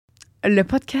Le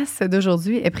podcast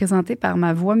d'aujourd'hui est présenté par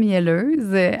ma voix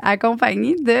mielleuse,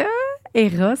 accompagnée de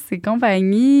Eros et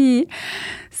compagnie.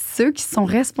 Ceux qui sont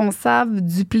responsables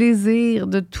du plaisir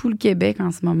de tout le Québec en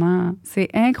ce moment. C'est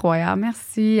incroyable.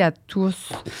 Merci à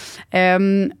tous.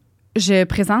 On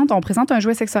présente un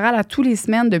jouet sexoral à tous les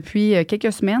semaines depuis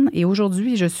quelques semaines. Et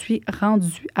aujourd'hui, je suis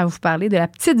rendue à vous parler de la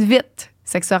petite vite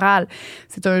sexorale.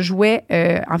 C'est un jouet.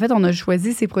 En fait, on a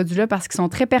choisi ces produits-là parce qu'ils sont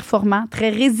très performants, très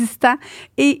résistants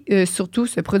et surtout,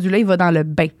 ce produit-là, il va dans le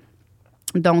bain.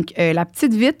 Donc, la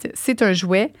petite vite, c'est un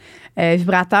jouet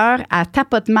vibrateur à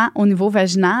tapotement au niveau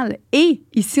vaginal. Et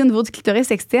ici, au niveau du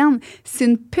clitoris externe, c'est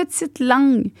une petite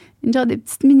langue, une genre de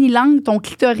petite mini-langue. Ton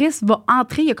clitoris va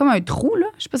entrer, il y a comme un trou, là.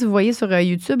 Je ne sais pas si vous voyez sur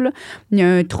YouTube, là. Il y a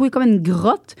un trou, il y a comme une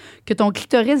grotte, que ton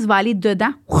clitoris va aller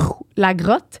dedans, la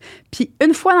grotte. Puis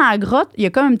une fois dans la grotte, il y a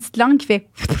comme une petite langue qui fait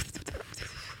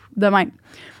de même.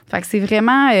 Fait que c'est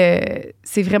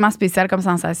vraiment spécial comme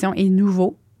sensation et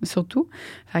nouveau. Surtout.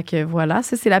 Fait que voilà,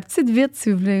 ça, c'est la petite vite,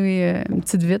 si vous voulez une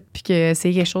petite vite, puis que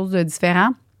c'est quelque chose de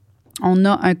différent. On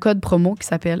a un code promo qui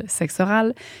s'appelle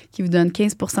Sexoral qui vous donne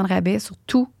 15 % de rabais sur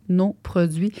tous nos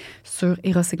produits sur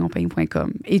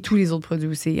erosetcompagnie.com et tous les autres produits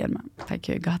aussi également. Fait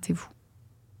que gâtez-vous.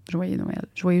 Joyeux Noël,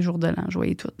 joyeux jour de l'an,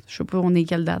 joyeux tout. Je sais pas on est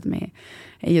quelle date, mais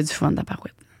il y a du fun de la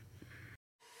parouette.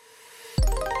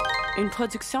 Une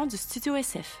production du Studio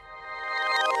SF.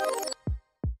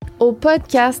 Au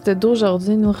podcast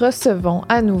d'aujourd'hui, nous recevons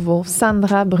à nouveau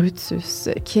Sandra Brutus,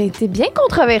 qui a été bien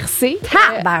controversée.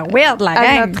 Au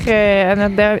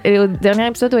dernier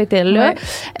épisode où elle était là.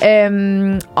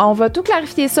 Ouais. On va tout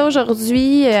clarifier ça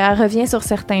aujourd'hui. Elle revient sur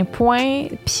certains points,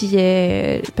 puis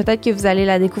peut-être que vous allez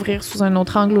la découvrir sous un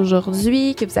autre angle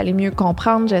aujourd'hui, que vous allez mieux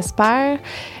comprendre, j'espère.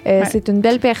 C'est une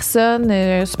belle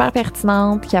personne, super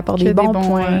pertinente, qui apporte des bons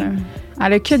points.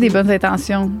 Elle a que des bonnes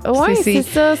intentions. Oui, c'est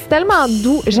ça. C'est tellement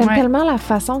doux. J'aime tellement la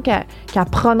façon qu'elle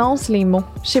prononce les mots.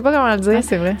 Je sais pas comment le dire. Ah,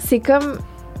 c'est vrai. C'est comme...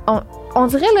 On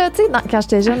dirait, là, tu sais, quand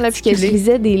j'étais jeune, là, puis que je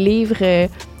lisais des livres...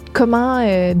 comment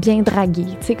bien draguer.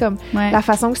 Tu sais, comme la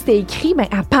façon que c'était écrit, ben,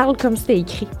 elle parle comme c'était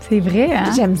écrit. C'est vrai,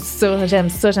 hein? J'aime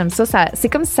ça. C'est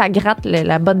comme si ça gratte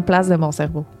la bonne place de mon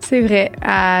cerveau. C'est vrai.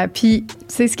 Puis, tu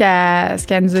sais, ce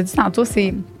qu'elle nous a dit tantôt,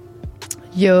 c'est...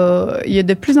 Il y a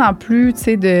de plus en plus,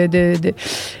 tu sais,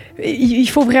 il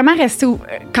faut vraiment rester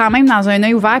quand même dans un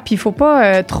œil ouvert, puis il faut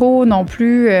pas trop non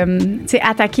plus, tu sais,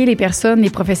 attaquer les personnes, les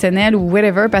professionnels ou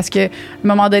whatever, parce que à un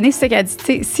moment donné, c'est ça qu'elle dit,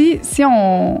 tu sais, si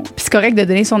on... Puis c'est correct de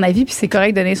donner son avis, puis c'est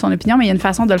correct de donner son opinion, mais il y a une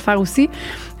façon de le faire aussi,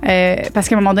 parce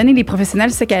qu'à un moment donné, les professionnels,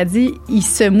 c'est ça qu'elle dit, ils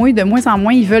se mouillent de moins en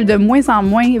moins, ils veulent de moins en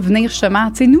moins venir, justement.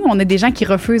 Tu sais, nous, on a des gens qui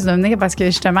refusent de venir parce que,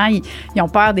 justement, ils ont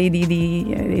peur des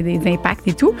impacts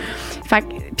et tout. Fait que,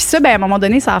 puis ça, ben à un moment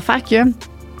donné, ça va faire que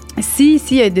si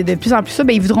il y a de plus en plus ça,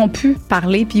 ben ils voudront plus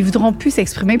parler, puis ils voudront plus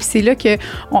s'exprimer, puis c'est là que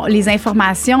les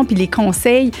informations puis les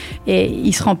conseils,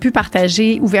 ils seront plus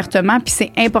partagés ouvertement, puis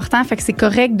c'est important, fait que c'est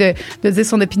correct de dire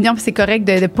son opinion, puis c'est correct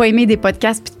de pas aimer des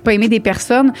podcasts, puis de pas aimer des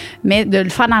personnes, mais de le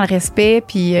faire dans le respect,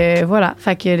 puis voilà,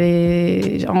 fait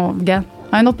que on regarde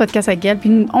un autre podcast avec elle,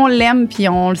 puis on l'aime, puis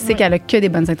on le sait qu'elle a que des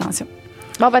bonnes intentions.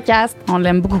 Bon podcast. On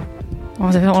l'aime beaucoup. On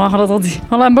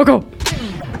l'aime beaucoup.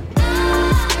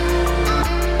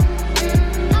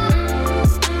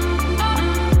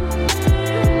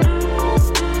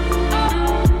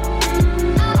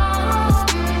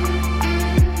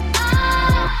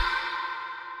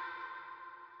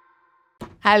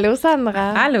 Allô,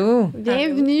 Sandra. Allô.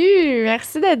 Bienvenue.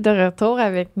 Merci d'être de retour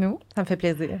avec nous. Ça me fait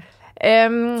plaisir.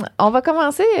 On va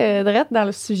commencer direct dans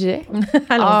le sujet.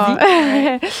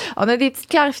 Allons-y. On a des petites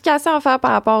clarifications à faire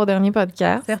par rapport au dernier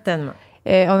podcast. Certainement. On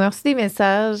a reçu des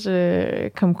messages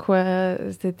comme quoi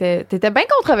t'étais bien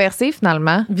controversée,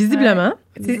 finalement. Visiblement.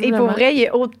 Et pour vrai, il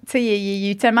y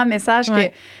a eu tellement de messages que,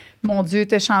 mon Dieu,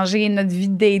 t'as changé notre vie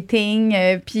de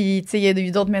dating. Puis, tu sais, il y a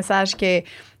eu d'autres messages que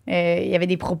il y avait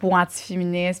des propos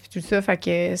antiféministes puis tout ça. Fait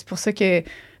que c'est pour ça que,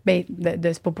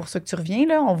 c'est pas pour ça que tu reviens,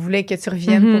 là. On voulait que tu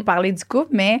reviennes pour parler du couple,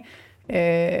 mais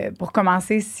pour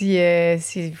commencer, si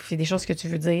c'est des choses que tu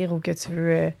veux dire ou que tu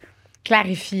veux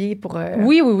clarifier pour...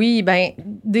 Oui. Ben,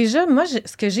 déjà, moi,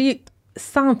 ce que j'ai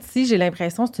senti, j'ai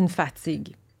l'impression, c'est une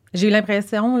fatigue. J'ai eu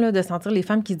l'impression là, de sentir les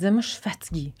femmes qui disaient « Moi, je suis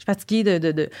fatiguée. Je suis fatiguée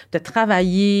de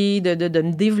travailler, de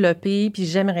me développer, puis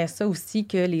j'aimerais ça aussi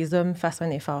que les hommes fassent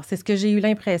un effort. » C'est ce que j'ai eu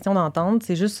l'impression d'entendre.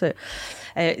 C'est juste...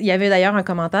 il y avait d'ailleurs un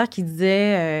commentaire qui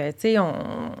disait, tu sais,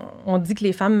 on dit que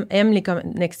les femmes aiment les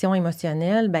connexions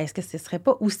émotionnelles. Ben, est-ce que ce serait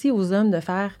pas aussi aux hommes de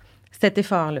faire cet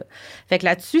effort-là. Fait que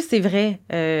là-dessus, c'est vrai,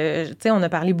 tu sais, on a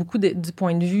parlé beaucoup du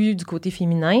point de vue du côté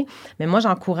féminin, mais moi,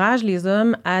 j'encourage les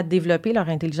hommes à développer leur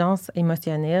intelligence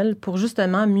émotionnelle pour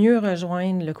justement mieux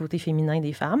rejoindre le côté féminin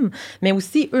des femmes, mais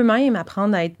aussi eux-mêmes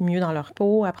apprendre à être mieux dans leur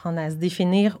peau, apprendre à se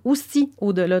définir aussi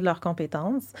au-delà de leurs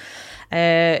compétences.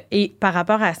 Et par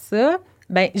rapport à ça,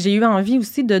 ben j'ai eu envie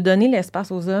aussi de donner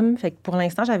l'espace aux hommes. Fait que pour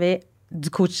l'instant, j'avais du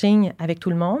coaching avec tout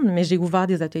le monde, mais j'ai ouvert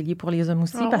des ateliers pour les hommes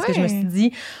aussi parce que je me suis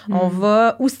dit, on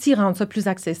va aussi rendre ça plus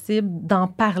accessible, d'en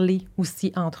parler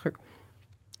aussi entre eux.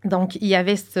 Donc, il y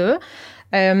avait ça.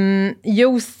 Il y a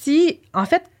aussi, en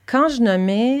fait, quand je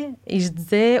nommais et je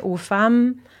disais aux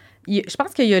femmes, je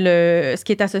pense qu'il y a ce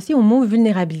qui est associé au mot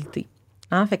vulnérabilité.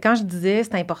 Hein? Fait que quand je disais,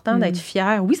 c'est important d'être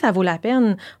fière, oui, ça vaut la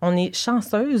peine. On est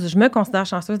chanceuse. Je me considère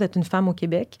chanceuse d'être une femme au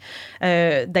Québec,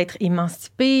 d'être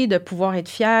émancipée, de pouvoir être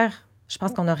fière. Je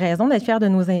pense qu'on a raison d'être fiers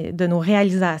de nos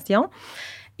réalisations.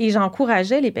 Et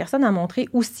j'encourageais les personnes à montrer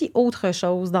aussi autre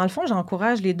chose. Dans le fond,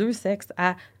 j'encourage les deux sexes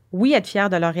à, oui, être fiers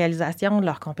de leur réalisation, de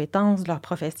leurs compétences, de leur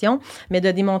profession, mais de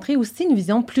démontrer aussi une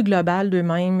vision plus globale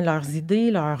d'eux-mêmes, leurs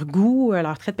idées, leurs goûts,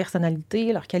 leurs traits de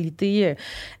personnalité, leurs qualités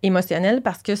émotionnelles,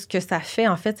 parce que ce que ça fait,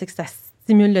 en fait, c'est que ça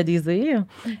stimule le désir.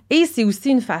 Et c'est aussi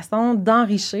une façon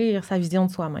d'enrichir sa vision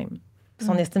de soi-même.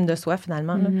 Son estime de soi,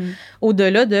 finalement, là,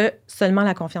 au-delà de seulement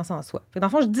la confiance en soi. Dans le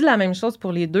fond, je dis la même chose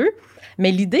pour les deux, mais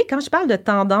l'idée, quand je parle de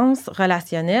tendance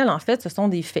relationnelle, en fait, ce sont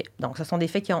des faits. Donc, ce sont des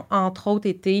faits qui ont, entre autres,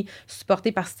 été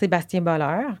supportés par Sébastien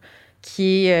Boller,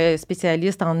 qui est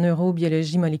spécialiste en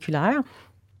neurobiologie moléculaire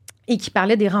et qui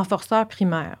parlait des renforceurs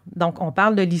primaires. Donc, on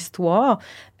parle de l'histoire.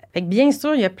 Fait que bien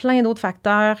sûr, il y a plein d'autres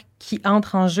facteurs qui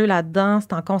entrent en jeu là-dedans.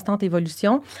 C'est en constante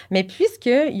évolution. Mais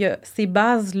puisqu'il y a ces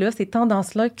bases-là, ces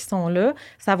tendances-là qui sont là,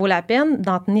 ça vaut la peine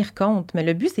d'en tenir compte. Mais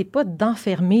le but, c'est pas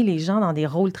d'enfermer les gens dans des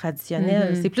rôles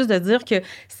traditionnels. C'est plus de dire que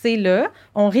c'est là,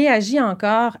 on réagit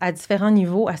encore à différents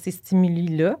niveaux à ces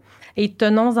stimuli-là et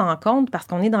tenons-en compte parce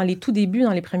qu'on est dans les tout débuts,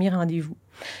 dans les premiers rendez-vous.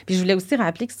 Puis je voulais aussi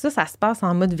rappeler que ça se passe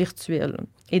en mode virtuel.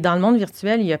 Et dans le monde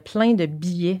virtuel, il y a plein de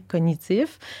biais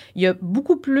cognitifs. Il y a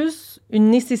beaucoup plus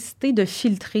une nécessité de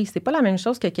filtrer. C'est pas la même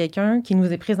chose que quelqu'un qui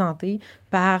nous est présenté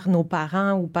par nos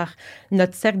parents ou par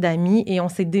notre cercle d'amis et on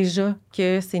sait déjà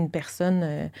que c'est une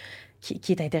personne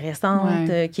qui est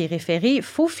intéressante, qui est référée. Il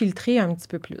faut filtrer un petit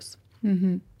peu plus.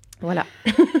 Voilà.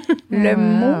 Le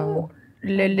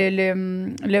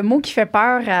mot qui fait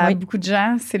peur à beaucoup de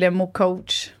gens, c'est le mot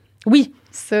coach. Oui.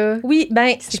 Ça, oui,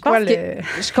 bien, je pense que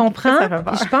je comprends.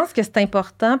 Je pense que c'est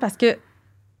important parce que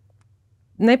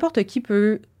n'importe qui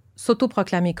peut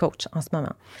s'autoproclamer coach en ce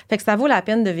moment. Fait que ça vaut la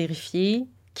peine de vérifier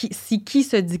si qui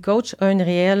se dit coach a une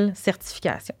réelle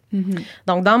certification.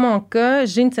 Donc, dans mon cas,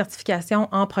 j'ai une certification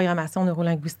en programmation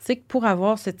neurolinguistique. Pour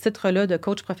avoir ce titre-là de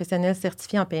coach professionnel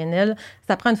certifié en PNL,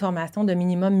 ça prend une formation de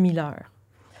minimum 1000 heures.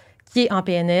 Qui est en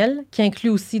PNL, qui inclut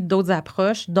aussi d'autres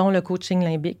approches, dont le coaching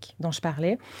limbique dont je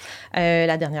parlais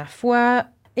la dernière fois.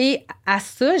 Et à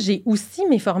ça, j'ai aussi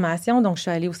mes formations. Donc, je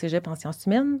suis allée au cégep en sciences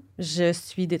humaines. Je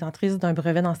suis détentrice d'un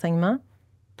brevet d'enseignement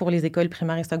pour les écoles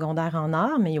primaires et secondaires en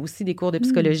arts, mais il y a aussi des cours de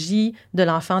psychologie de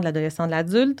l'enfant, de l'adolescent, de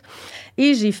l'adulte.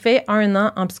 Et j'ai fait 1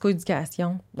 an en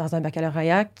psychoéducation dans un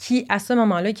baccalauréat qui, à ce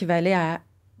moment-là, équivalait à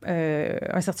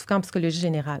un certificat en psychologie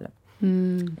générale.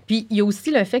 Puis, il y a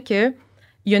aussi le fait que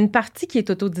il y a une partie qui est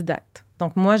autodidacte.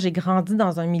 Donc, moi, j'ai grandi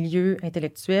dans un milieu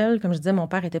intellectuel. Comme je disais, mon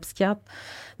père était psychiatre.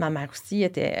 Ma mère aussi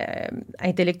était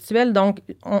intellectuelle. Donc,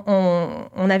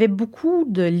 on avait beaucoup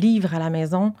de livres à la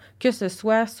maison, que ce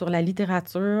soit sur la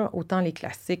littérature, autant les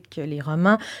classiques que les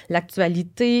romans,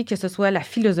 l'actualité, que ce soit la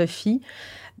philosophie.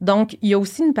 Donc, il y a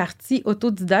aussi une partie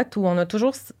autodidacte où on a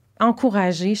toujours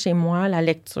encouragé chez moi la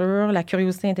lecture, la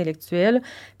curiosité intellectuelle.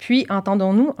 Puis,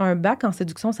 entendons-nous, un bac en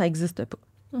séduction, ça n'existe pas.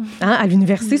 À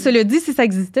l'université. Cela dit, si ça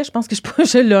existait, je pense que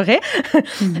je l'aurais.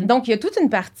 Donc, il y a toute une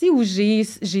partie où j'ai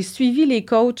suivi les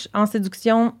coachs en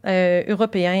séduction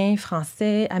européens,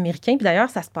 français, américains. Puis d'ailleurs,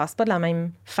 ça ne se passe pas de la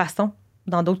même façon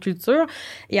dans d'autres cultures.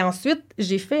 Et ensuite,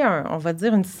 j'ai fait, on va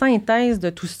dire, une synthèse de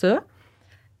tout ça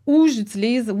où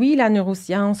j'utilise, oui, la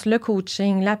neuroscience, le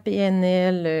coaching, la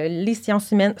PNL, les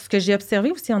sciences humaines, ce que j'ai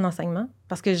observé aussi en enseignement,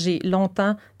 parce que j'ai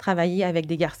longtemps travaillé avec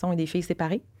des garçons et des filles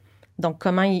séparés. Donc,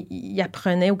 comment ils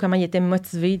apprenaient ou comment ils étaient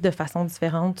motivés de façon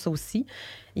différente, ça aussi.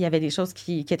 Il y avait des choses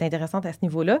qui étaient intéressantes à ce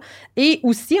niveau-là. Et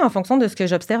aussi en fonction de ce que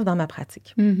j'observe dans ma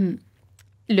pratique.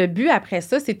 Le but, après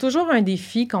ça, c'est toujours un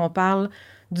défi quand on parle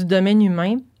du domaine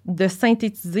humain, de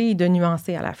synthétiser et de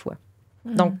nuancer à la fois.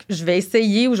 Donc, je vais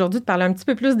essayer aujourd'hui de parler un petit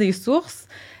peu plus des sources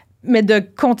mais de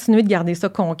continuer de garder ça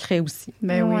concret aussi.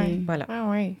 Ben oui. Voilà. Ah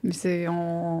oui.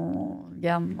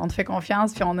 Regarde, on te fait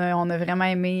confiance, puis on a vraiment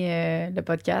aimé le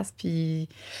podcast, puis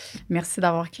merci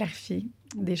d'avoir clarifié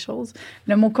des choses.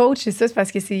 Le mot coach, c'est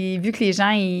parce que c'est vu que les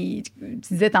gens, tu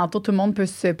disais tantôt, tout le monde peut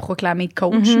se proclamer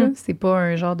coach. Là. C'est pas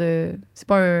un genre de... C'est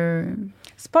pas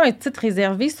un titre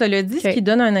réservé. Cela dit, Okay. Ce qui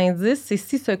donne un indice, c'est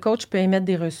si ce coach peut émettre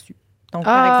des reçus. Donc,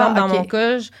 par exemple, dans mon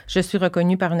cas, je suis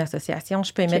reconnue par une association,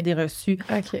 je peux émettre des reçus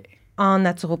en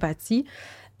naturopathie.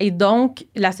 Et donc,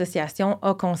 l'association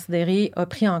a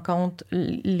pris en compte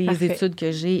les études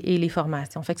que j'ai et les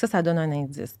formations. Fait que ça donne un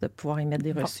indice de pouvoir émettre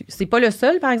des reçus. C'est pas le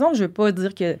seul, par exemple. Je veux pas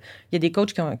dire qu'il y a des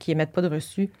coachs qui émettent pas de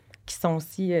reçus qui sont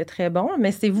aussi très bons,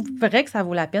 mais c'est vrai que ça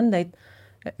vaut la peine d'être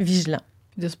vigilant.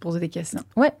 de se poser des questions.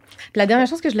 Oui. La dernière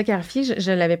chose que je voulais clarifier,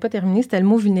 je ne l'avais pas terminé, c'était le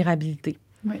mot vulnérabilité.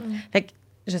 Oui. Fait que,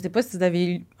 je ne sais pas si vous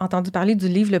avez entendu parler du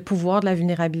livre « Le pouvoir de la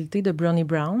vulnérabilité » de Brené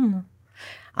Brown.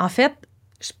 En fait,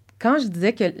 quand je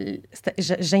disais que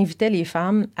j'invitais les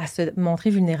femmes à se montrer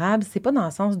vulnérables, c'est pas dans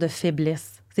le sens de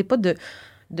faiblesse. C'est pas de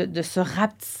se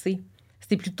rapetisser.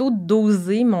 C'est plutôt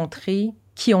d'oser montrer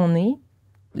qui on est.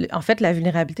 En fait, la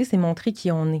vulnérabilité, c'est montrer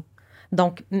qui on est.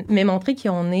 Donc, mais montrer qui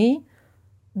on est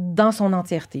dans son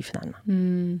entièreté, finalement.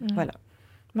 Voilà.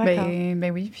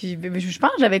 Ben oui. Puis je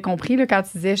pense que j'avais compris là, quand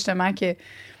tu disais justement que,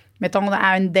 mettons,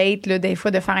 à une date, là, des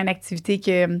fois, de faire une activité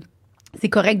que c'est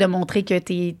correct de montrer que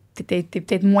t'es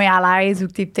peut-être moins à l'aise ou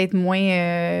que t'es peut-être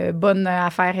moins bonne à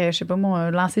faire, je sais pas moi,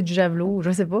 lancer du javelot,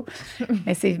 je sais pas.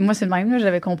 Mais moi, c'est le même, là,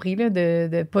 j'avais compris, là,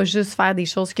 de pas juste faire des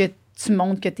choses que tu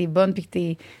montres que t'es bonne puis que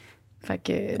t'es...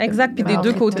 Exact. Puis des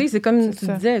deux côtés, c'est comme tu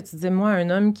disais, moi, un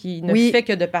homme qui ne fait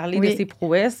que de parler de ses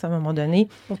prouesses, à un moment donné,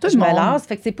 je me lasse.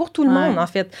 Fait que c'est pour tout le monde, en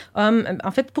fait.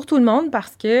 En fait, pour tout le monde,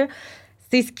 parce que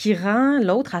c'est ce qui rend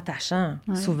l'autre attachant,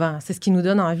 souvent. C'est ce qui nous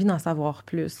donne envie d'en savoir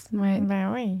plus.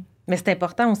 Ben oui. Mais c'est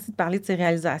important aussi de parler de ses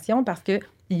réalisations parce qu'il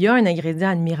y a un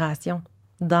ingrédient admiration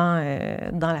dans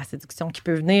la séduction qui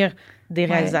peut venir des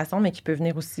réalisations, mais qui peut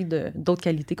venir aussi d'autres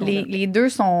qualités qu'on a. Les deux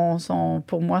sont,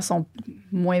 pour moi, sont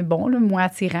moins bons, là, moins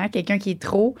attirants. Quelqu'un qui est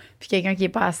trop, puis quelqu'un qui est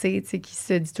pas assez, qui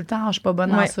se dit tout le temps, je suis pas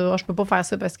bonne dans ça, je peux pas faire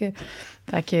ça parce que...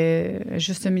 Fait que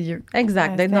juste le milieu.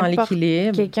 Exact, d'être dans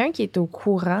l'équilibre. Quelqu'un qui est au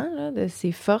courant là, de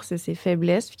ses forces et ses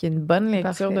faiblesses, puis qui a une bonne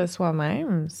lecture de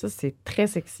soi-même, ça, c'est très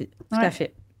sexy. Tout à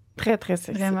fait. Très, très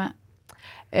sexy. Vraiment.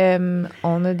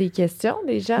 On a des questions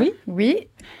déjà? Oui.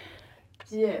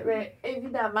 Puis,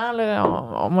 évidemment,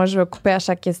 là, moi, je vais couper à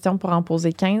chaque question pour en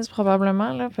poser 15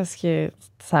 probablement, là, parce que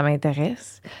ça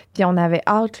m'intéresse. Puis on avait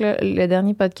hâte, là, le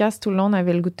dernier podcast, tout le long, on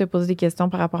avait le goût de te poser des questions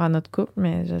par rapport à notre couple,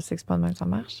 mais je sais que c'est pas de même que ça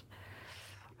marche.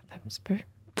 Un petit peu.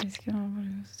 Est-ce qu'on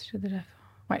va déjà fait?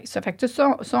 Oui, ça fait que tout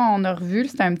ça, on a revu.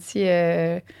 C'était un petit...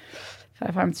 ça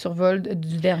va faire un petit survol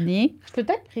du dernier. Je peux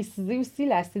peut-être préciser aussi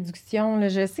la séduction. Là.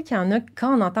 Je sais qu'il y en a,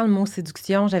 quand on entend le mot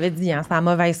séduction, j'avais dit, c'est la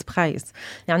mauvaise presse.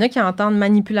 Il y en a qui entendent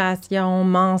manipulation,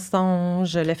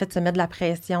 mensonge, le fait de se mettre de la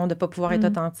pression, de ne pas pouvoir être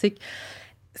authentique.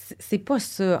 C'est pas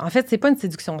ça. En fait, c'est pas une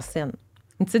séduction saine.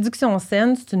 Une séduction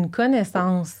saine, c'est une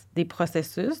connaissance des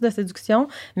processus de séduction,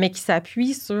 mais qui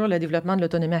s'appuie sur le développement de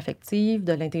l'autonomie affective,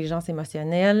 de l'intelligence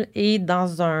émotionnelle et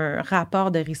dans un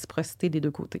rapport de réciprocité des deux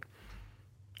côtés.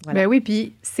 Voilà. Ben oui,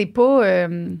 puis c'est pas...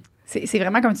 c'est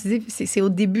vraiment, comme tu dis, c'est au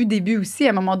début aussi. À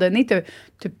un moment donné, t'as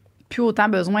plus autant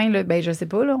besoin, là, ben je sais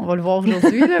pas, là, on va le voir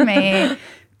aujourd'hui, là, mais tu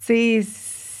sais,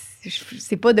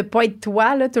 c'est pas de pas être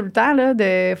toi, là, tout le temps, là,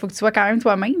 faut que tu sois quand même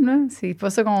toi-même, là. C'est pas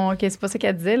ça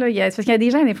qu'elle disait, là. Parce qu'il y a des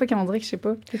gens, des fois, qui on dirait que, je sais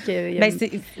pas. Ben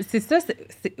c'est ça,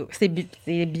 c'est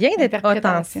bien d'être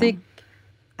authentique.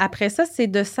 Après ça, c'est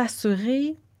de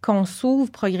s'assurer qu'on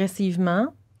s'ouvre progressivement,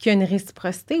 qu'il y a une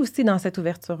réciprocité aussi dans cette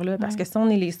ouverture-là. Parce que si on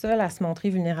est les seuls à se montrer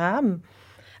vulnérables,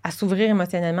 à s'ouvrir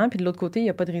émotionnellement, puis de l'autre côté, il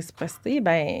n'y a pas de réciprocité,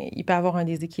 ben il peut y avoir un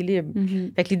déséquilibre.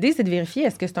 Fait que l'idée, c'est de vérifier,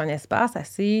 est-ce que c'est un espace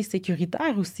assez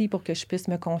sécuritaire aussi pour que je puisse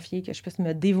me confier, que je puisse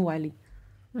me dévoiler.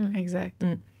 Exact.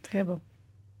 Très bon.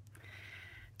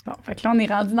 Bon, fait que là, on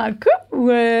est rendu dans le couple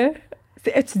ou...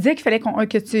 Tu disais qu'il fallait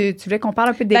que tu voulais qu'on parle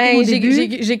un peu de dating au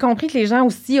début. J'ai compris que les gens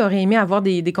aussi auraient aimé avoir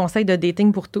des conseils de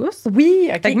dating pour tous. Oui,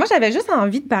 OK. Fait que moi, j'avais juste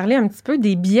envie de parler un petit peu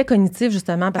des biais cognitifs,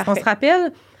 justement, parce qu'on se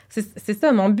rappelle, c'est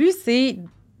ça, mon but, c'est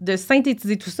de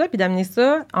synthétiser tout ça puis d'amener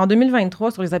ça en 2023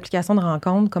 sur les applications de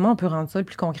rencontres, comment on peut rendre ça le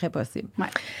plus concret possible. Ouais.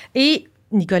 Et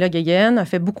Nicolas Guéguen a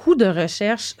fait beaucoup de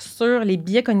recherches sur les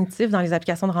biais cognitifs dans les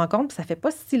applications de rencontres, puis ça fait pas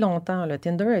si longtemps. Là.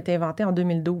 Tinder a été inventé en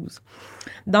 2012.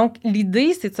 Donc,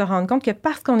 l'idée, c'est de se rendre compte que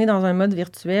parce qu'on est dans un mode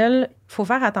virtuel, il faut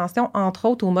faire attention, entre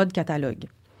autres, au mode catalogue.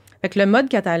 Fait que le mode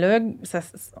catalogue,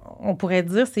 on pourrait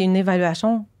dire, c'est une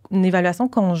évaluation une évaluation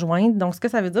conjointe. Donc, ce que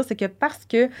ça veut dire, c'est que parce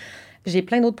que j'ai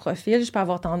plein d'autres profils, je peux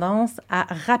avoir tendance à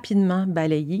rapidement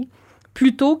balayer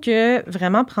plutôt que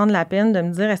vraiment prendre la peine de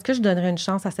me dire, est-ce que je donnerais une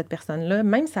chance à cette personne-là,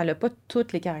 même si elle n'a pas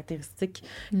toutes les caractéristiques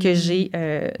que j'ai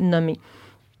nommées.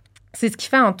 C'est ce qui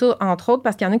fait, entre autres,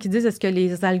 parce qu'il y en a qui disent, est-ce que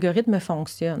les algorithmes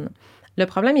fonctionnent? Le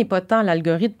problème n'est pas tant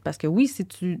l'algorithme, parce que oui, si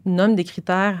tu nommes des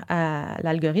critères à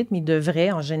l'algorithme, il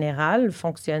devrait, en général,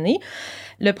 fonctionner.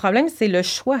 Le problème, c'est le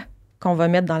choix qu'on va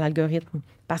mettre dans l'algorithme.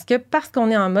 Parce qu'on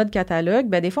est en mode catalogue,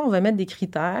 bien, des fois, on va mettre des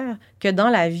critères que dans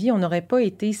la vie, on n'aurait pas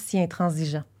été si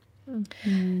intransigeant.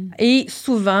 Et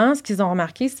souvent, ce qu'ils ont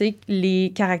remarqué, c'est que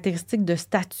les caractéristiques de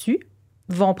statut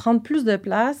vont prendre plus de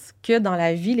place que dans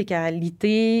la vie, les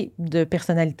qualités de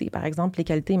personnalité, par exemple, les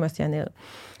qualités émotionnelles.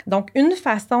 Donc, une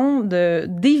façon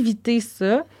d'éviter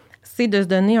ça, c'est de se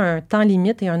donner un temps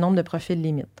limite et un nombre de profils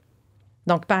limite.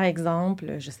 Donc, par exemple,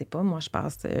 je ne sais pas, moi, je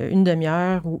passe une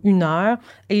demi-heure ou 1 heure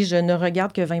et je ne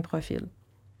regarde que 20 profils.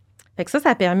 Fait que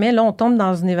ça permet, là, on tombe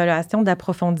dans une évaluation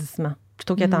d'approfondissement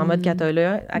plutôt qu'être en mode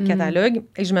catalogue.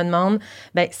 Et je me demande,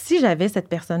 bien, si j'avais cette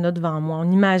personne-là devant moi,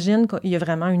 on imagine qu'il y a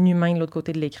vraiment un humain de l'autre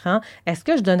côté de l'écran, est-ce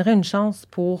que je donnerais une chance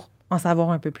pour en savoir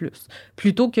un peu plus?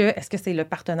 Plutôt que, est-ce que c'est le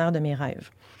partenaire de mes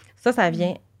rêves? Ça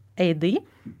vient aider.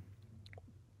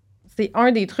 C'est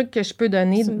un des trucs que je peux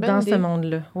donner dans ce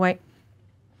monde-là. Oui.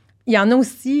 Il y en a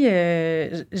aussi,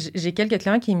 j'ai quelques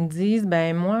clients qui me disent,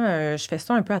 ben moi, je fais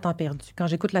ça un peu à temps perdu. Quand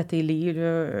j'écoute la télé,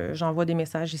 là, j'envoie des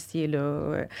messages ici et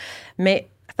là. Mais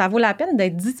ça vaut la peine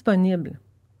d'être disponible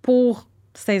pour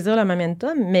saisir le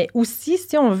momentum, mais aussi,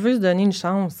 si on veut se donner une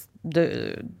chance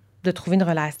de trouver une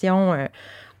relation,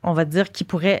 on va dire, qui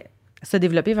pourrait se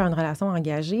développer vers une relation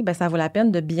engagée, ben ça vaut la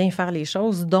peine de bien faire les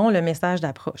choses, dont le message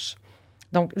d'approche.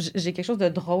 Donc, j'ai quelque chose de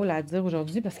drôle à dire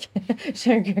aujourd'hui parce que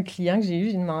j'ai un client que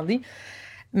j'ai demandé.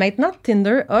 Maintenant,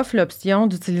 Tinder offre l'option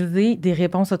d'utiliser des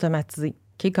réponses automatisées,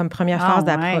 comme première phase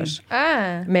d'approche.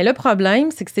 Ah. Mais le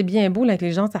problème, c'est que c'est bien beau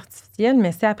l'intelligence artificielle,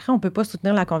 mais si après, on ne peut pas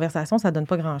soutenir la conversation, ça ne donne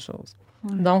pas grand-chose.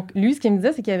 Donc, lui, ce qu'il me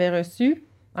disait, c'est qu'il avait reçu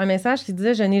un message qui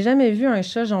disait « Je n'ai jamais vu un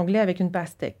chat jongler avec une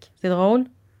pastèque. » C'est drôle?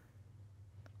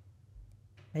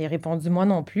 Il a répondu « Moi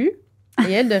non plus. »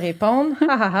 Et elle de répondre «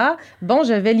 Ha ha ha, bon,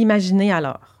 je vais l'imaginer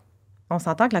alors. » On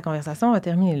s'entend que la conversation va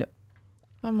terminer là.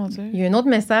 Oh mon Dieu. Il y a un autre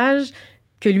message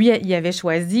que lui, il avait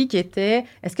choisi qui était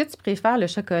 « Est-ce que tu préfères le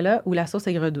chocolat ou la sauce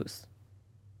aigre douce? »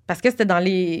 Parce que c'était dans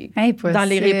les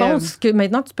réponses que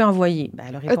maintenant tu peux envoyer. Ben,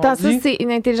 elle a répondu, attends, ça, c'est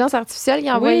une intelligence artificielle qui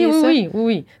a envoyé ça?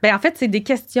 Oui. Ben, en fait, c'est des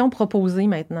questions proposées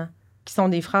maintenant, qui sont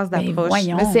des phrases d'approche.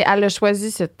 Mais elle a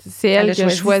choisi, c'est elle qui a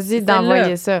choisi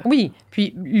d'envoyer ça. Oui.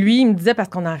 Puis lui, il me disait, parce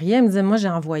qu'on en riait, il me disait, moi, j'ai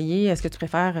envoyé, est-ce que tu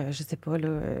préfères, je sais pas,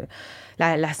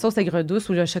 la sauce aigre douce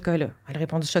ou le chocolat? Elle a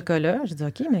répondu chocolat. J'ai dit,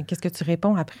 OK, mais qu'est-ce que tu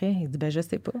réponds après? Il dit, ben, je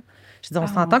sais pas. Je dis, on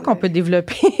s'entend qu'on peut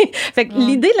développer. Fait que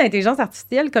l'idée de l'intelligence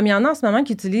artificielle, comme il y en a en ce moment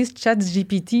qui utilisent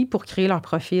ChatGPT pour créer leur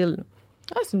profil.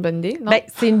 Ah, c'est une bonne idée, non? Ben,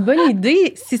 c'est une bonne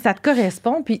idée si ça te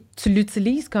correspond, puis tu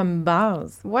l'utilises comme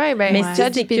base. Oui, bien, mais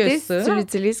ChatGPT, si tu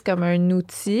l'utilises comme un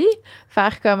outil,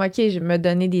 faire comme, OK, je vais me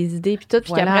donner des idées, puis tout,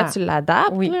 puis qu'après, tu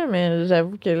l'adaptes, là, mais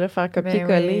j'avoue que là, faire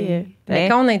copier-coller... Mais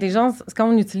quand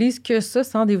on n'utilise que ça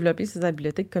sans développer ses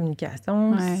habiletés de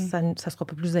communication, ça ne sera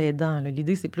pas plus aidant. Là.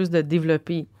 L'idée, c'est plus de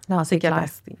développer ses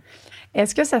capacités.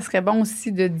 Est-ce que ça serait bon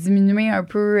aussi de diminuer un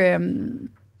peu...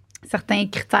 certains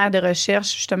critères de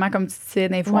recherche, justement, comme tu disais,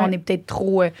 des fois, on est peut-être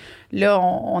trop... là,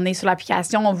 on est sur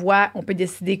l'application, on peut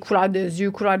décider couleur de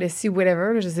yeux, couleur de ci,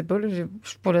 whatever, là, je sais pas, là, je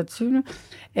suis pas là-dessus.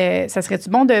 Là. Ça serait-tu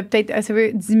bon de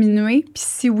peut-être diminuer? Puis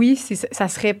si oui, ça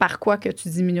serait par quoi que tu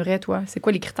diminuerais, toi? C'est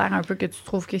quoi les critères un peu que tu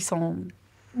trouves qui sont...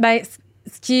 Bien,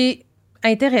 ce qui est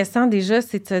intéressant déjà,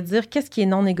 c'est de se dire qu'est-ce qui est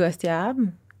non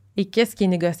négociable et qu'est-ce qui est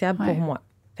négociable pour moi.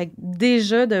 Fait que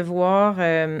déjà, de voir,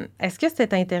 est-ce que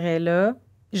cet intérêt-là,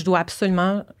 je dois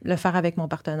absolument le faire avec mon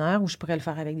partenaire ou je pourrais le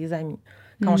faire avec des amis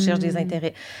quand on cherche des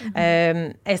intérêts.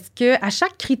 Est-ce que à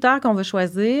chaque critère qu'on va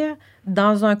choisir,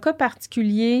 dans un cas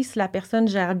particulier, si la personne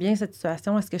gère bien cette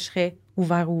situation, est-ce que je serais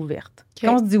ouvert ou ouverte?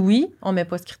 Quand on se dit oui, on ne met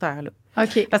pas ce critère-là.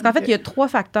 Parce qu'en fait, il y a 3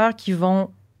 facteurs qui vont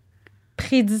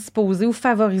prédisposer ou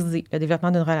favoriser le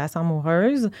développement d'une relation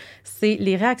amoureuse. C'est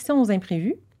les réactions aux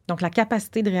imprévus, donc la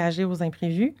capacité de réagir aux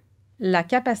imprévus, la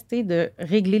capacité de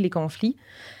régler les conflits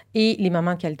et les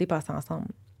moments de qualité passés ensemble.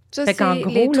 Ça, c'est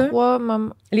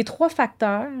les 3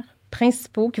 facteurs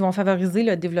principaux qui vont favoriser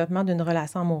le développement d'une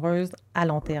relation amoureuse à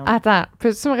long terme. Attends,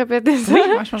 peux-tu me répéter ça? Oui,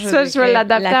 moi, je vais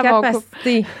l'adapter à mon couple. La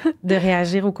capacité de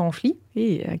réagir au conflit.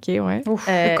 Oui, OK, ouais.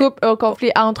 Au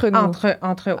conflit entre nous.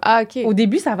 Entre Ah, OK. Au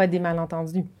début, ça va être des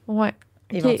malentendus. Ouais.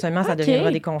 Éventuellement, ça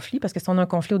deviendra des conflits, parce que si on a un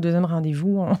conflit au deuxième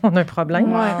rendez-vous, on a un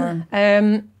problème.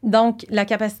 Ouais. Donc, la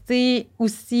capacité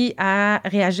aussi à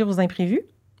réagir aux imprévus.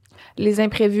 Les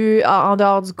imprévus en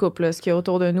dehors du couple, là, ce qu'il y a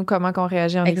autour de nous, comment qu'on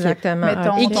réagit en Exactement.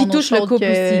 Mettons, Et qui ton touche le autre couple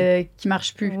aussi. Qui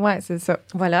marche plus. équipe. Ouais, c'est ça.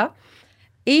 Voilà.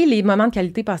 Et les moments de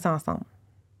qualité passés ensemble.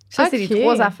 Ça, c'est les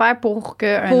 3 affaires pour qu'une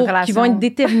relation... Qui vont être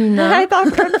déterminants.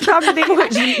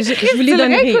 Je vous les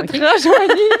donnerai. Okay?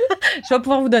 Je vais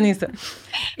pouvoir vous donner ça.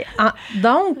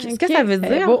 Donc, ce que ça veut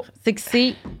dire, c'est que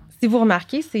si vous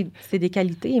remarquez, c'est des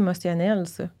qualités émotionnelles,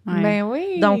 ça. Ouais. Ben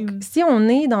oui. Donc, si on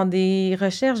est dans des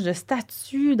recherches de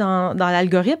statut dans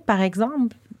l'algorithme, par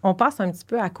exemple, on passe un petit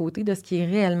peu à côté de ce qui est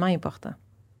réellement important.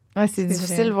 Ouais, c'est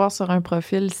difficile de voir sur un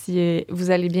profil si vous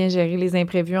allez bien gérer les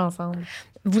imprévus ensemble.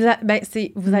 Vous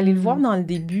allez le voir dans le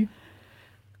début.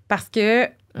 Parce que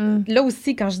là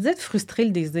aussi, quand je dis de frustrer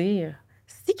le désir,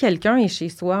 si quelqu'un est chez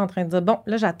soi en train de dire, bon,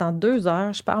 là, j'attends 2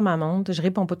 heures, je pars ma montre, je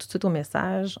réponds pas tout de suite au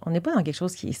message, on n'est pas dans quelque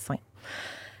chose qui est sain.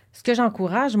 Ce que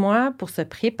j'encourage, moi, pour se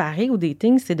préparer au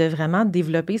dating, c'est de vraiment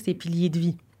développer ses piliers de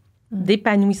vie,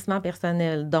 d'épanouissement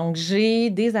personnel. Donc, j'ai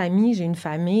des amis, j'ai une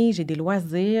famille, j'ai des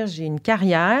loisirs, j'ai une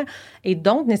carrière. Et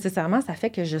donc, nécessairement, ça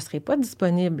fait que je ne serai pas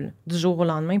disponible du jour au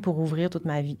lendemain pour ouvrir toute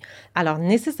ma vie. Alors,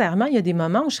 nécessairement, il y a des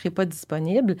moments où je ne serai pas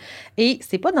disponible. Et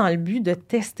ce n'est pas dans le but de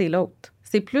tester l'autre.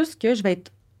 C'est plus que je vais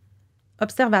être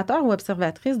observateur ou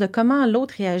observatrice de comment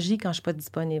l'autre réagit quand je ne suis pas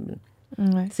disponible.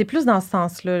 Ouais. C'est plus dans ce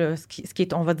sens-là, là, ce qui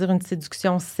est, on va dire, une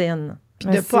séduction saine. Puis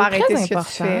de ne pas arrêter ce que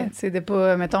important. tu fais. C'est de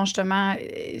pas, mettons, justement,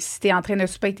 si tu es en train de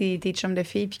souper avec tes chums de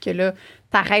filles, puis que là,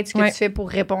 tu arrêtes ce que tu fais pour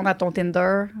répondre à ton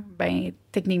Tinder, ben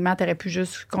techniquement, tu aurais pu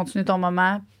juste continuer ton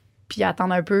moment, puis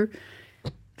attendre un peu.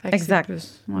 Exact.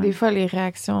 Plus, Des fois, les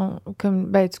réactions,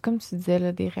 comme tu disais,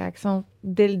 là, des réactions,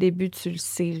 dès le début, tu le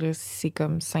sais, là, si c'est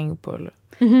comme sain ou pas. Là.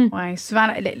 Ouais, souvent,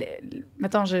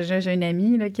 mettons, j'ai une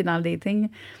amie là, qui est dans le dating,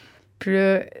 puis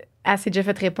là, elle s'est déjà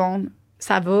fait répondre.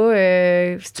 Ça va,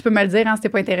 si tu peux me le dire, hein, si t'es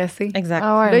pas intéressé. Exact.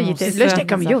 Ah ouais, là, j'étais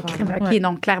comme, yo, OK,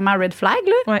 donc clairement, red flag,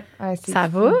 là. Ouais. Ça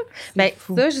va. Bien,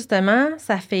 ça, justement,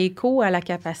 ça fait écho à la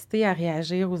capacité à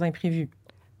réagir aux imprévus.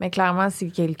 Mais clairement, c'est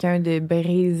quelqu'un de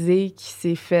brisé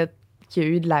qui a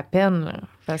eu de la peine, là,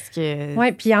 parce que...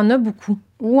 Oui, puis il y en a beaucoup.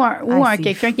 Ou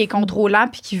quelqu'un qui est contrôlant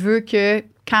puis qui veut que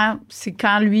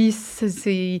quand lui,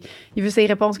 il veut ses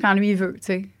réponses quand lui il veut, tu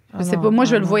sais. Je sais pas, moi,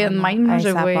 je le voyais de même. Là,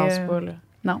 ça passe pas, là.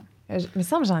 Non. Il me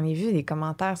semble que j'en ai vu des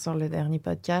commentaires sur le dernier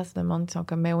podcast de monde qui sont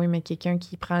comme, ben oui, mais quelqu'un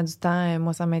qui prend du temps,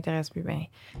 moi, ça m'intéresse plus. Ben,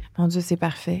 mon Dieu, c'est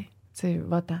parfait. Tu sais,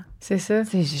 va-t'en. C'est ça.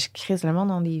 Tu sais, je crise le monde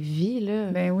dans des vies, là.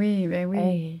 Ben oui.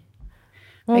 Hey.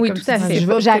 Oui, tout à fait.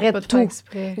 J'arrête tout.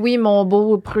 Oui, mon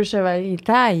beau preux chevalier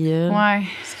taille. Ouais.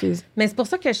 Excuse. Mais c'est pour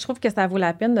ça que je trouve que ça vaut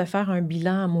la peine de faire un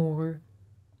bilan amoureux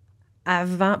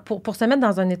avant, pour se mettre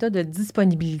dans un état de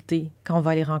disponibilité quand on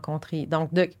va les rencontrer. Donc,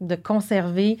 de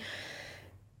conserver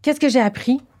qu'est-ce que j'ai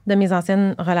appris de mes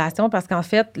anciennes relations, parce qu'en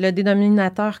fait, le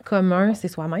dénominateur commun, c'est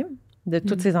soi-même de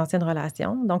toutes ces anciennes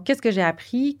relations. Donc, qu'est-ce que j'ai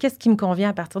appris? Qu'est-ce qui me convient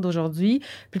à partir d'aujourd'hui?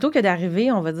 Plutôt que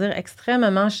d'arriver, on va dire,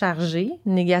 extrêmement chargé,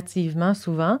 négativement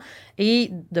souvent, et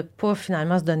de ne pas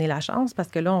finalement se donner la chance, parce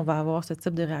que là, on va avoir ce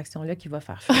type de réaction-là qui va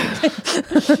faire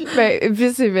fuir. Ben,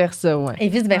 vice-versa, ouais. Et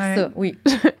vice-versa, oui.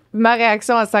 Ma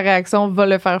réaction à sa réaction va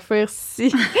le faire fuir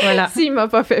s'il ne m'a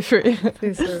pas fait fuir.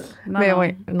 C'est sûr. Mais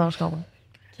oui, non, je comprends.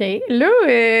 OK.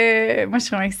 Là, moi, je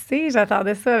suis vraiment excitée.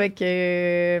 J'attendais ça avec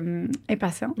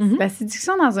impatience. La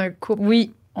séduction dans un couple.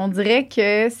 Oui. On dirait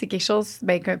que c'est quelque chose,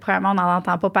 que premièrement, on n'en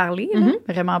entend pas parler, là,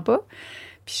 vraiment pas.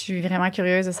 Puis je suis vraiment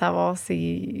curieuse de savoir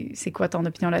c'est quoi ton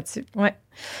opinion là-dessus. Oui.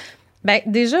 Bien,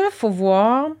 déjà, il faut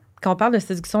voir, quand on parle de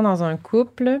séduction dans un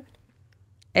couple,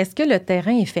 est-ce que le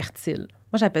terrain est fertile?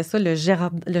 Moi, j'appelle ça le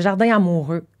jardin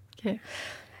amoureux. OK.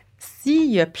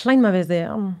 S'il y a plein de mauvaises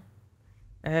herbes,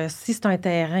 si c'est un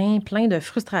terrain plein de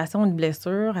frustrations et de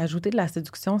blessures, ajouter de la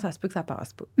séduction, ça se peut que ça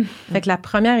passe pas. Fait que la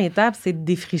première étape, c'est de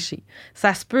défricher.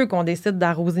 Ça se peut qu'on décide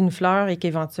d'arroser une fleur et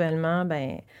qu'éventuellement,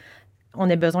 on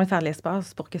ait besoin de faire de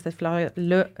l'espace pour que cette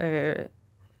fleur-là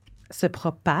se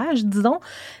propage, disons.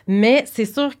 Mais c'est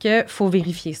sûr qu'il faut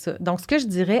vérifier ça. Donc, ce que je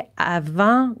dirais,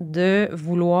 avant de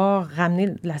vouloir ramener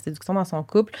de la séduction dans son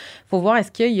couple, il faut voir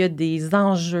est-ce qu'il y a des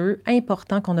enjeux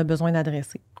importants qu'on a besoin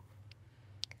d'adresser.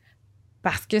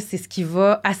 Parce que c'est ce qui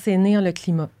va assainir le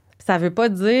climat. Ça ne veut pas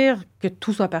dire que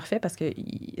tout soit parfait, parce qu'il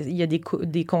y a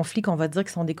des conflits qu'on va dire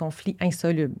qui sont des conflits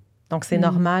insolubles. Donc, c'est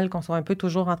normal qu'on soit un peu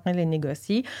toujours en train de les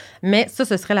négocier. Mais ça,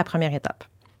 ce serait la première étape.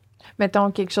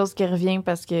 Mettons quelque chose qui revient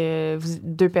parce que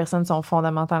deux personnes sont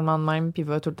fondamentalement de même, puis il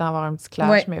va tout le temps avoir un petit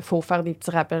clash, mais il faut faire des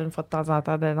petits rappels une fois de temps en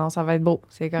temps. Non, ça va être beau,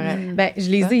 c'est correct. Ben, je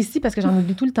les ai ici parce que j'en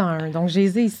oublie tout le temps un. Donc, je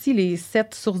les ai ici, les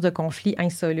 7 sources de conflits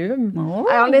insolubles. Oh.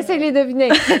 Alors, on essaie de les deviner.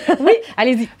 Oui,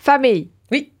 allez-y. Famille.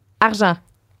 Oui. Argent.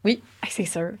 Oui. C'est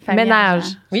sûr. Famille, Ménage.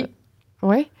 argent. Oui.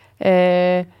 Oui.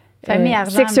 Famille,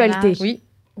 argent, sexualité. ménage. Oui.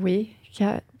 Oui.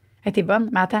 Hey, t'es bonne,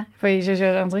 mais attends, on dirait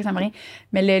que ça me rien.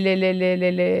 Mais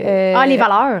les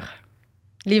valeurs.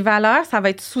 Les valeurs, ça va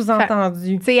être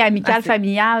sous-entendu. Tu sais, amical,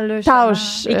 familial. Là,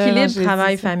 Tâches. Équilibre, j'ai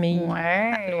travail, dit ça. famille.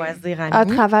 Ouais. Loisirs, amis. Ah,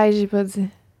 travail, j'ai pas dit.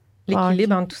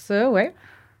 L'équilibre Ah, entre tout ça, ouais.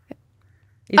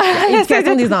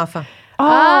 Éducation des enfants.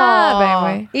 Ah,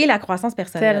 ben oui. Et la croissance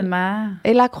personnelle. Tellement.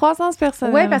 Et la croissance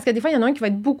personnelle. Oui, parce que des fois, il y en a un qui va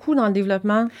être beaucoup dans le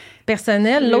développement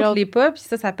personnel, l'autre l'est pas, puis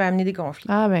ça peut amener des conflits.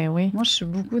 Ah, ben oui. Moi, je suis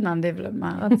beaucoup dans le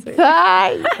développement.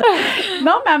 Aïe!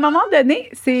 Non, mais à un moment donné,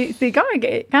 c'est comme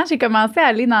quand j'ai commencé à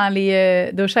aller dans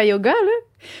les dosha yoga,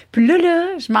 là. Puis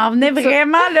là, je m'en venais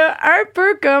vraiment, là, un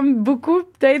peu comme beaucoup,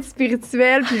 peut-être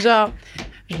spirituel, puis genre,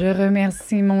 je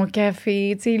remercie mon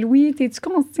café. Tu sais, Louis, t'es-tu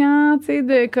conscient, tu sais,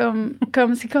 de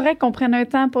comme c'est correct qu'on prenne un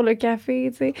temps pour le café,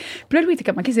 tu sais. Puis là, Louis, t'es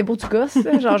comme, OK, c'est beau, tu gosses,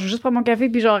 là. Genre, je veux juste prendre mon café,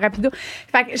 puis genre, rapido.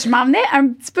 Fait que je m'en venais un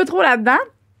petit peu trop là-dedans.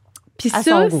 Puis à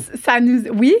ça, son goût. ça nous...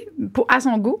 Oui, à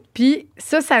son goût. Puis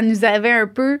ça nous avait un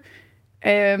peu...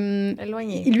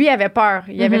 Éloigné. Lui, il avait peur.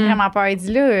 Il avait vraiment peur. Il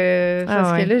dit là,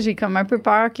 parce ouais. que là, j'ai comme un peu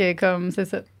peur que, comme, c'est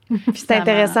ça. Puis c'est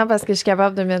intéressant parce que je suis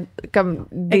capable de mettre comme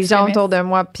des gens autour de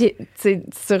moi, puis tu sais,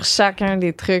 sur chacun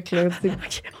des trucs, là.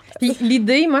 Puis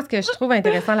l'idée, moi, ce que je trouve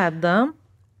intéressant là-dedans,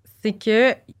 c'est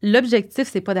que l'objectif,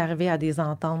 c'est pas d'arriver à des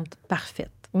ententes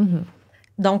parfaites. Mm-hmm.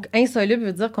 Donc, insoluble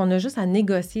veut dire qu'on a juste à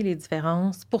négocier les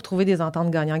différences pour trouver des ententes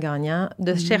gagnant-gagnant,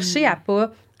 de chercher à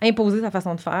pas imposer sa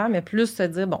façon de faire, mais plus se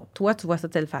dire, bon, toi, tu vois ça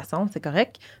de telle façon, c'est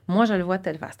correct. Moi, je le vois de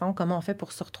telle façon. Comment on fait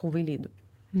pour se retrouver les deux?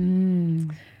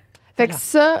 Fait que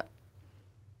ça,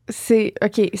 c'est...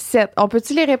 OK, 7. On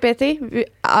peut-tu les répéter?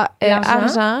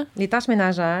 Argent. Les tâches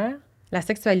ménagères, la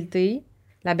sexualité,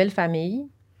 la belle famille,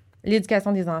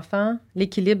 l'éducation des enfants,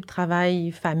 l'équilibre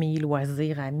travail, famille,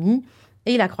 loisirs, amis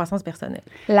et la croissance personnelle.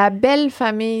 La belle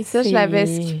famille, ça, je l'avais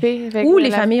skippé. Ou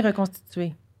les familles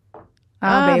reconstituées.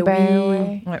 Ah, ben oui.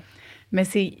 ouais. Ouais. Mais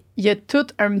il y a tout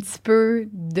un petit peu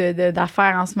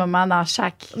d'affaires en ce moment dans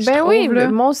chaque. Ben trouve, oui,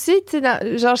 là. moi aussi, tu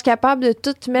sais, genre, je suis capable de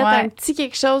tout mettre Ouais. un petit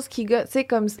quelque chose qui, tu sais,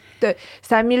 comme,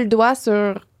 ça a mis le doigt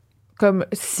sur, comme,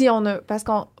 si on a, parce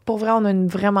qu'on, pour vrai, on a une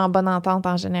vraiment bonne entente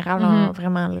en général,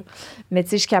 vraiment, là. Mais,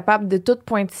 tu sais, je suis capable de tout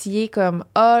pointiller comme,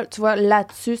 tu vois,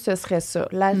 là-dessus, ce serait ça.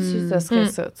 Là-dessus, ce serait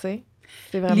ça, tu sais.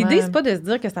 C'est vraiment... L'idée, c'est pas de se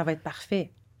dire que ça va être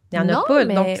parfait. Il n'y en a Non, pas.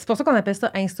 mais- Donc, c'est pour ça qu'on appelle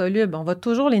ça insoluble. On va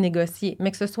toujours les négocier,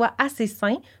 mais que ce soit assez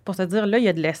sain pour se dire, là, il y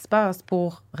a de l'espace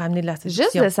pour ramener de la séduction.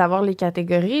 Juste de savoir les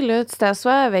catégories, là, tu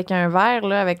t'assois avec un verre,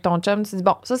 là, avec ton chum, tu dis,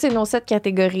 bon, ça, c'est nos 7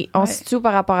 catégories. On se situe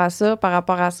par rapport à ça, par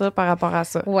rapport à ça, par rapport à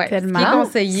ça. Ouais. Tellement. Ce qui est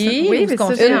conseillé, Oui, ce mais qu'on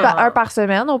ça, fait Un par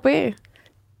semaine, au pire.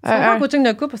 Ce qu'on fait en coaching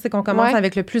de couple, c'est qu'on commence Ouais.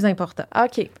 avec le plus important.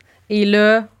 OK. Et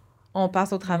là, on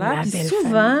passe au travers. La Puis belle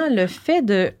souvent, le fait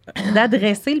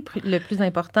d'adresser le plus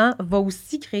important va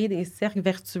aussi créer des cercles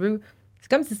vertueux. C'est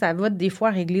comme si ça va des fois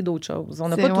régler d'autres choses. On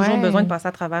n'a pas toujours besoin de passer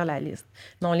à travers la liste.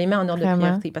 Mais on les met en ordre de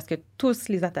priorité parce que tous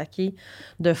les attaquer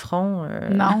de front.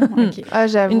 Non, OK. Ah,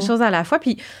 j'avoue. Une chose à la fois.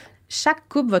 Puis chaque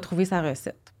couple va trouver sa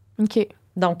recette. OK.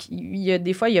 Donc,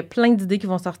 des fois, il y a plein d'idées qui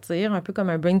vont sortir, un peu comme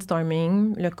un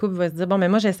brainstorming. Le couple va se dire, bon, mais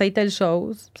moi, j'essaye telle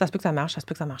chose. Puis ça se peut que ça marche, ça se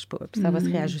peut que ça marche pas. Puis ça va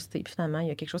se réajuster. Puis finalement, il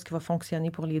y a quelque chose qui va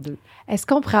fonctionner pour les deux. Est-ce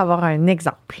qu'on pourrait avoir un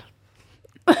exemple?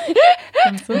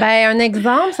 Ben, un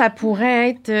exemple, ça pourrait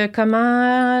être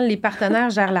comment les partenaires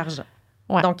gèrent l'argent.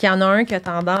 Ouais. Donc, il y en a un qui a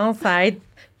tendance à être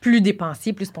plus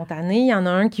dépensier, plus spontané. Il y en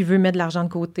a un qui veut mettre de l'argent de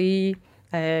côté,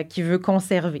 qui veut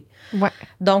conserver. Ouais.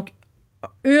 Donc,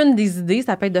 une des idées,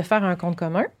 ça peut être de faire un compte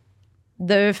commun,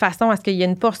 de façon à ce qu'il y ait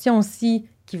une portion aussi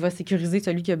qui va sécuriser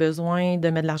celui qui a besoin de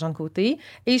mettre de l'argent de côté.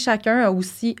 Et chacun a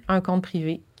aussi un compte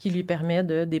privé qui lui permet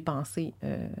de dépenser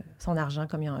son argent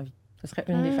comme il a envie. Ce serait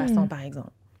une des façons, par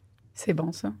exemple. C'est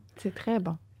bon, ça. C'est très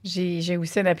bon. J'ai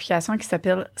aussi une application qui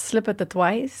s'appelle Slip It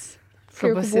Twice. Je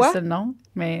sais pas si c'est quoi? ça le nom,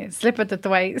 mais Slip It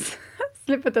Twice.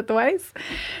 Slip It Twice.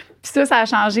 Puis ça a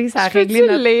changé, ça a réglé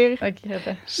notre... lire? OK,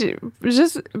 attends.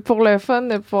 Juste pour le fun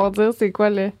de pouvoir dire c'est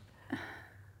quoi le...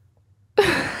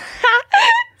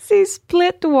 C'est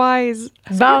Splitwise.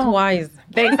 Splitwise.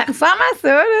 Ben, ça ressemble à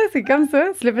ça, là. C'est comme ça,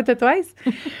 Slip It Twice.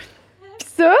 Puis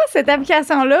ça, cette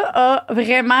application-là a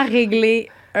vraiment réglé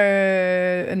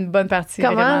une bonne partie.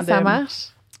 Comment vraiment ça marche?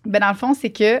 Ben, dans le fond,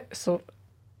 c'est que sur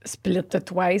Split It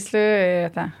Twice, là.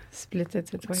 Attends, Split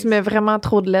It Twice. Tu mets vraiment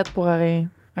trop de lettres pour rien.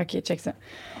 OK, check ça.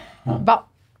 Bon,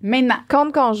 Maintenant,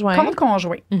 Compte conjoint. compte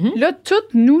conjoint. Là,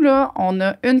 toutes nous, là, on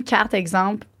a une carte,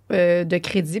 exemple, de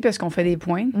crédit parce qu'on fait des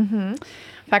points.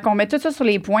 Fait qu'on met tout ça sur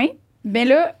les points. Mais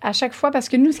là, à chaque fois, parce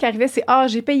que nous, ce qui arrivait, c'est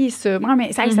j'ai payé ça. Ouais,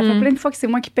 mais ça fait plein de fois que c'est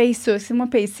moi qui paye ça, c'est moi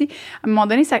qui paye ici. À un moment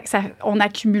donné, on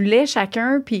accumulait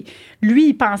chacun, puis lui,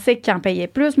 il pensait qu'il en payait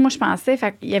plus. Moi, je pensais,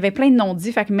 fait qu'il y avait plein de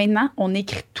non-dits. Fait que maintenant, on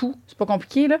écrit tout. C'est pas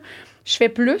compliqué, là. Je fais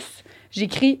plus.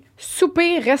 J'écris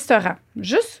souper, restaurant.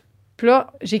 Juste. Puis là,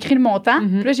 j'écris le montant.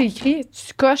 Puis là, j'écris,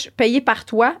 tu coches payé par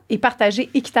toi et partagé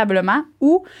équitablement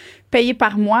ou payé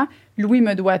par moi, Louis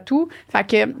me doit tout. Fait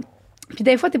que. Puis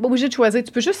des fois, tu n'es pas obligé de choisir.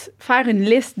 Tu peux juste faire une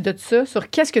liste de ça sur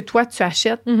qu'est-ce que toi, tu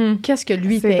achètes, qu'est-ce que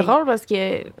lui paye. C'est drôle parce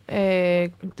que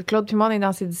Claude puis moi, on est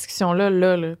dans ces discussions-là.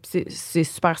 C'est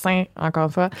super sain, encore une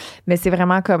fois. Mais c'est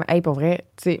vraiment comme, hey, pour vrai,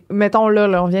 tu sais, mettons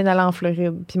là, on vient d'aller en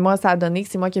Floride. Puis moi, ça a donné que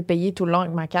c'est moi qui ai payé tout le long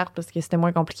avec ma carte parce que c'était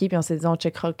moins compliqué. Puis on s'est dit, on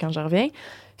checkera quand je reviens.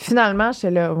 Finalement,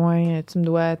 j'étais là, ouais, tu me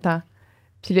dois tant.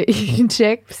 Puis là, il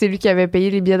check, puis c'est lui qui avait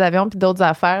payé les billets d'avion puis d'autres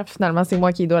affaires. Puis finalement, c'est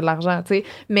moi qui lui dois de l'argent, tu sais.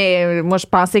 Mais moi, je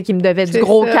pensais qu'il me devait du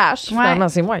gros cash. Finalement,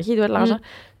 c'est moi qui lui dois de l'argent.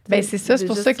 Ben c'est ça. C'est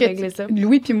pour ça que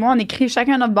Louis puis moi, on écrit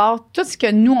chacun à notre bord tout ce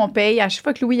que nous, on paye. À chaque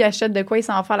fois que Louis achète de quoi, il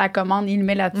s'en va faire la commande, il le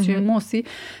met là-dessus. Moi aussi.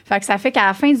 Fait que ça fait qu'à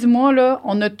la fin du mois, là,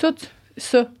 on a tout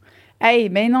ça. Hey,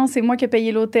 ben non, c'est moi qui ai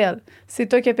payé l'hôtel. C'est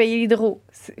toi qui as payé l'hydro.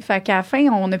 Fait qu'à la fin,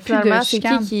 on n'a plus de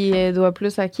chicane. C'est qui doit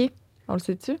plus à qui? On le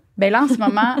sait-tu? Ben là, en ce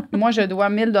moment, moi, je dois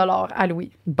 1 000 à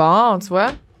Louis. Bon, tu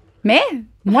vois. Mais,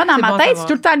 moi, dans ma tête, savoir. c'est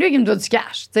tout le temps lui qui me doit du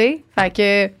cash, tu sais. Fait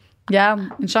que, regarde,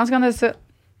 une chance qu'on a ça.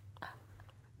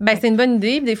 Ben, c'est une bonne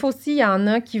idée. Puis des fois aussi, il y en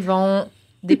a qui vont,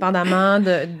 dépendamment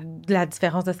de la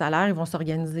différence de salaire, ils vont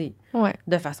s'organiser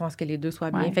de façon à ce que les deux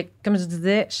soient bien. Fait que, comme je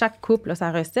disais, chaque couple a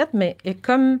sa recette, mais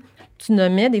comme tu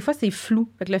nommais, des fois, c'est flou.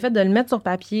 Fait que le fait de le mettre sur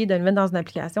papier, de le mettre dans une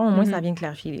application, au moins, ça vient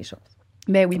clarifier les choses.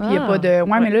 Ben oui, puis il n'y a pas de...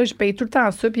 Ouais, mais là, je paye tout le temps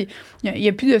ça, puis il n'y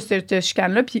a plus de cette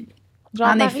chicane-là. Puis,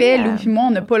 en effet, Louis puis moi,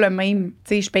 on n'a pas le même...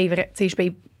 Tu sais, je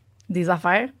paye des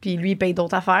affaires, puis lui, il paye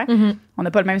d'autres affaires. On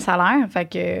n'a pas le même salaire, fait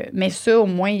que... Mais ça, au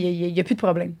moins, il n'y a plus de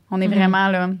problème. On est vraiment,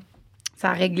 là... Ça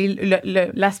a réglé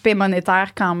l'aspect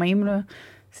monétaire quand même, là.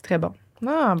 C'est très bon.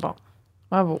 Ah, bon.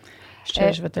 Bravo.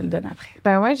 Je vais te le donner après.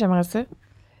 Ben ouais, j'aimerais ça.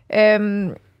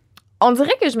 On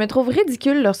dirait que je me trouve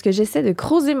ridicule lorsque j'essaie de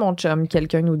creuser mon chum,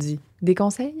 quelqu'un nous dit. Des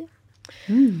conseils?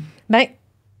 Ben,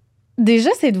 déjà,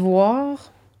 c'est de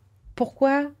voir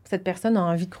pourquoi cette personne a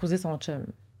envie de creuser son chum.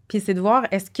 Puis c'est de voir,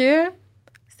 est-ce que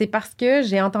c'est parce que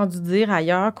j'ai entendu dire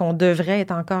ailleurs qu'on devrait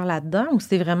être encore là-dedans ou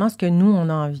c'est vraiment ce que nous, on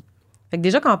a envie? Fait que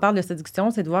déjà, quand on parle de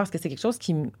séduction, c'est de voir est-ce que c'est quelque chose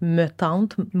qui me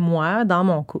tente, moi, dans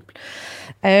mon couple.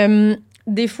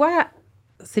 Des fois,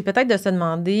 c'est peut-être de se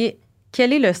demander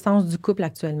quel est le sens du couple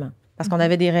actuellement. Parce qu'on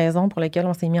avait des raisons pour lesquelles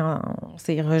on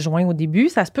s'est rejoint au début.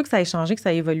 Ça se peut que ça ait changé, que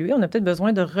ça ait évolué. On a peut-être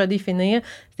besoin de redéfinir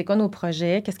c'est quoi nos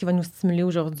projets, qu'est-ce qui va nous stimuler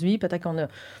aujourd'hui. Peut-être qu'on a,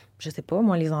 je sais pas,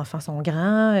 moi, les enfants sont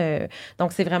grands.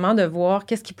 Donc, c'est vraiment de voir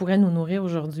qu'est-ce qui pourrait nous nourrir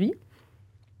aujourd'hui.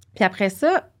 Puis après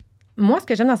ça, moi, ce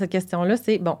que j'aime dans cette question-là,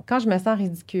 c'est, bon, quand je me sens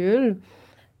ridicule,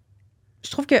 je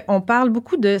trouve qu'on parle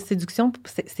beaucoup de séduction.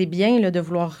 C'est bien là, de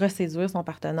vouloir reséduire son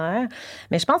partenaire.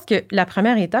 Mais je pense que la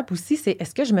première étape aussi, c'est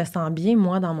est-ce que je me sens bien,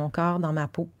 moi, dans mon corps, dans ma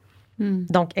peau?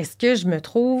 Donc, est-ce que je me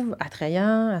trouve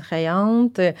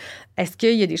attrayante? Est-ce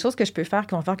qu'il y a des choses que je peux faire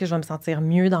qui vont faire que je vais me sentir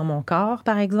mieux dans mon corps,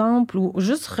 par exemple? Ou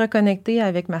juste reconnecter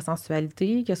avec ma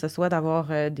sensualité, que ce soit d'avoir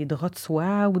des draps de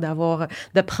soie ou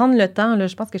de prendre le temps. Là,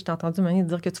 je pense que je t'ai entendu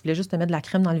dire que tu voulais juste te mettre de la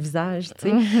crème dans le visage, tu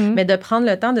sais. Mais de prendre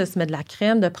le temps de se mettre de la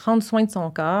crème, de prendre soin de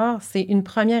son corps, c'est une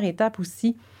première étape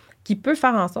aussi qui peut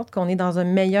faire en sorte qu'on est dans un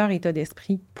meilleur état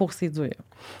d'esprit pour séduire.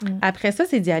 Après ça,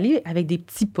 c'est d'y aller avec des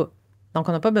petits pas. Donc,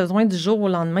 on n'a pas besoin du jour au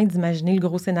lendemain d'imaginer le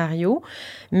gros scénario,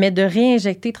 mais de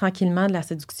réinjecter tranquillement de la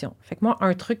séduction. Fait que moi,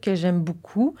 un truc que j'aime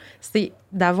beaucoup, c'est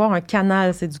d'avoir un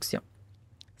canal séduction.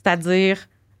 C'est-à-dire,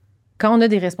 quand on a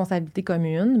des responsabilités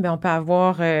communes, bien,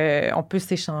 on peut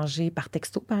s'échanger par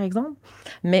texto, par exemple,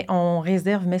 mais on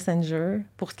réserve Messenger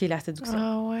pour ce qui est la séduction.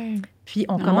 Ah ouais. Puis,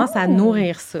 on commence à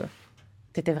nourrir ça.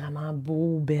 T'étais vraiment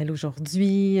beau, belle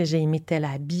aujourd'hui, j'ai aimé tel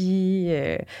habit...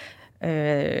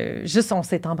 juste, on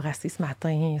s'est embrassé ce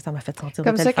matin, ça m'a fait sentir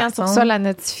comme de telle ça, quand façon. tu reçois la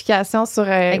notification sur,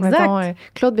 mettons,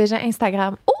 Claude Bégin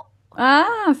Instagram. Oh! Ah,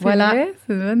 c'est vrai,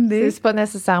 c'est une bonne idée. C'est pas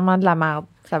nécessairement de la merde.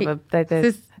 Ça va peut-être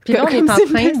être... Puis là, on est en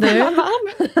train de...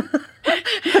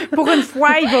 Pour une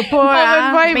fois, il va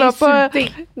pas il va pas...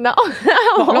 Non.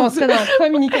 Bon, là, on serait dans la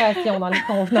communication, dans les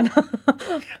convenants.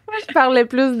 Moi, je parlais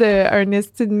plus d'un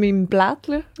esti de mime plate,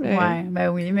 là. Ouais, ben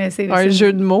oui, mais c'est... Un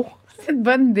jeu de mots. C'est une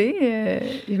bonne idée.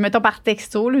 Mettons par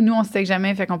texto. Là. Nous, on ne se texte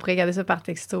jamais, fait qu'on pourrait regarder ça par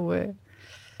texto.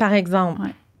 Par exemple.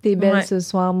 Ouais. T'es belle Ouais. ce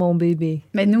soir, mon bébé.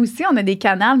 Mais nous aussi, on a des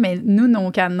canals, mais nous, nos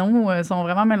canaux sont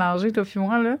vraiment mélangés, toi puis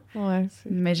moi, là. Ouais.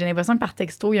 Mais j'ai l'impression que par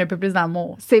texto, il y a un peu plus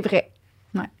d'amour. C'est vrai.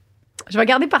 Je vais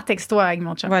garder par texto avec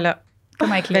mon chum. Voilà.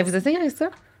 Comme avec Ben, les vous essayerez ça?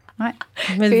 Ouais.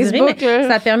 Je me dirais, Facebook, mais là.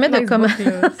 ça permet de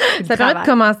ça permet de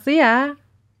commencer à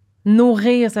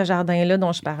nourrir ce jardin-là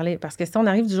dont je parlais. Parce que si on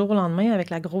arrive du jour au lendemain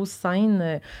avec la grosse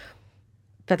scène,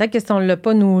 peut-être que si on ne l'a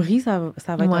pas nourri, ça va être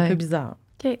un Ouais. peu bizarre.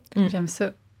 OK, j'aime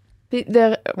ça. Puis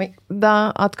Oui.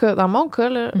 en tout cas, dans mon cas,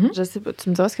 là, Mhm. je sais pas, tu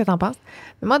me diras ce que t'en penses,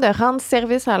 mais moi, de rendre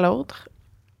service à l'autre,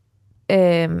 tu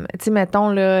sais, mettons,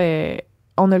 là,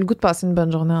 on a le goût de passer une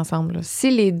bonne journée ensemble. Là.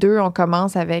 Si les deux, on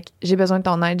commence avec « j'ai besoin de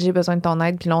ton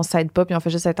aide, puis là, on s'aide pas, puis on fait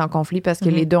juste être en conflit parce que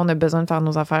les deux, on a besoin de faire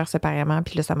nos affaires séparément,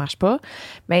 puis là, ça marche pas. »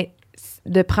 Mais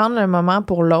de prendre un moment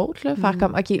pour l'autre, là, faire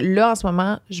comme « OK, là, en ce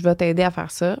moment, je vais t'aider à faire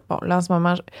ça. Bon, là, en ce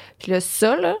moment, puis là,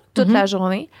 ça, là, toute la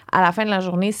journée, à la fin de la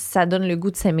journée, ça donne le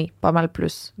goût de s'aimer, pas mal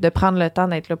plus. De prendre le temps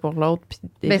d'être là pour l'autre. Puis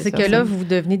Ben, c'est que là, vous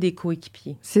devenez des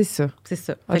coéquipiers. C'est ça. C'est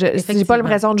ça. J'ai pas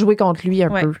l'impression de jouer contre lui un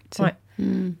peu. Tu sais. Ouais,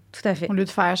 tout à fait. Au lieu de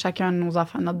faire chacun de nos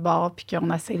affaires à notre bord, puis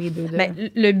qu'on essaie les deux de... Ben,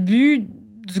 le but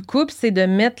du couple, c'est de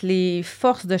mettre les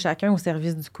forces de chacun au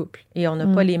service du couple. Et on n'a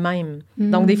pas les mêmes.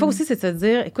 Donc, des fois aussi, c'est de se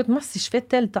dire, écoute, moi, si je fais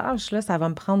telle tâche, là, ça va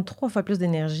me prendre 3 fois plus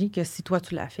d'énergie que si toi,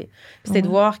 tu l'as fait. Puis c'est de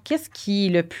voir qu'est-ce qui est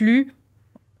le plus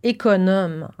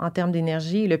économe en termes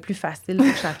d'énergie et le plus facile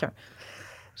pour chacun.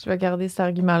 Je vais garder cet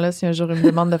argument-là si un jour il me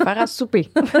demande de faire à souper.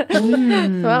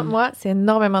 Tu vois, moi, c'est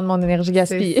énormément de mon énergie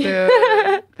gaspillée. C'est ça.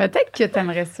 Peut-être que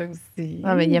t'aimerais ça aussi.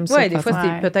 Ah, mais il aime ça. Oui, de des fois, toute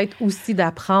façon. c'est peut-être aussi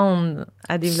d'apprendre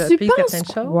à développer Tu penses certaines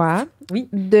choses. quoi Oui.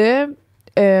 de...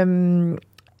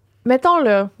 mettons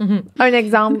là, un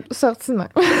exemple sorti de main.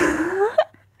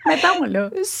 Mettons, là.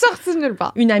 Sorti de nulle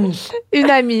part. Une amie. Une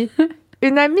amie.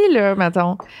 Une amie, là,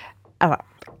 mettons. Alors.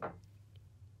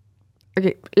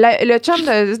 OK. Le chum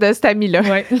de cette amie-là.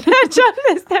 Ouais. Le chum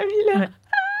de cette amie-là.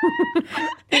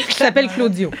 Il s'appelle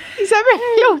Claudio. Il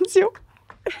s'appelle Claudio.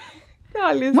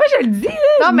 Moi, je le dis,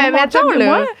 là. Non, mais mon mettons, chum et là,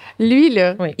 moi. lui,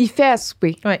 là, Oui. il fait à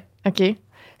souper. Oui. OK?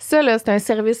 Ça, là, c'est un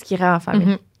service qu'il rend en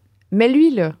famille. Mais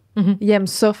lui, là, il aime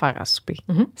ça faire à souper.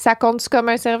 Ça compte-tu comme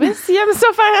un service? Il aime ça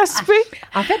faire à souper?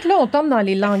 En fait, là, on tombe dans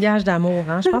les langages d'amour.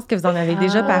 Hein? Je pense que vous en avez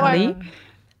déjà parlé. ouais.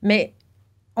 Mais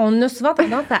on a souvent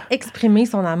tendance à exprimer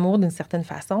son amour d'une certaine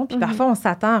façon, puis parfois, on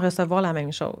s'attend à recevoir la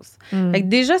même chose. Fait que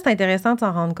déjà, c'est intéressant de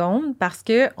s'en rendre compte parce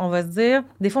qu'on va se dire,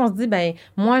 des fois, on se dit, ben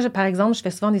moi, par exemple, je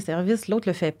fais souvent des services, l'autre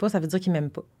le fait pas, ça veut dire qu'il m'aime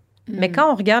pas. Mais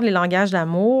quand on regarde les langages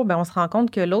d'amour, ben on se rend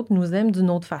compte que l'autre nous aime d'une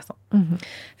autre façon.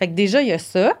 Fait que déjà, il y a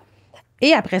ça.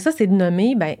 Et après ça, c'est de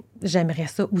nommer, ben j'aimerais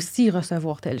ça aussi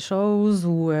recevoir telle chose,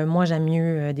 ou moi, j'aime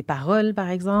mieux des paroles, par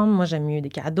exemple, moi, j'aime mieux des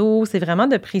cadeaux. C'est vraiment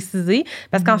de préciser,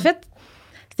 parce qu'en fait,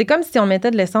 c'est comme si on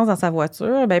mettait de l'essence dans sa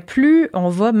voiture, ben plus on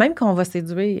va, même quand on va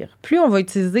séduire, plus on va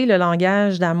utiliser le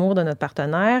langage d'amour de notre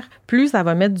partenaire, plus ça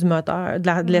va mettre du moteur,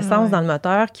 de l'essence dans le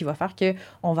moteur qui va faire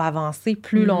qu'on va avancer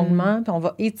plus longuement, puis on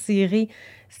va étirer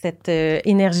cette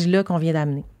énergie-là qu'on vient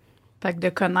d'amener. Fait que de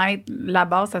connaître, la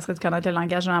base, ça serait de connaître le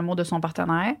langage de l'amour de son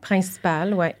partenaire.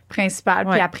 Principal, oui. Principal.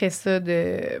 Ouais. Puis après ça,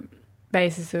 ben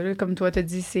c'est ça, là, comme toi, t'as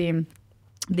dit, c'est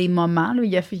des moments. Là,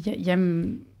 il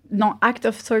aime... Non, act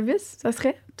of service, ça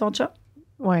serait, ton chat?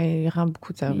 Oui, il rend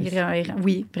beaucoup de services.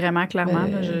 Oui, vraiment, clairement.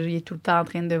 Là, il est tout le temps en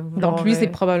train de vouloir... Donc, lui, c'est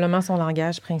probablement son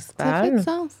langage Ça principal. fait du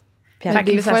sens. Puis Fait que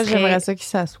Des là, ça fois, serait- j'aimerais ça qu'il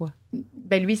s'assoie.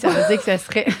 Ben lui, ça veut dire que ça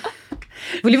serait...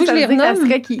 voulez-vous que je les Ça veut dire que ça renomme,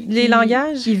 serait les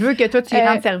langages? Il veut que toi, tu lui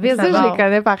rendes service Ça, je d'abord. les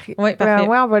connais par... Oui, parfait.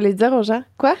 Ouais, on va les dire aux gens.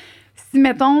 Quoi? Si,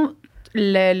 mettons,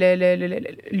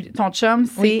 ton chum,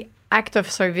 c'est Oui. act of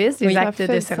service, les Oui, ça actes fait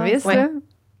de du service, sens. là,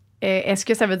 est-ce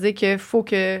que ça veut dire qu'il faut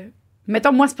que...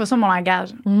 Mettons, moi, c'est pas ça mon langage.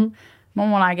 Moi,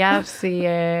 mon langage,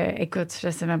 c'est... écoute, je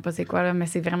sais même pas c'est quoi, là, mais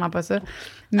c'est vraiment pas ça.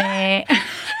 Mais...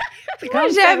 Moi,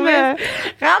 j'aime...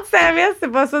 Rendre service,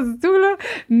 c'est pas ça du tout, là.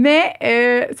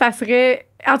 Mais ça serait...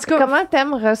 En tout cas... Comment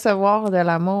t'aimes recevoir de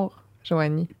l'amour,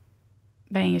 Joanie?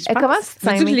 Ben, je Et pense... comment tu te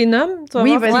Veux-tu que je les nomme? Tu vas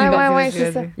Oui, voir? vas-y, Ouais,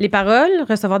 c'est ça. Les paroles,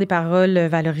 recevoir des paroles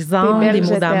valorisantes, Des belles des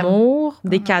je mots t'aime. d'amour,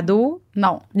 des cadeaux,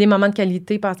 Non. des moments de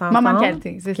qualité passés ensemble. Moment de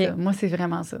qualité, c'est OK. ça. Moi, c'est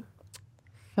vraiment ça.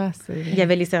 Il y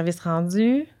avait les services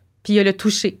rendus. Puis il y a le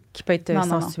toucher qui peut être Non,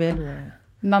 non, sensuel.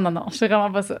 Non, je suis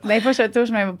vraiment pas ça. Des fois, je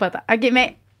touche, mais pas tant. OK,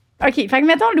 mais... OK, fait que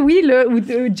mettons Louis, là, ou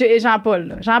Jean-Paul.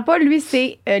 là. Jean-Paul, lui,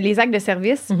 c'est les actes de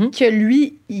service que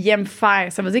lui, il aime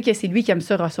faire. Ça veut dire que c'est lui qui aime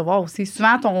ça recevoir aussi.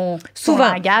 Souvent, ton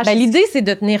langage... L'idée, c'est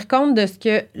de tenir compte de ce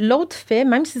que l'autre fait,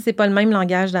 même si c'est pas le même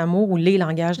langage d'amour ou les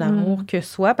langages d'amour que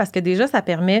soi, parce que déjà, ça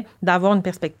permet d'avoir une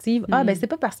perspective. C'est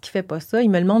pas parce qu'il fait pas ça, il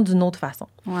me le montre d'une autre façon.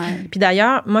 Ouais. Puis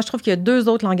d'ailleurs, moi, je trouve qu'il y a 2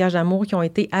 autres langages d'amour qui ont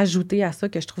été ajoutés à ça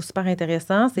que je trouve super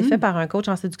intéressant. C'est fait par un coach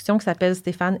en séduction qui s'appelle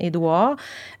Stéphane Édouard.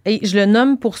 Et je le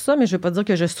nomme pour ça, mais je veux pas dire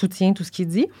que je soutiens tout ce qu'il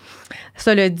dit.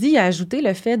 Cela dit, il a ajouté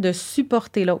le fait de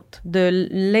supporter l'autre, de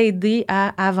l'aider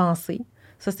à avancer.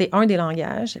 Ça, c'est un des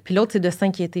langages. Puis l'autre, c'est de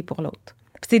s'inquiéter pour l'autre.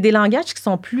 Puis c'est des langages qui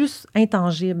sont plus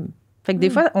intangibles. Fait que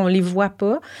des fois, on les voit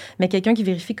pas, mais quelqu'un qui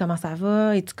vérifie comment ça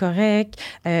va, es-tu correct,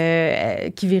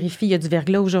 qui vérifie, il y a du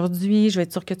verglas aujourd'hui, je vais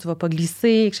être sûre que tu vas pas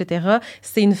glisser, etc.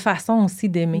 C'est une façon aussi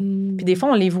d'aimer. Puis des fois,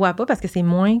 on les voit pas parce que c'est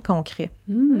moins concret.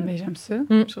 Mais j'aime ça.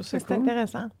 Je trouve ça C'est cool.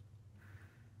 intéressant.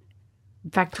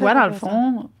 Fait que toi, dans le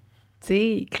fond, tu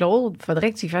sais, Claude,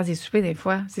 faudrait que tu lui fasses des soupers des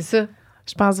fois. C'est ça.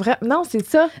 Je pense vraiment... Non, c'est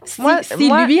ça. Si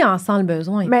lui en sent le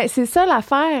besoin. Mais c'est ça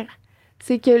l'affaire.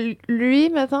 C'est que lui,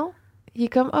 mettons, il est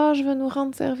comme « Ah, je veux nous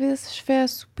rendre service, je fais à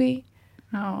souper.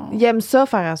 Oh. » Il aime ça,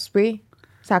 faire à souper.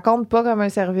 Ça compte pas comme un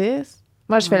service.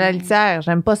 Moi, je fais la litière.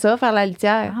 J'aime pas ça, faire la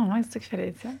litière. Ah ouais, c'est ça qu'il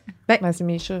fallait dire. Ben, c'est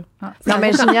mes chats. Ah, Non,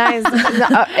 mais je niaise.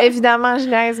 Évidemment, je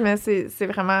niaise, mais c'est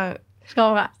vraiment... je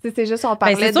comprends. C'est juste, on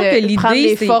parlait c'est sûr que de l'idée, prendre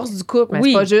les c'est- forces du couple. Mais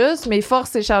Oui. c'est pas juste. Mes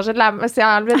forces, c'est changer de la... C'est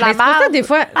enlever de la Mais c'est pour ça, marde. des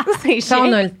fois, C'est quand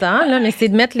on a le temps, là, mais c'est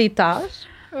de mettre les tâches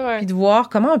Ouais. puis de voir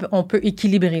comment on peut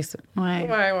équilibrer ça Ouais.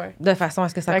 Ouais. de façon à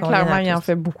ce que ça convienne Clairement, à il en tous.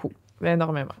 fait beaucoup.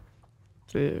 Énormément.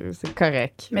 C'est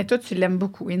correct. Mais toi, tu l'aimes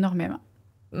beaucoup, énormément.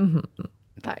 Mhm.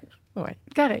 Ouais.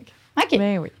 Correct. OK.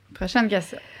 Mais oui. Prochaine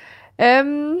question.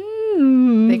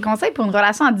 Hmm. Des conseils pour une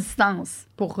relation à distance,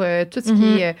 pour tout ce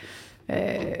qui est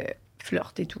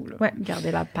flirt et tout. Là. Ouais.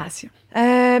 Garder la passion.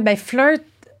 Flirt,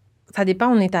 ça dépend,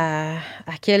 on est à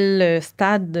quel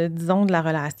stade, disons, de la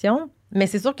relation. Mais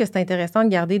c'est sûr que c'est intéressant de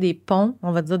garder des ponts,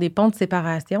 on va dire des ponts de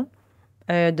séparation,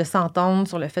 de s'entendre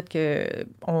sur le fait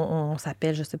qu'on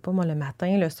s'appelle, je sais pas moi, le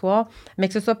matin, le soir, mais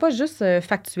que ce soit pas juste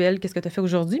factuel, qu'est-ce que tu as fait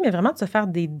aujourd'hui, mais vraiment de se faire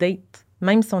des dates.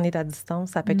 Même si on est à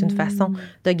distance, ça peut être une façon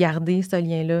de garder ce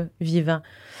lien-là vivant.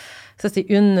 Ça, c'est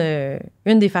une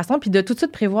des façons. Puis de tout de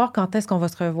suite prévoir quand est-ce qu'on va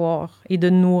se revoir et de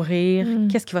nourrir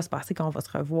qu'est-ce qui va se passer quand on va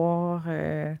se revoir.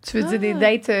 Tu veux dire des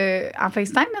dates en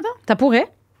FaceTime, maintenant? Ça pourrait.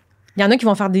 Il y en a qui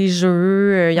vont faire des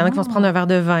jeux, il y en a qui vont se prendre un verre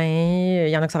de vin, il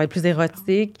y en a que ça va être plus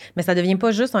érotique, mais ça ne devient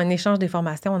pas juste un échange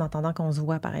d'informations en attendant qu'on se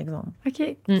voit, par exemple. OK.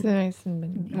 C'est une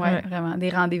bonne idée. Ouais, vraiment. Des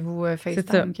rendez-vous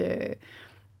FaceTime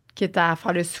que t'as à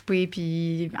faire le souper,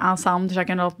 puis ensemble,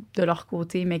 chacun de leur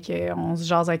côté, mais qu'on se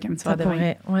jase avec un petit Ça verre de vin.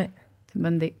 pourrait, ouais. C'est une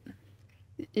bonne idée.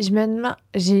 Je me demande...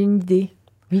 J'ai une idée.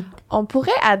 Oui. On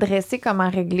pourrait adresser comment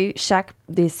régler chaque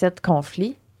des 7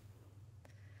 conflits.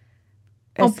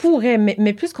 On pourrait,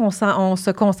 mais plus qu'on on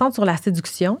se concentre sur la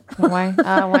séduction. Ouais.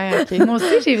 Ah ouais, OK. Moi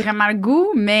aussi, j'ai vraiment le goût,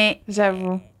 mais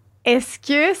J'avoue. est-ce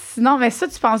que, sinon, ça,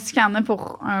 tu penses qu'il y en a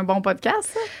pour un bon podcast,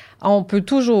 ça? On peut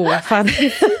toujours faire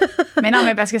des... Mais non,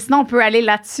 mais parce que sinon, on peut aller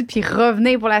là-dessus puis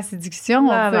revenir pour la séduction.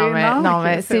 Mais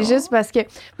Ok, c'est bon. juste parce que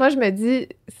moi, je me dis,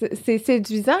 c'est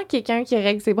séduisant quelqu'un qui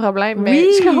règle ses problèmes. Mais Oui.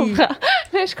 je comprends.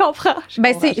 Mais je comprends. C'est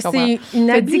une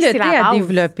T'as dit que c'est habileté la à base.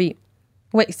 développer.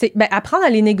 Oui, c'est apprendre à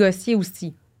les négocier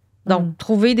aussi. Donc,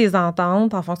 trouver des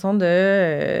ententes en fonction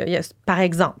de... par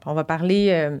exemple, on va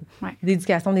parler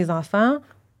d'éducation des enfants.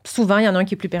 Souvent, il y en a un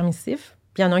qui est plus permissif,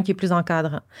 puis il y en a un qui est plus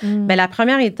encadrant. Mais la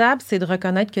première étape, c'est de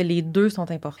reconnaître que les deux sont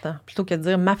importants, plutôt que de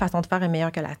dire « ma façon de faire est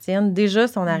meilleure que la tienne ». Déjà,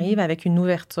 si on arrive avec une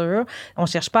ouverture, on ne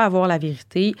cherche pas à avoir la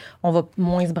vérité, on va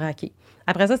moins se braquer.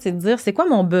 Après ça, c'est de dire « c'est quoi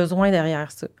mon besoin derrière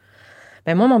ça ».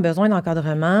 Ben moi, mon besoin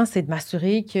d'encadrement, c'est de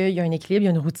m'assurer qu'il y a un équilibre, il y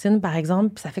a une routine, par exemple,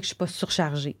 puis ça fait que je ne suis pas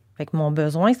surchargée. Fait que mon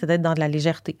besoin, c'est d'être dans de la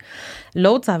légèreté.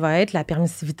 L'autre, ça va être la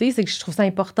permissivité, c'est que je trouve ça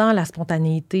important, la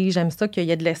spontanéité. J'aime ça qu'il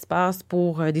y ait de l'espace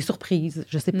pour des surprises.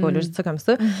 Je sais pas, là, je dis ça comme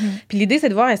ça. Puis l'idée, c'est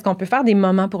de voir, est-ce qu'on peut faire des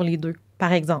moments pour les deux,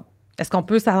 par exemple? Est-ce qu'on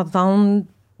peut s'entendre,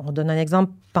 on donne un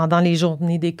exemple, pendant les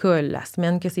journées d'école, la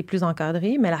semaine que c'est plus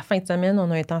encadré, mais la fin de semaine, on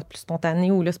a un temps plus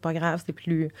spontané où là, c'est pas grave, c'est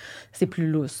plus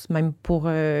lousse, même pour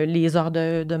les heures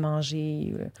de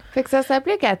manger. Fait que ça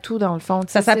s'applique à tout, dans le fond.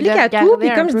 Ça s'applique à tout,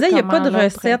 puis comme je disais, il n'y a pas de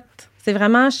recette. C'est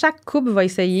vraiment, chaque couple va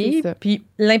essayer, puis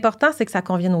l'important, c'est que ça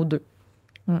convienne aux deux.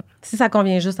 Si ça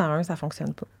convient juste à un, ça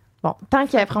fonctionne pas. Bon, tant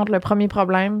qu'il affronte le premier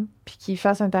problème, puis qu'il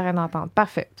fasse un terrain d'entente.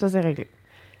 Parfait, ça, c'est réglé.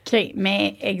 OK,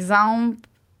 mais exemple,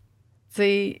 tu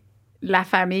sais, la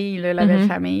famille, là, la belle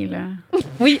famille, là.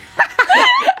 Oui.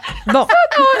 Bon.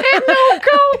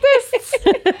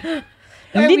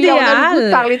 Oui, on a le goût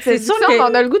de parler de c'est sûr séduction,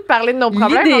 que on a le goût de parler de nos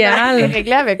problèmes. l'idéal- On a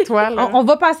réglé avec toi. Là. on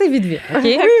va passer vite, OK?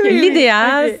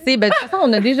 L'idéal, c'est, de toute façon,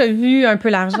 on a déjà vu un peu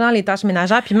l'argent, les tâches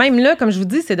ménagères. Puis même là, comme je vous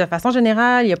dis, c'est de façon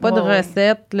générale. Il n'y a pas de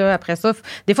recette. Là, après ça,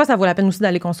 des fois, ça vaut la peine aussi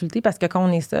d'aller consulter parce que quand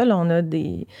on est seul,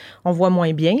 on voit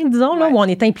moins bien, disons, là, où on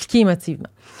est impliqué émotivement.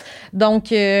 Donc,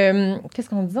 qu'est-ce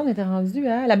qu'on disait? On était rendu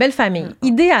à la belle famille.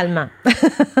 Idéalement.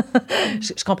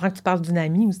 Je comprends que tu parles d'une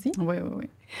amie aussi. Oui.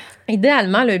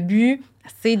 Idéalement, le but,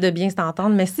 c'est de bien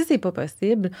s'entendre, mais si c'est pas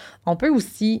possible, on peut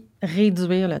aussi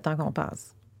réduire le temps qu'on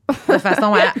passe de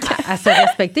façon à se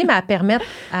respecter, mais à permettre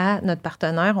à notre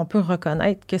partenaire, on peut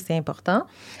reconnaître que c'est important.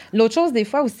 L'autre chose, des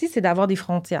fois aussi, c'est d'avoir des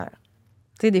frontières.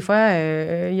 Tu sais, des fois,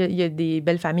 il y a des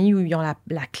belles familles où ils ont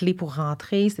la clé pour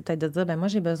rentrer. C'est peut-être de dire, moi,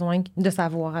 j'ai besoin de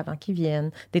savoir avant qu'ils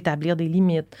viennent, d'établir des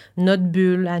limites, notre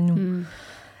bulle à nous.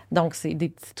 Donc, c'est des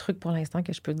petits trucs pour l'instant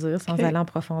que je peux dire sans aller en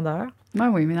profondeur.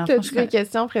 Oui, mais dans le fond, As-tu des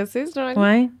questions précises, Joanne?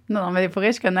 Oui. Non, mais pour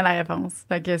vrai, je connais la réponse.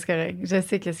 Fait que c'est correct. Je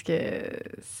sais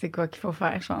c'est quoi qu'il faut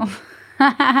faire, je pense.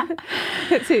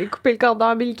 C'est couper le cordon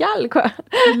ombilical, quoi.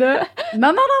 Là.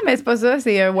 Non, mais c'est pas ça.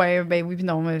 C'est, oui, puis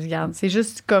non, mais regarde. C'est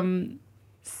juste comme...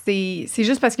 C'est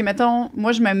juste parce que, mettons,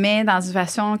 moi, je me mets dans une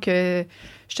situation que...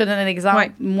 Je te donne un exemple.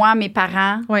 Ouais. Moi, mes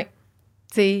parents... Oui.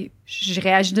 Tu sais, je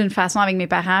réagis d'une façon avec mes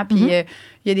parents, puis il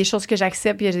y a des choses que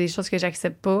j'accepte, puis il y a des choses que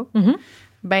j'accepte pas.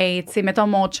 Ben, tu sais, mettons,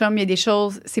 mon chum, il y a des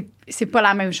choses... C'est pas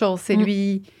la même chose. C'est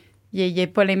lui... Il n'y a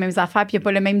pas les mêmes affaires, puis il n'y a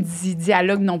pas le même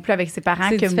dialogue non plus avec ses parents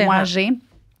C'est que différent. moi, j'ai.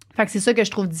 Fait que c'est ça que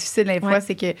je trouve difficile des fois,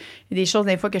 c'est qu'il y a des choses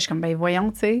des fois que je suis comme,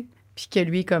 voyons, tu sais. Puis que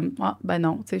lui, comme,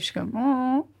 non, tu sais, je suis comme,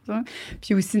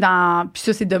 Puis aussi puis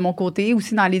ça, c'est de mon côté,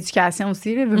 aussi dans l'éducation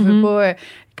aussi, là, veux pas,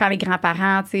 quand les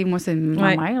grands-parents, tu sais, moi, c'est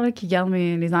ma mère là, qui garde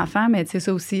les enfants, mais tu sais,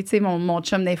 ça aussi, tu sais, mon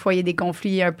chum, des fois, il y a des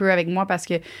conflits un peu avec moi parce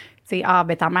que, tu sais,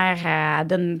 ta mère, elle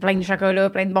donne plein de chocolat,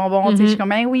 plein de bonbons, tu sais, je suis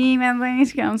comme, oui, mais je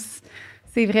suis comme...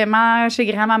 C'est vraiment chez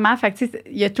grand-maman. Fait que, tu sais,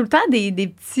 il y a tout le temps des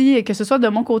petits, que ce soit de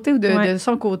mon côté ou de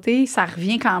son côté, ça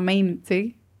revient quand même, tu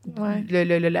sais. Ouais.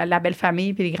 La belle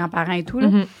famille puis les grands-parents et tout, là.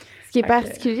 Ce qui est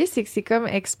particulier, c'est que c'est comme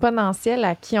exponentiel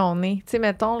à qui on est. Tu sais,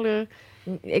 mettons, là,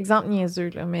 exemple niaiseux,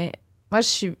 là, mais moi, je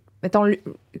suis... Mettons,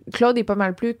 Claude est pas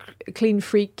mal plus clean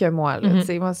freak que moi. Là, tu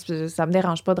sais, moi, ça me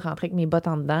dérange pas de rentrer avec mes bottes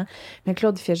en dedans. Mais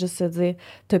Claude, il fait juste se dire,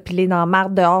 t'as pilé dans la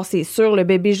marde dehors, c'est sûr, le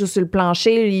bébé joue sur le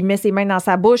plancher, il met ses mains dans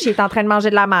sa bouche, il est en train de manger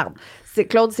de la marde.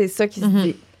 Claude, c'est ça qui se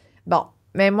dit. Bon,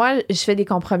 mais moi, je fais des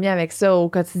compromis avec ça au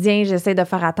quotidien. J'essaie de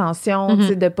faire attention, tu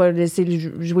sais, de pas laisser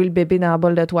jouer le bébé dans la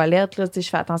bolle de toilette. Là, tu sais, je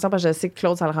fais attention parce que je sais que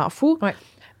Claude, ça le rend fou. Ouais.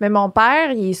 Mais mon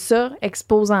père, il est ça,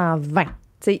 exposé en 20.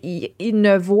 T'sais, il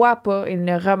ne voit pas, il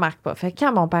ne remarque pas. Fait que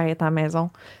quand mon père est à la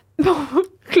maison,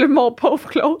 mon pauvre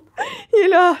Claude, il est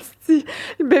là,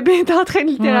 le bébé est en train de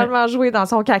littéralement jouer dans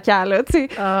son caca, là, tu sais.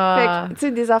 Fait que, tu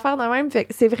sais, des affaires de même. Fait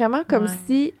que c'est vraiment comme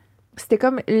si c'était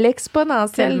comme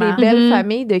l'exponentiel des belles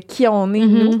familles de qui on est,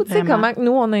 nous. Tu sais, comment que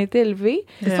nous, on a été élevés.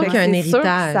 C'est sûr qu'il y a un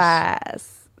héritage.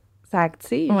 Ça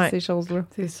active ces choses-là.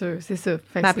 C'est sûr, c'est ça.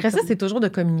 Mais après ça, c'est toujours de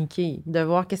communiquer, de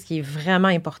voir qu'est-ce qui est vraiment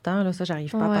important. Là, ça,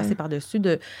 j'arrive pas à passer par-dessus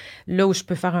de là où je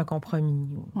peux faire un compromis.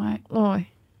 Ouais.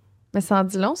 Mais ça en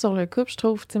dit long sur le couple, je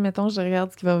trouve. Tu sais, mettons, je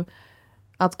regarde ce qui va...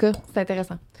 En tout cas, c'est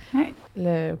intéressant. Ouais.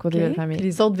 Le côté de la famille. Puis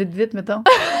les autres, vite, mettons.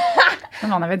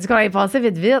 On avait dit qu'on allait passer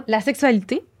vite. La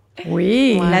sexualité.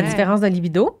 Oui. La différence de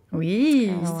libido.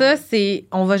 Oui. Ça, c'est...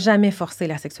 On va jamais forcer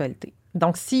la sexualité.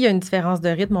 Donc, s'il y a une différence de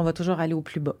rythme, on va toujours aller au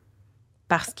plus bas.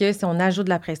 Parce que si on ajoute de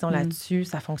la pression là-dessus,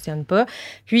 ça ne fonctionne pas.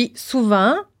 Puis,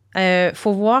 souvent,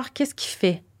 faut voir qu'est-ce qui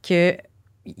fait qu'il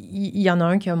y en a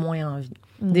un qui a moins envie.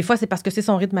 Des fois, c'est parce que c'est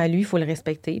son rythme à lui, il faut le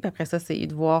respecter. Puis après ça, c'est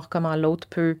de voir comment l'autre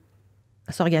peut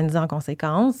s'organiser en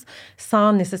conséquence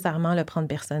sans nécessairement le prendre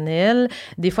personnel.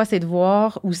 Des fois, c'est de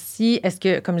voir aussi, est-ce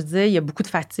que, comme je disais, il y a beaucoup de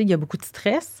fatigue, il y a beaucoup de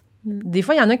stress. Des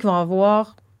fois, il y en a qui vont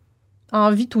avoir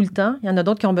envie tout le temps. Il y en a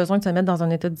d'autres qui ont besoin de se mettre dans un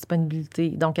état de disponibilité.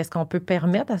 Donc, est-ce qu'on peut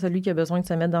permettre à celui qui a besoin de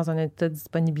se mettre dans un état de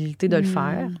disponibilité de le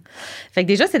faire? Fait que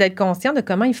déjà, c'est d'être conscient de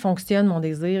comment il fonctionne, mon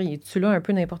désir. Il est-tu là un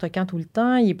peu n'importe quand tout le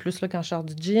temps? Il est plus là quand je sors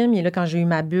du gym? Il est là quand j'ai eu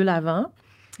ma bulle avant?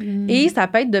 Et ça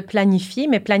peut être de planifier,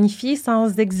 mais planifier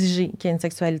sans exiger qu'il y ait une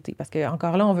sexualité. Parce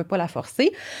qu'encore là, on ne veut pas la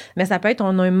forcer. Mais ça peut être,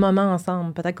 on a un moment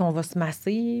ensemble. Peut-être qu'on va se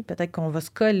masser, peut-être qu'on va se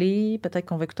coller, peut-être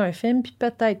qu'on va écouter un film, puis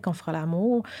peut-être qu'on fera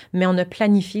l'amour. Mais on a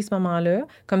planifié ce moment-là.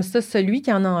 Comme ça, celui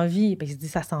qui en a envie, ben, il se dit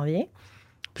ça s'en vient.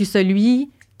 Puis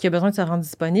celui qui a besoin de se rendre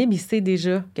disponible, il sait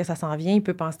déjà que ça s'en vient. Il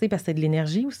peut penser, parce que c'est de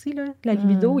l'énergie aussi, là, la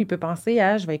libido. Il peut penser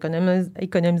à, je vais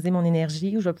économiser mon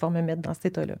énergie ou je vais pouvoir me mettre dans cet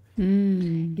état-là.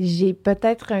 J'ai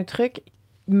peut-être un truc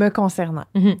me concernant.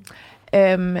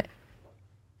 Ma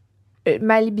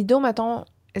libido, mettons,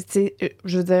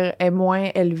 je veux dire, est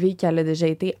moins élevée qu'elle a déjà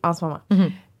été en ce moment.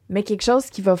 Mais quelque chose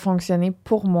qui va fonctionner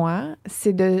pour moi,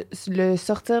 c'est de le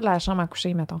sortir de la chambre à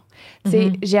coucher, mettons.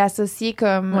 J'ai associé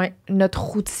comme notre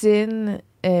routine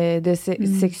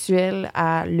sexuelle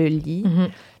à le lit,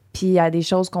 puis à des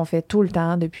choses qu'on fait tout le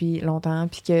temps depuis longtemps,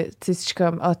 puis que, tu sais, je suis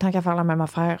comme, tant qu'à faire la même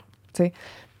affaire, tu sais.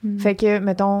 Fait que,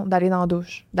 mettons, d'aller dans la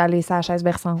douche, d'aller sur la chaise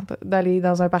berçante, d'aller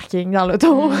dans un parking, dans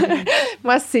l'auto.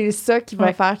 Moi, c'est ça qui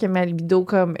va faire que ma libido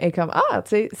est comme, tu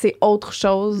sais, c'est autre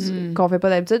chose qu'on fait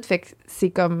pas d'habitude. Fait que c'est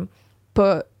comme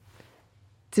pas...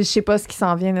 Tu sais, je sais pas ce qui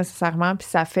s'en vient nécessairement, puis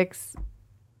ça fait que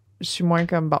je suis moins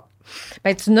comme, bon.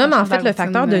 Ben, tu nommes en fait le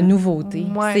facteur de nouveauté.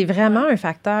 Ouais. C'est vraiment un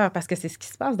facteur parce que c'est ce qui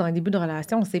se passe dans le début de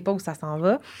relation. On ne sait pas où ça s'en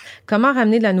va. Comment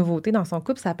ramener de la nouveauté dans son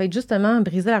couple? Ça peut être justement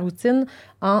briser la routine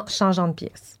en changeant de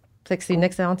pièce. C'est une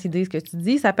excellente idée ce que tu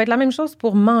dis. Ça peut être la même chose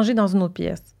pour manger dans une autre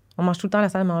pièce. On mange tout le temps à la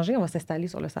salle à manger, on va s'installer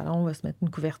sur le salon, on va se mettre une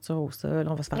couverture au sol,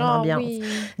 on va se faire une ambiance. Oui.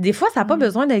 Des fois, ça n'a pas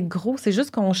besoin d'être gros. C'est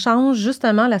juste qu'on change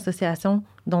justement l'association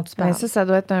dont tu parles. Ben ça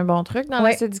doit être un bon truc dans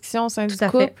la séduction au sein du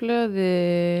couple, là,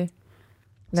 de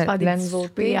faire des petits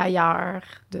soupers ailleurs,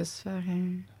 de se faire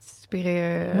un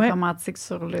super romantique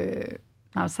dans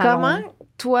le salon. Comment,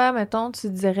 toi, mettons, tu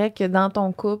dirais que dans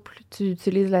ton couple, tu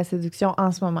utilises la séduction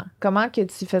en ce moment? Comment que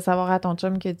tu fais savoir à ton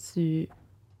chum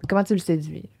comment tu le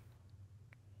séduis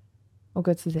au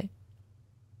quotidien?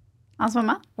 En ce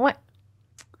moment? Ouais.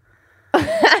 Tu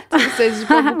le séduis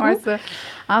pas beaucoup? Ouais, ça.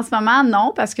 En ce moment,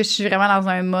 non, parce que je suis vraiment dans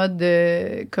un mode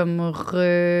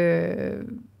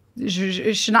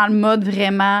je suis dans le mode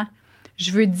vraiment,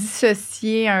 je veux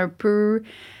dissocier un peu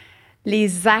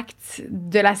les actes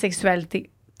de la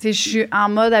sexualité. Tu sais, je suis en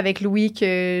mode avec Louis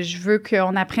que je veux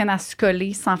qu'on apprenne à se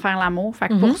coller sans faire l'amour. Fait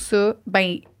que pour ça,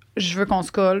 ben, je veux qu'on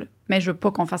se colle, mais je veux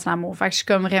pas qu'on fasse l'amour. Fait que je suis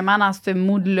comme vraiment dans ce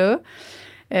mood-là.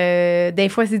 Des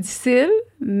fois, c'est difficile,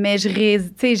 mais je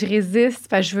résiste.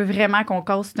 Fait que je veux vraiment qu'on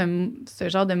casse ce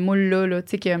genre de moule-là, là, tu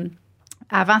sais, que...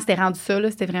 Avant, c'était rendu ça, là.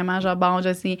 C'était vraiment genre, bon,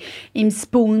 je sais, il me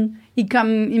spoon, il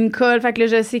me colle, fait que là,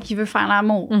 je sais qu'il veut faire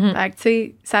l'amour. Fait que, tu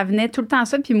sais, ça venait tout le temps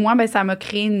ça. Puis moi, ben, ça m'a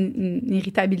créé une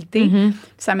irritabilité.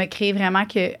 Ça m'a créé vraiment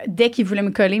que dès qu'il voulait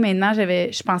me coller, maintenant,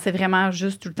 je pensais vraiment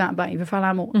juste tout le temps, ben, il veut faire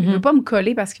l'amour. Il veut pas me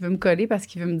coller parce qu'il veut me coller, parce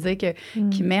qu'il veut me dire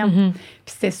qu'il m'aime.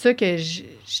 Puis c'était ça que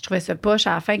je trouvais ça poche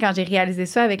à la fin. Quand j'ai réalisé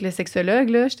ça avec le sexologue,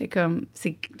 là, j'étais comme,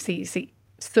 c'est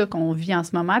ça qu'on vit en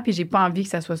ce moment. Puis j'ai pas envie que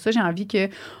ça soit ça. J'ai envie que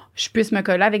je puisse me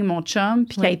coller avec mon chum,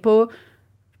 puis qu'il n'y ait pas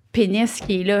pénis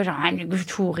qui est là, genre, le goût de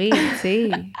fourrer, tu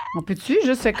sais. On peut-tu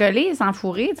juste se coller sans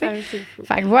fourrer, tu sais?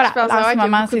 Fait que voilà, en ce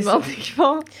moment, c'est ça.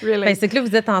 Ben, c'est que là,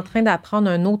 vous êtes en train d'apprendre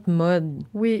un autre mode.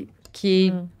 Oui. Qui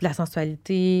est de la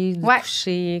sensualité, du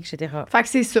toucher, etc. Fait que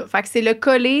c'est ça. Fait que c'est le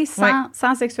coller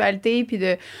sans sexualité, puis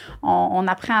on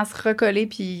apprend à se recoller,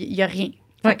 puis il n'y a rien.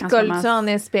 Colles-tu en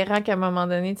espérant qu'à un moment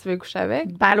donné, tu veux coucher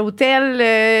avec? Ben, à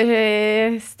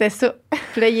l'hôtel, c'était ça.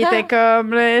 Puis là, il était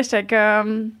comme, j'étais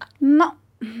comme, non.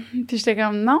 Puis j'étais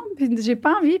comme, non. Puis j'ai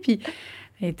pas envie. Puis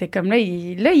il était comme,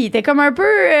 il était comme un peu,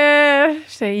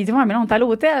 il dit, ouais, mais là, on est à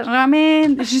l'hôtel. Genre, mais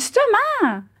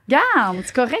justement, regarde,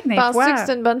 c'est correct des fois. Penses-tu que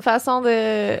c'est une bonne façon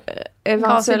de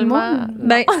éventuellement?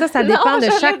 Ben, ça dépend de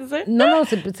chaque... Non,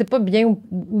 c'est pas bien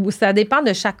ou ça dépend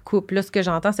de chaque couple. Là, ce que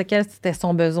j'entends, c'est quel c'était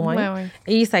son besoin. Ouais.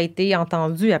 Et ça a été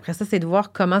entendu. Après ça, c'est de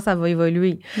voir comment ça va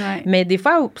évoluer. Ouais. Mais des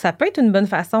fois, ça peut être une bonne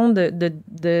façon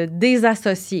de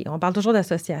désassocier. On parle toujours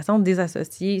d'association, de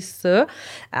désassocier ça.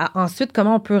 Ensuite,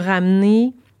 comment on peut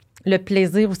ramener le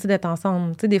plaisir aussi d'être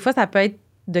ensemble. Tu sais, des fois, ça peut être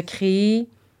de créer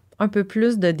un peu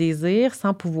plus de désir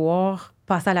sans pouvoir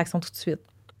passer à l'action tout de suite.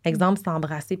 Exemple,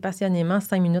 s'embrasser passionnément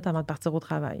 5 minutes avant de partir au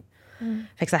travail.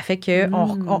 Fait que ça fait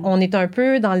qu'on est un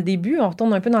peu dans le début, on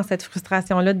retourne un peu dans cette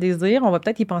frustration-là de désir. On va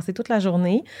peut-être y penser toute la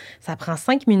journée. Ça prend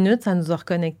 5 minutes, ça nous a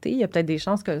reconnectés. Il y a peut-être des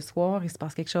chances que le soir, il se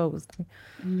passe quelque chose.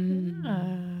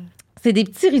 C'est des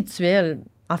petits rituels.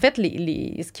 En fait,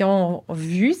 ce qu'ils ont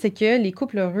vu, c'est que les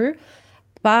couples heureux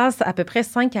passent à peu près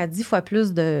 5 à 10 fois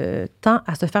plus de temps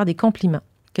à se faire des compliments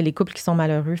que les couples qui sont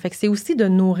malheureux. Fait que c'est aussi de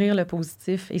nourrir le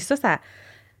positif. Et ça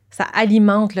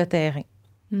alimente le terrain.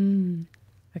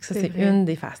 Fait que ça, c'est une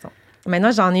des façons.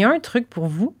 Maintenant, j'en ai un truc pour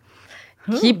vous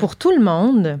qui est pour tout le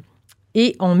monde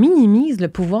et on minimise le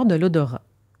pouvoir de l'odorat.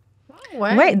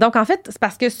 Ouais, donc en fait, c'est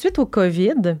parce que suite au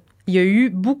COVID, il y a eu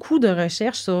beaucoup de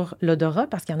recherches sur l'odorat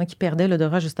parce qu'il y en a qui perdaient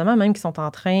l'odorat justement, même qui sont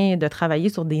en train de travailler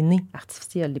sur des nez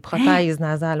artificiels, des prothèses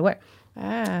nasales,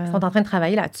 Ils sont en train de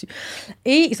travailler là-dessus.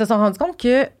 Et ils se sont rendus compte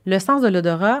que le sens de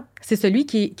l'odorat, c'est celui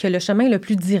qui a le chemin le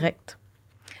plus direct.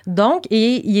 Donc,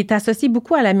 et il est associé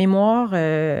beaucoup à la mémoire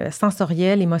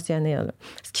sensorielle, émotionnelle.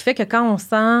 Ce qui fait que quand on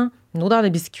sent une odeur de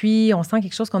biscuit, on sent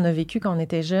quelque chose qu'on a vécu quand on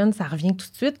était jeune, ça revient tout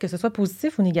de suite, que ce soit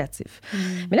positif ou négatif.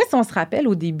 Mais là, si on se rappelle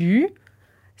au début,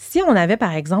 Si on avait,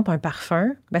 par exemple, un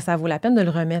parfum, ben ça vaut la peine de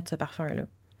le remettre, ce parfum-là.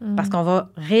 Parce qu'on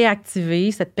va réactiver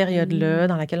cette période-là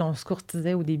dans laquelle on se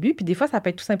courtisait au début. Puis des fois, ça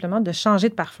peut être tout simplement de changer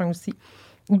de parfum aussi.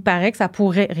 Il paraît que ça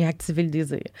pourrait réactiver le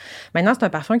désir. Maintenant, c'est un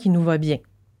parfum qui nous va bien.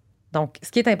 Donc, ce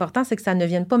qui est important, c'est que ça ne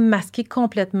vienne pas masquer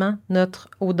complètement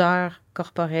notre odeur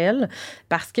corporelle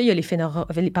parce qu'il y a les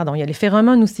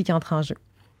phéromones aussi qui entrent en jeu.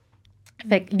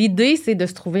 Fait que l'idée, c'est de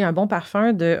se trouver un bon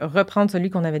parfum, de reprendre celui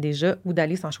qu'on avait déjà ou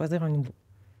d'aller s'en choisir un nouveau.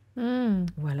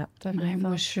 Voilà. Ouais,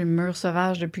 moi, je suis mûre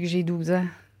sauvage depuis que j'ai 12 ans.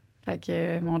 Fait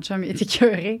que mon chum est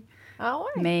écœuré. Ah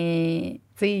ouais? Mais,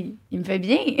 tu sais, il me fait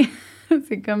bien.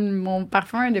 C'est comme mon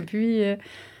parfum depuis...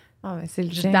 c'est le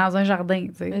Juste dans un jardin,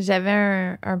 tu sais.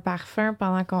 J'avais un parfum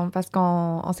parce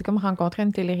qu'on s'est comme rencontrés à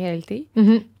une télé-réalité.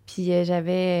 Puis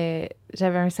j'avais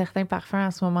un certain parfum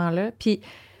à ce moment-là. Puis...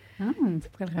 tu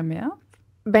pourrais le remettre.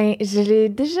 Ben, je l'ai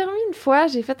déjà remis une fois.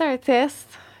 J'ai fait un test.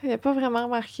 Il n'a pas vraiment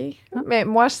remarqué. Mais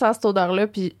moi, je sens cette odeur-là.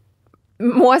 Puis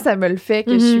moi, ça me le fait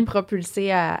que je suis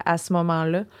propulsée à ce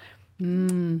moment-là.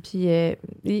 Puis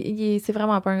c'est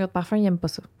vraiment pas un gars de parfum. Il aime pas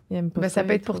ça. Ben, ça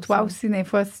peut être pour toi aussi, des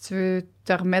fois, si tu veux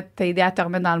t'aider à te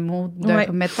remettre dans le mood de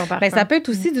remettre ton parfum. Ben, ça peut être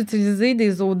aussi d'utiliser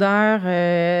des odeurs,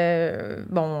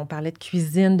 on parlait de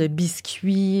cuisine, de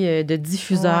biscuits, de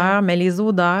diffuseurs, mais les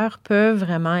odeurs peuvent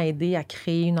vraiment aider à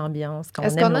créer une ambiance qu'on aime.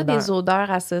 Est-ce qu'on a des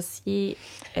odeurs associées?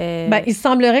 Ben, il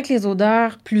semblerait que les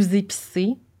odeurs plus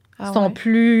épicées sont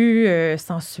plus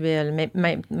sensuelles.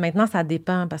 Mais maintenant, ça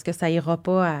dépend parce que ça ira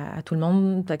pas à tout le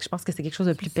monde. Fait que je pense que c'est quelque chose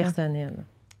de plus personnel.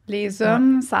 Les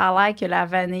hommes, ça a l'air que la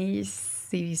vanille,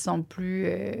 ils sont plus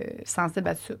sensibles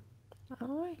à ça. Ah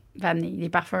ouais? Vanille. Les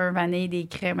parfums vanille, des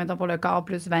crèmes, mettons, pour le corps,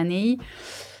 plus vanille.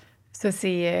 Ça,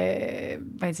 c'est...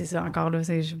 c'est ça, encore là,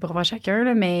 je ne pas chacun,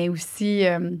 là, mais aussi,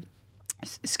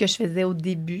 ce que je faisais au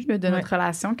début là, de notre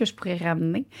relation, que je pourrais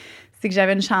ramener, c'est que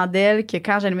j'avais une chandelle que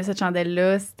quand j'allumais cette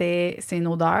chandelle-là, c'est une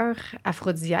odeur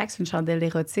aphrodisiaque, c'est une chandelle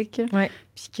érotique.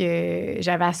 Puis que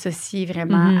j'avais associé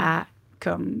vraiment à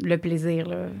comme le plaisir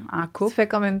là, en couple. Ça fait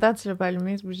combien de temps que tu l'as pas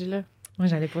allumé, cette bougie-là? Moi,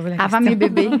 j'allais poser la question. Avant mes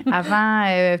bébés. Avant,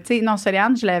 tu sais, non,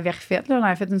 Soliane, je l'avais refaite. Là, on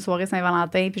avait fait une soirée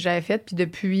Saint-Valentin, puis j'avais faite. Puis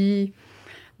depuis,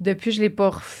 je l'ai pas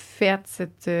refaite,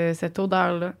 cette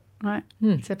odeur-là.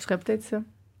 Ouais. Ça serait peut-être ça.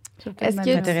 Est-ce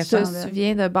que tu te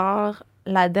souviens de bord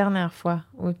la dernière fois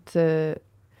où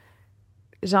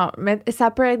genre, mais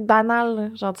ça peut être banal, là.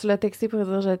 Genre, tu l'as texté pour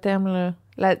dire « je t'aime »,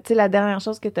 là. Tu sais, la dernière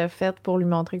chose que tu as faite pour lui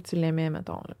montrer que tu l'aimais,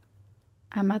 mettons, là.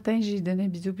 Un matin, j'ai donné un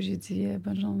bisou puis j'ai dit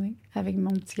bonne journée avec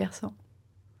mon petit garçon.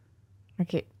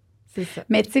 OK. C'est ça.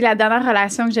 Mais tu sais, la dernière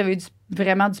relation que j'avais eu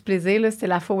vraiment du plaisir, là, c'était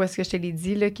la fois où est-ce que je te l'ai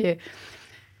dit, là, que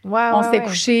on s'était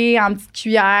couché en petite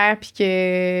cuillère, puis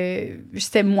que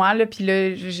c'était moi, là, puis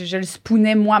là, je le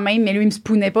spoonais moi-même, mais lui, il me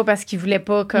spoonait pas parce qu'il voulait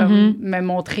pas comme me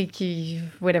montrer qu'il...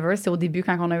 Whatever, c'est au début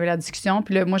quand on a eu la discussion.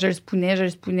 Puis là, moi, je le spoonais,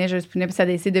 puis ça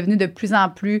c'est devenu de plus en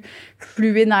plus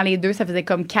fluide dans les deux. Ça faisait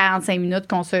comme 45 minutes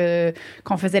qu'on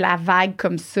faisait la vague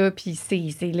comme ça, puis c'est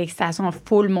l'excitation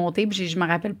full montée, puis je me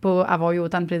rappelle pas avoir eu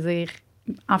autant de plaisir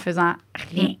en faisant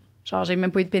rien. Genre, j'ai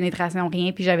même pas eu de pénétration,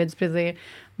 rien, puis j'avais du plaisir.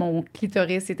 Mon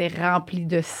clitoris était rempli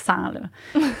de sang, là.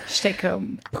 J'étais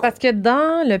comme... Parce que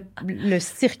dans le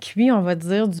circuit, on va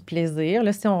dire, du plaisir,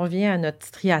 là, si on revient à notre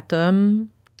striatum,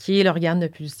 qui est l'organe de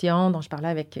pulsion dont je parlais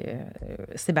avec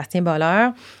Sébastien Boller,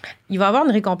 il va y avoir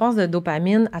une récompense de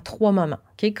dopamine à 3 moments.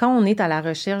 Okay? Quand on est à la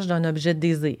recherche d'un objet de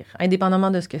désir, indépendamment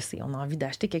de ce que c'est. On a envie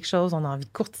d'acheter quelque chose, on a envie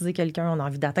de courtiser quelqu'un, on a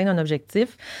envie d'atteindre un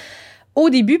objectif.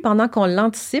 Au début, pendant qu'on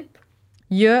l'anticipe,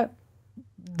 il y a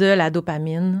de la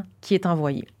dopamine qui est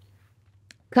envoyée.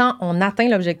 Quand on atteint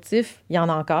l'objectif, il y en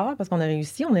a encore parce qu'on a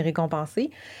réussi, on est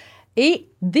récompensé. Et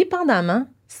dépendamment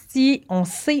si on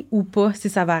sait ou pas si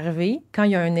ça va arriver, quand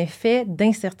il y a un effet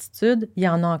d'incertitude, il y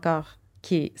en a encore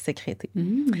qui est sécrété.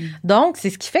 Donc, c'est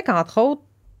ce qui fait qu'entre autres,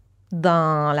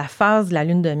 dans la phase de la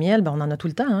lune de miel, on en a tout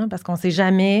le temps, hein, parce qu'on ne sait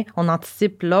jamais, on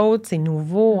anticipe l'autre, c'est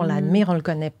nouveau, on l'admire, on ne le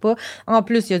connaît pas. En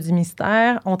plus, il y a du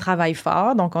mystère, on travaille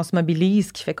fort, donc on se mobilise,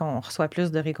 ce qui fait qu'on reçoit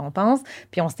plus de récompenses,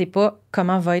 puis on ne sait pas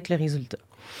comment va être le résultat.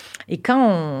 Et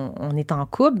quand on est en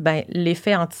couple,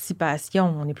 l'effet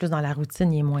anticipation, on est plus dans la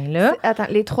routine, il est moins là. Attends,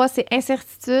 les 3, c'est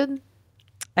incertitude?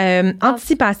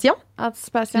 Anticipation.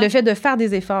 Anticipation. Le fait de faire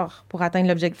des efforts pour atteindre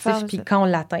l'objectif, puis quand on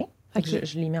l'atteint. Okay.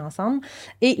 Je les mets ensemble.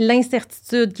 Et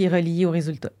l'incertitude qui est reliée au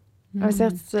résultat.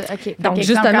 Incertitude, OK. Donc,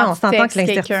 justement, on s'entend que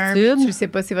l'incertitude... Tu ne sais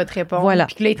pas si va te répondre. Voilà.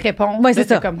 Puis que là, il te répond. Oui, c'est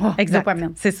ça. Comme, exact.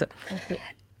 C'est ça. Okay.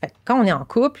 Quand on est en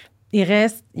couple, il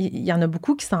y en a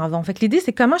beaucoup qui s'en vont. Fait que l'idée,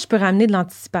 c'est comment je peux ramener de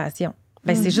l'anticipation.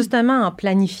 Ben, c'est justement en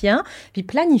planifiant. Puis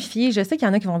planifier, je sais qu'il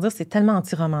y en a qui vont dire c'est tellement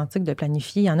anti-romantique de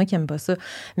planifier. Il y en a qui n'aiment pas ça.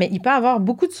 Mais il peut y avoir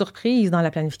beaucoup de surprises dans la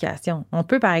planification. On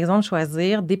peut, par exemple,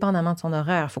 choisir, dépendamment de son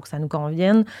horaire, il faut que ça nous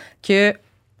convienne, que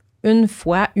une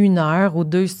fois, 1 heure ou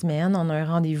 2 semaines, on a un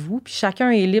rendez-vous, puis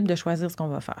chacun est libre de choisir ce qu'on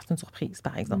va faire. C'est une surprise,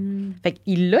 par exemple. Fait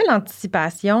qu'il a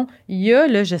l'anticipation, il y a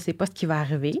le « je sais pas ce qui va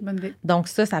arriver ». Donc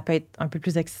ça peut être un peu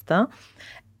plus excitant.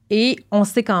 Et on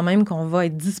sait quand même qu'on va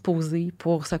être disposé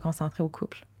pour se concentrer au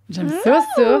couple. J'aime ça.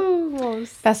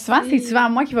 Parce que souvent, c'est souvent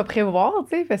moi qui va prévoir,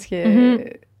 tu sais, parce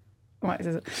que... Oui,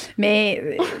 c'est ça.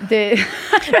 Mais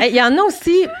il y en a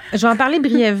aussi, je vais en parler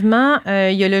brièvement,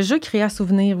 il y a le jeu Créer à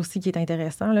souvenir aussi qui est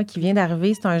intéressant, là, qui vient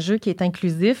d'arriver. C'est un jeu qui est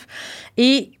inclusif.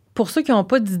 Et pour ceux qui n'ont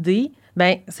pas d'idée,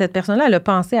 ben cette personne-là, elle a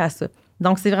pensé à ça.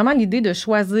 Donc, c'est vraiment l'idée de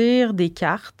choisir des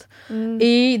cartes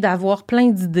et d'avoir plein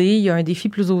d'idées. Il y a un défi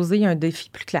plus osé, il y a un défi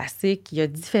plus classique. Il y a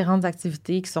différentes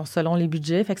activités qui sont selon les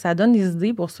budgets. Fait que ça donne des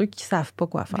idées pour ceux qui ne savent pas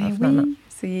quoi faire, finalement. Oui,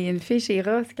 c'est une fille chez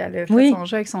Ross qui a fait son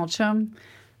jeu avec son chum.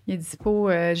 Il est dispo.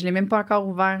 Je ne l'ai même pas encore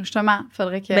ouvert. Justement, il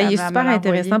faudrait que. Il est super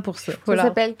intéressant pour ça. Ça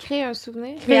s'appelle Créer un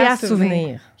souvenir. Créer à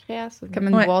souvenir. Comme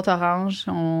une boîte orange.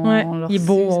 On il est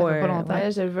beau. Ça fait pas longtemps.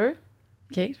 Ouais, je le veux.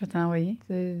 OK, je vais t'envoyer.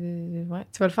 Ouais.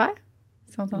 Tu vas le faire?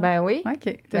 Ben oui.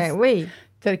 OK. Ben oui.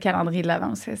 Tu as le calendrier de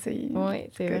l'avance. Oui,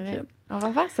 c'est vrai. On va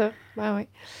faire ça. Ben oui.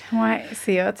 Oui,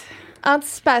 c'est hot.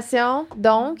 Anticipation,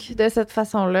 donc, de cette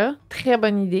façon-là. Très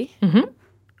bonne idée.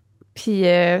 Puis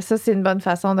ça, c'est une bonne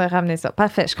façon de ramener ça.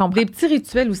 Parfait, je comprends. Des petits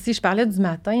rituels aussi. Je parlais du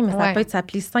matin, mais ça peut être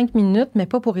s'appeler 5 minutes, mais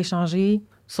pas pour échanger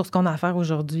sur ce qu'on a à faire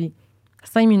aujourd'hui.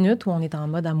 5 minutes où on est en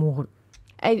mode amoureux.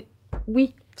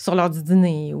 Oui. Sur l'heure du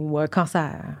dîner ou quand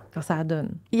ça donne.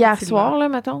 Hier soir, là,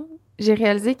 mettons, j'ai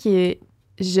réalisé que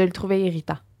je le trouvais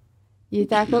irritant. Il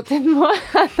était à côté de moi.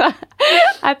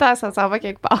 Attends, ça s'en va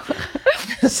quelque part.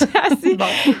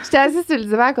 J'étais assise sur le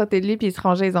divan à côté de lui, puis il se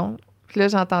rongeait les ongles. Puis là,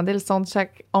 j'entendais le son de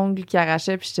chaque ongle qui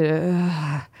arrachait, puis j'étais là...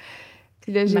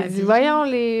 Puis là, j'ai dit, voyons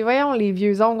les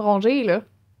vieux ongles rongés, là.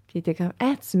 Puis il était comme,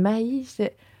 ah, tu m'haïs?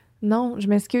 Non, je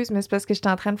m'excuse, mais c'est parce que j'étais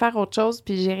en train de faire autre chose,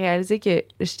 puis j'ai réalisé que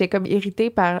j'étais comme irritée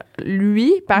par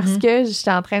lui parce que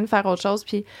j'étais en train de faire autre chose,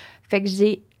 puis fait que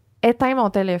j'ai éteint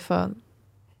mon téléphone.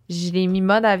 Je l'ai mis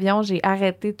mode avion, j'ai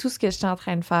arrêté tout ce que j'étais en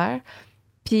train de faire,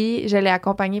 puis je l'ai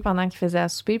accompagné pendant qu'il faisait à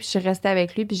souper, puis je suis restée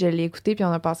avec lui, puis je l'ai écouté, puis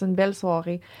on a passé une belle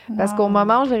soirée. Parce qu'au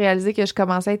moment où j'ai réalisé que je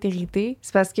commençais à être irritée,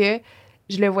 c'est parce que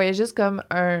je le voyais juste comme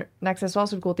un accessoire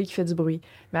sur le côté qui fait du bruit.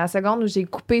 Mais à la seconde où j'ai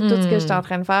coupé tout ce que j'étais en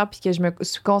train de faire puis que je me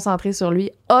suis concentrée sur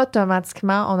lui,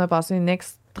 automatiquement, on a passé une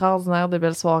extraordinaire de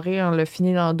belle soirée. On l'a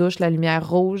fini dans la douche, la lumière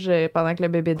rouge, pendant que le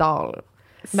bébé dort.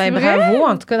 Ben, bravo,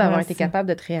 en tout cas, d'avoir été capable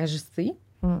de te réajuster.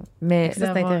 Mais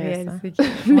ça, c'est intéressant.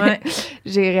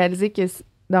 J'ai réalisé que,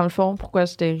 dans le fond, pourquoi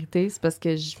j'étais irritée, c'est parce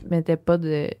que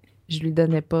je lui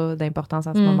donnais pas d'importance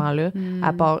à ce moment-là,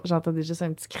 à part, j'entendais juste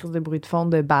un petit cri de bruit de fond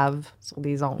de bave sur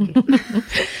des ongles.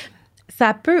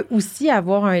 Ça peut aussi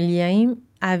avoir un lien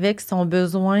avec son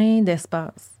besoin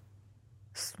d'espace.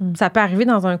 Ça peut arriver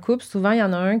dans un couple. Souvent, il y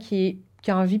en a un qui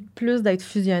a envie plus d'être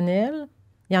fusionnel.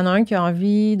 Il y en a un qui a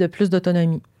envie de plus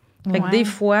d'autonomie. Fait que des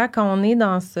fois, quand on est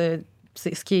dans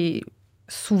c'est ce qui est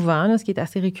souvent, là, ce qui est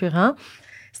assez récurrent,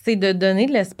 c'est de donner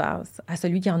de l'espace à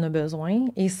celui qui en a besoin.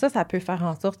 Et ça peut faire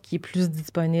en sorte qu'il est plus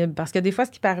disponible. Parce que des fois,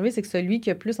 ce qui peut arriver, c'est que celui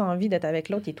qui a plus envie d'être avec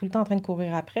l'autre, il est tout le temps en train de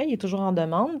courir après, il est toujours en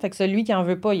demande. Fait que celui qui en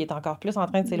veut pas, il est encore plus en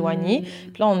train de s'éloigner.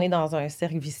 Puis là, on est dans un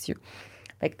cercle vicieux.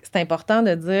 Fait que c'est important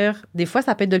de dire... Des fois,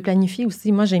 ça peut être de le planifier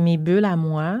aussi. Moi, j'ai mes bulles à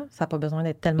moi. Ça n'a pas besoin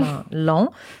d'être tellement long.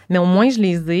 Mais au moins, je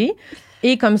les ai.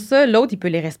 Et comme ça, l'autre, il peut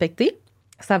les respecter.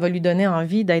 Ça va lui donner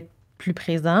envie d'être plus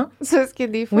présent. C'est parce que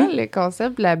des fois, le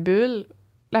concept de la bulle...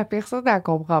 La personne, elle ne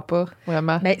comprend pas,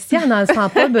 vraiment. Bien, si elle n'en sent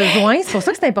pas besoin, c'est pour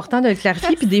ça que c'est important de le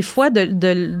clarifier, puis des fois,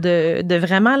 de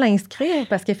vraiment l'inscrire,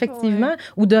 parce qu'effectivement,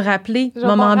 ou de rappeler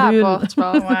moment bulle.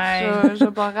 Je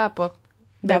barrerai à la porte.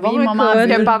 D'avoir un code.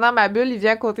 Que pendant ma bulle, il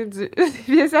vient à côté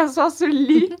il vient s'asseoir sur le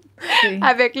lit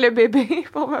avec le bébé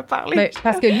pour me parler. Ben,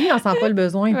 parce que lui, il n'en sent pas le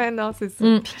besoin. Oui, non, c'est ça.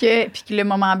 Puis que le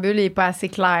moment bulle n'est pas assez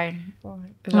clair. Oui,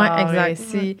 exact.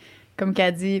 Comme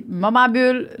qu'elle dit, moment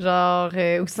bulle, genre,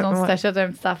 ou sinon tu t'achètes une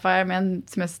petite affaire, man,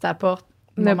 tu mets sur ta porte.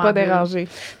 Ne pas déranger.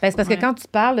 Ben, c'est parce que quand tu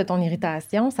parles de ton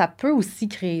irritation, ça peut aussi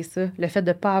créer ça. Le fait de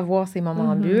ne pas avoir ces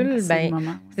moments bulles,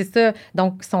 c'est ça.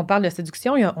 Donc, si on parle de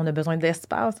séduction, on a besoin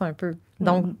d'espace un peu.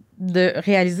 Donc, de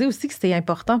réaliser aussi que c'est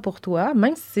important pour toi,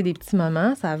 même si c'est des petits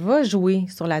moments, ça va jouer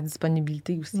sur la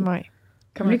disponibilité aussi. Ouais.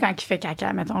 Comme lui, quand il fait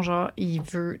caca, mettons, genre, il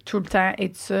veut tout le temps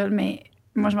être seul, mais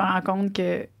moi, je me rends compte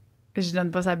que je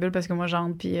donne pas sa bulle parce que moi,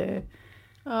 j'entre, puis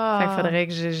Fait qu'il faudrait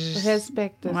que je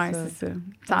respecte ouais, ça. c'est ça.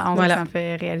 Ça, ça me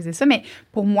fait réaliser ça. Mais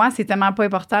pour moi, c'est tellement pas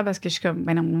important parce que je suis comme,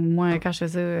 ben non, moi, quand je fais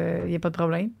ça, il n'y a pas de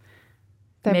problème.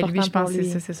 C'est Mais important lui, je pense pour que lui.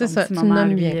 c'est C'est son ça, petit tu moment, nommes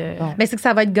lui. bien. Mais c'est que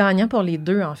ça va être gagnant pour les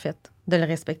deux, en fait, de le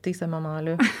respecter, ce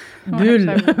moment-là.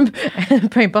 Bulle.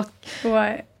 Peu importe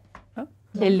Ouais.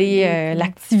 quelle est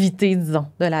l'activité, disons,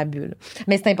 de la bulle.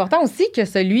 Mais c'est important aussi que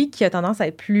celui qui a tendance à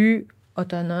être plus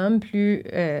autonome, plus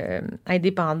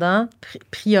indépendant,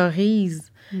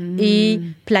 priorise et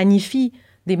planifie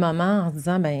des moments en se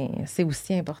disant, ben c'est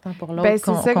aussi important pour l'autre Ben,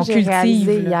 c'est ça qu'on que j'ai cultive.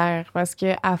 réalisé là. hier. Parce que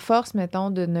à force,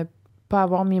 mettons, de ne pas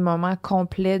avoir mes moments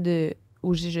complets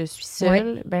où je suis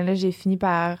seule, ben là, j'ai fini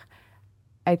par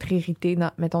être irritée,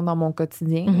 mettons, dans mon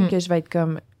quotidien, que je vais être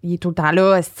comme, il est tout le temps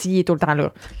là, il est tout le temps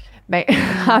là. Ben,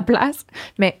 en place.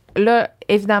 Mais là,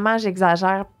 évidemment,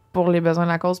 j'exagère pour les besoins de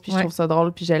la cause, puis je trouve ça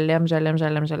drôle, puis je l'aime.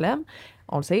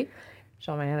 On le sait. Je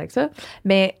suis en manière avec ça.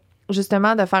 Mais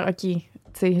justement, de faire, OK, tu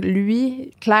sais,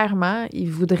 lui, clairement, il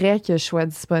voudrait que je sois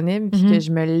disponible, puis que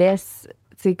je me laisse,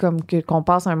 tu sais, comme qu'on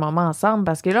passe un moment ensemble,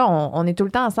 parce que là, on est tout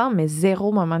le temps ensemble, mais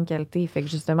zéro moment de qualité. Fait que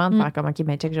justement, de faire comme, OK,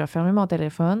 ben check, je vais fermer mon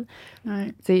téléphone.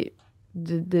 Tu sais,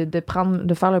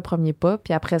 de faire le premier pas,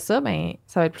 puis après ça, ben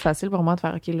ça va être plus facile pour moi de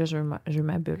faire, OK, là, je veux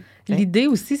ma bulle. T'sais. L'idée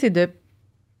aussi, c'est de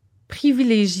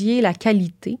privilégier la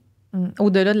qualité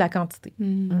au-delà de la quantité.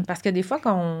 Parce que des fois,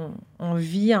 quand on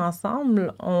vit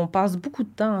ensemble, on passe beaucoup de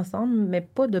temps ensemble, mais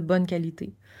pas de bonne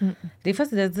qualité. Des fois,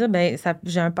 c'est de se dire, ben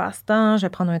j'ai un passe-temps, je vais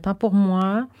prendre un temps pour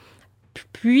moi,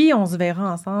 puis on se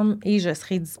verra ensemble et je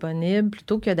serai disponible,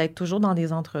 plutôt que d'être toujours dans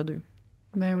des entre-deux.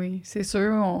 Ben oui, c'est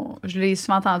sûr. Je l'ai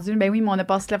souvent entendu. Ben oui, mais on a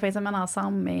passé la fin de semaine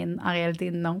ensemble, mais en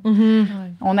réalité, non.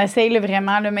 On essaye là,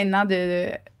 vraiment là, maintenant de...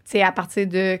 Tu sais, à partir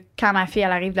de quand ma fille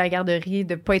elle arrive de la garderie,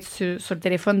 de pas être sur le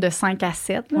téléphone de 5 à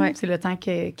 7. Là. C'est le temps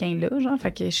qu'elle est là, genre.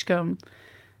 Fait que je suis comme... Tu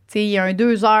sais, il y a un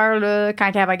 2 heures, là, quand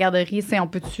elle va à la garderie, on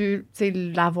peut-tu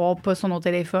l'avoir pas sur nos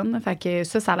téléphones. Là. Fait que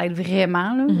ça l'aide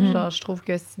vraiment. Là. Genre, je trouve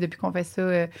que depuis qu'on fait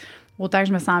ça, autant que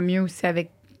je me sens mieux aussi avec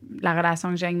la relation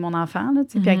que j'ai avec mon enfant, là,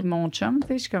 puis avec mon chum,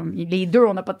 je suis comme, les deux,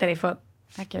 on n'a pas de téléphone.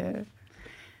 Fait que...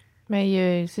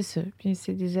 Mais c'est ça. Puis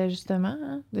c'est des ajustements,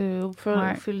 hein, au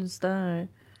fil du temps.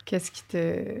 Qu'est-ce qui te...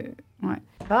 Ouais.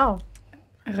 Bon.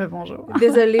 Rebonjour.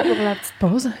 Désolée pour la petite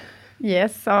pause.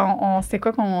 Yes. C'est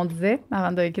quoi qu'on disait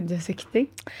avant de se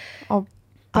quitter? En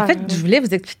fait, je voulais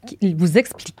vous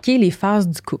expliquer les phases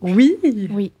du couple.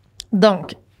 Oui.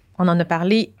 Donc, on en a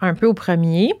parlé un peu au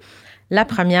premier. La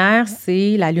première,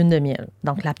 c'est la lune de miel.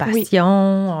 Donc, la passion,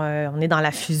 on est dans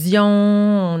la fusion,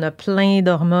 on a plein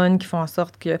d'hormones qui font en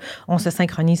sorte qu'on se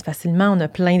synchronise facilement, on a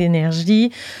plein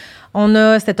d'énergie. On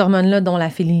a cette hormone-là, dont la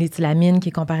phényléthylamine, qui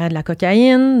est comparée à de la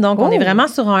cocaïne. Donc, on est vraiment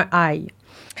sur un high.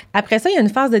 Après ça, il y a une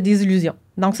phase de désillusion.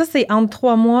 Donc, ça, c'est entre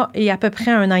 3 mois et à peu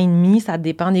près 1 an et demi. Ça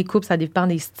dépend des couples, ça dépend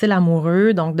des styles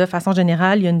amoureux. Donc, de façon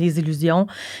générale, il y a une désillusion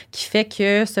qui fait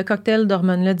que ce cocktail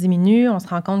d'hormones-là diminue. On se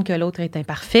rend compte que l'autre est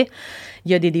imparfait.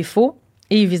 Il y a des défauts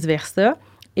et vice-versa.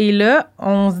 Et là,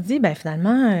 on se dit, ben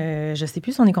finalement, je ne sais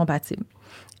plus si on est compatible.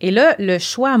 Et là, le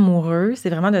choix amoureux, c'est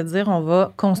vraiment de dire, on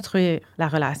va construire la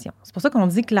relation. C'est pour ça qu'on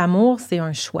dit que l'amour, c'est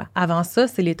un choix. Avant ça,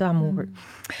 c'est l'état amoureux.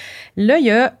 Là, il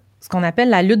y a ce qu'on appelle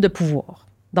la lutte de pouvoir.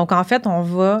 Donc, en fait, on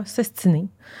va s'ostiner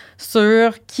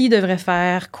sur qui devrait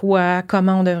faire quoi,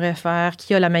 comment on devrait faire,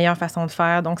 qui a la meilleure façon de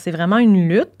faire. Donc, c'est vraiment une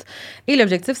lutte. Et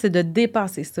l'objectif, c'est de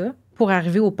dépasser ça pour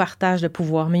arriver au partage de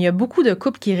pouvoir. Mais il y a beaucoup de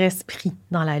couples qui restent pris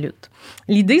dans la lutte.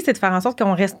 L'idée, c'est de faire en sorte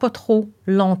qu'on ne reste pas trop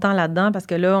longtemps là-dedans parce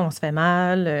que là, on se fait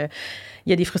mal, il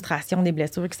y a des frustrations, des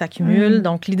blessures qui s'accumulent.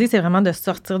 Donc, l'idée, c'est vraiment de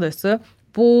sortir de ça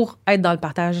pour être dans le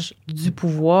partage du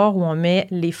pouvoir où on met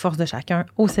les forces de chacun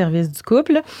au service du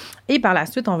couple. Et par la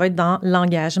suite, on va être dans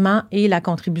l'engagement et la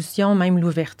contribution, même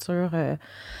l'ouverture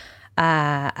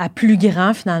à plus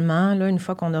grand, finalement, là, une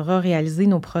fois qu'on aura réalisé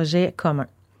nos projets communs.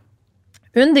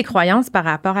 Une des croyances par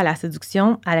rapport à la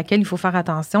séduction à laquelle il faut faire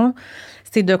attention,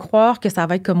 c'est de croire que ça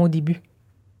va être comme au début.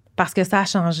 Parce que ça a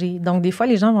changé. Donc, des fois,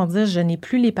 les gens vont dire, je n'ai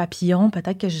plus les papillons,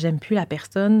 peut-être que je n'aime plus la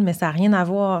personne, mais ça n'a rien à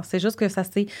voir. C'est juste que ça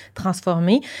s'est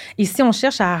transformé. Et si on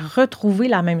cherche à retrouver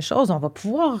la même chose, on va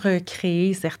pouvoir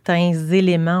recréer certains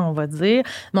éléments, on va dire,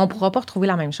 mais on ne pourra pas retrouver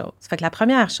la même chose. Fait que la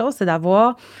première chose, c'est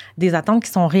d'avoir des attentes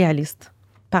qui sont réalistes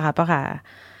par rapport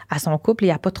à son couple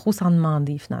et à pas trop s'en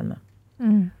demander, finalement.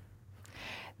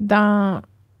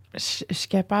 Je suis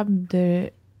capable de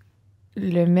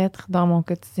le mettre dans mon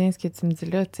quotidien, ce que tu me dis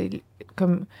là, tu sais,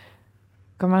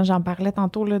 comment j'en parlais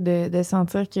tantôt, là, de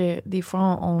sentir que des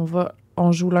fois,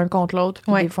 on joue l'un contre l'autre,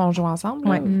 puis des fois, on joue ensemble.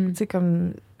 Tu sais,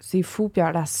 comme, c'est fou. Puis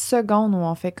à la seconde où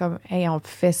on fait comme, hey, on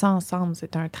fait ça ensemble,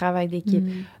 c'est un travail d'équipe.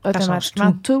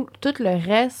 Automatiquement, tout le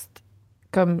reste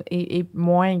comme est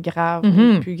moins grave,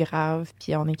 Mhm. plus grave,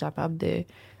 puis on est capable de...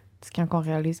 C'est quand on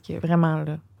réalise que vraiment,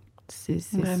 là, c'est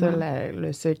Vraiment. ça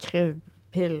le secret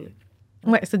pile.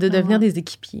 Ouais, c'est de devenir des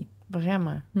équipiers.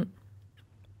 Vraiment. Mm.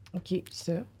 OK,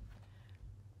 ça.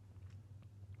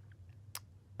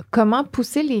 Comment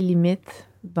pousser les limites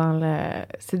dans la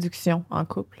séduction en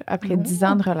couple après 10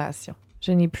 ans de relation?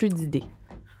 Je n'ai plus d'idée.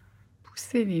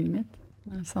 Pousser les limites,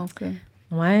 dans le sens que...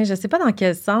 Ouais, je sais pas dans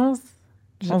quel sens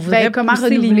on voudrait comment pousser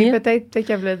les renouveler, limites. peut-être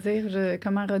qu'elle veut le dire.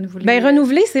 Comment renouveler? Ben,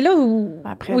 renouveler, c'est là où,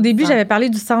 Après au début, 10 ans. j'avais parlé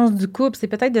du sens du couple. C'est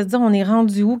peut-être de se dire, on est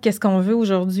rendu où? Qu'est-ce qu'on veut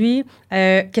aujourd'hui?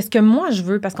 Qu'est-ce que moi, je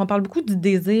veux? Parce qu'on parle beaucoup du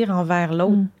désir envers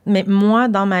l'autre. Mm. Mais moi,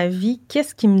 dans ma vie,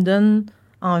 qu'est-ce qui me donne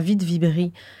envie de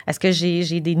vibrer? Est-ce que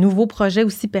j'ai des nouveaux projets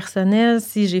aussi personnels?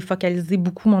 Si j'ai focalisé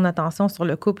beaucoup mon attention sur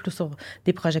le couple ou sur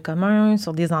des projets communs,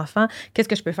 sur des enfants, qu'est-ce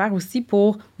que je peux faire aussi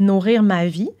pour nourrir ma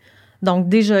vie? Donc,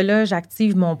 déjà là,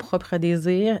 j'active mon propre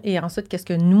désir. Et ensuite, qu'est-ce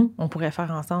que nous, on pourrait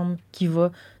faire ensemble qui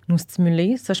va nous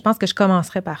stimuler? Ça, je pense que je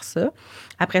commencerais par ça.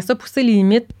 Après ça, pousser les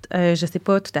limites, je sais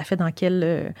pas tout à fait dans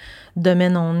quel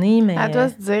domaine on est, mais... Elle doit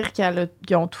se dire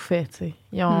qu'ils ont tout fait, tu sais.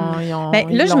 Ils ont, Ben,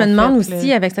 là, je me demande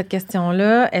aussi, avec cette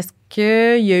question-là, est-ce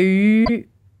qu'il y a eu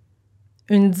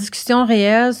une discussion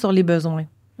réelle sur les besoins?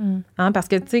 Hein, parce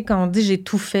que, tu sais, quand on dit « j'ai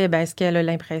tout fait », ben, est-ce qu'elle a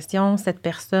l'impression, cette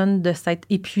personne, de s'être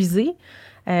épuisée?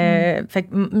 Fait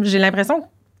que j'ai l'impression que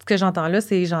ce que j'entends là,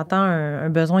 c'est j'entends un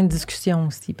besoin de discussion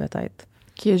aussi, peut-être.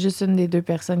 Qu'il y a juste une des deux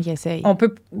personnes qui essaye. On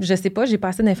peut, je sais pas, j'ai pas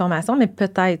assez d'informations, mais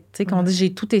peut-être, tu sais, quand on dit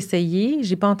j'ai tout essayé,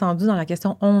 j'ai pas entendu dans la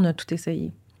question on a tout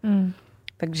essayé.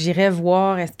 Fait que j'irais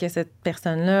voir, est-ce que cette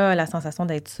personne-là a la sensation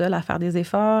d'être seule à faire des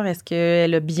efforts? Est-ce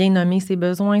qu'elle a bien nommé ses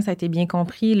besoins? Ça a été bien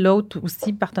compris? L'autre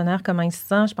aussi, partenaire, comment il se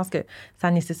sent? Je pense que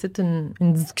ça nécessite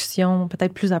une discussion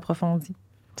peut-être plus approfondie.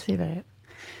 C'est vrai.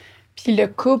 Puis le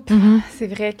couple, c'est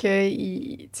vrai que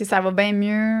tu sais, ça va bien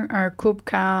mieux un couple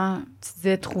quand tu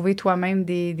disais trouver toi-même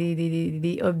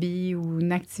des hobbies ou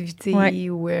une activité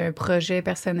ou un projet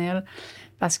personnel.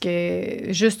 Parce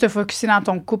que juste te focusser dans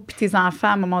ton couple et tes enfants,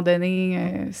 à un moment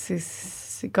donné,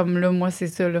 c'est comme là, moi, c'est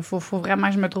ça. Il faut vraiment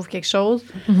que je me trouve quelque chose.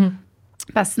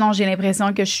 Parce que sinon, j'ai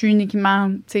l'impression que je suis uniquement,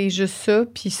 tu sais, juste ça.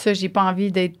 Puis ça, j'ai pas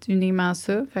envie d'être uniquement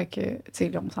ça. Fait que, tu sais,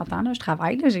 là, on s'entend, là, je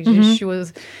travaille, là, je suis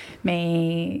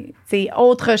mais c'est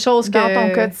autre chose dans que...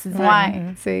 ton quotidien. Ouais,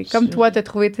 c'est comme toi, t'as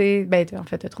trouvé,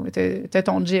 t'as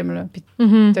ton gym, là. Puis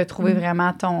t'as trouvé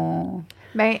vraiment ton...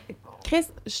 Ben, Chris,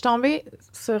 je suis tombée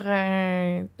sur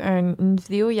une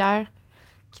vidéo hier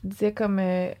qui disait comme...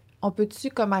 on peut-tu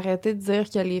comme arrêter de dire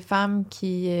que les femmes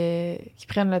qui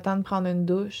prennent le temps de prendre une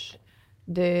douche,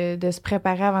 de se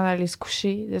préparer avant d'aller se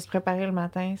coucher, de se préparer le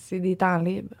matin, c'est des temps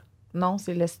libres? Non,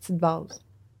 c'est le style de base.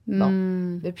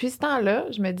 Bon, depuis ce temps-là,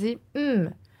 je me dis,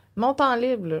 mon temps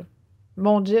libre, là,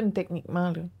 mon gym techniquement,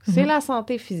 là, c'est la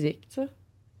santé physique, tu sais.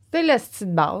 C'est le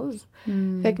style de base.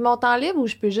 Fait que mon temps libre où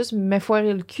je peux juste me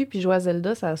foirer le cul puis jouer à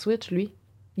Zelda, ça Switch, lui.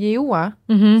 Il est où, hein?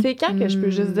 C'est quand que je peux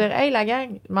juste dire, hey, la gang,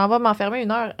 je m'en vais m'enfermer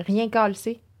 1 heure, rien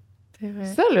calcer. C'est vrai.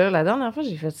 Ça, là, la dernière fois que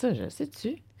j'ai fait ça, je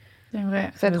sais-tu? C'est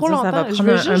vrai. Ça fait trop longtemps. Ça va Je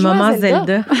prendre veux juste un jouer à moment Zelda.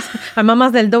 Zelda. Un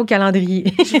moment Zelda au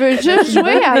calendrier. Je veux juste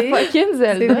jouer à fucking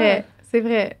Zelda. C'est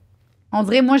vrai. On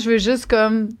dirait, moi, je veux juste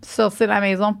comme sortir de la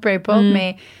maison, peu importe,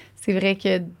 mais c'est vrai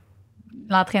que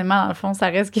l'entraînement, dans le fond, ça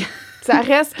reste que... Ça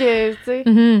reste que, tu sais,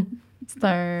 c'est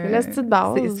un... c'est la style de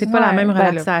base. C'est pas la même Ben là,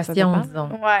 relaxation, ça disons.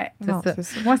 Ouais, Non, c'est c'est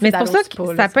ça. ça. Moi, Mais c'est pour ça que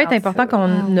dans ça peut être l'autre important sport,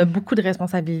 qu'on a beaucoup de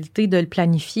responsabilités de le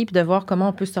planifier puis de voir comment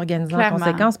on peut s'organiser en Clairement.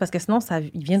 conséquence parce que sinon,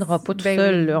 il viendra pas tout Ben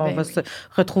seul. oui, là. On ben va oui. se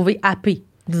retrouver happé,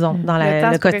 disons, dans Le temps,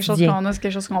 le c'est pas quelque chose quotidien. qu'on a, c'est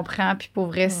quelque chose qu'on prend. Puis pour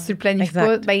vrai, si tu le planifies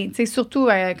pas, Exact. ben, tu sais, surtout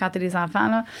quand t'as des enfants,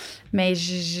 là. Mais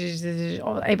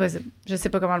impossible. Je sais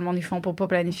pas comment le monde ils font pour pas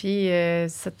planifier.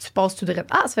 Tu passes tout de suite.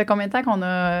 Ah, ça fait combien de temps qu'on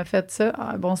a fait ça?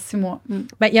 Ah, bon, 6 mois.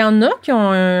 Ben, il y en a qui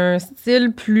ont un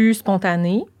style plus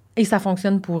spontané et ça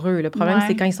fonctionne pour eux. Le problème, Ouais.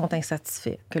 c'est quand ils sont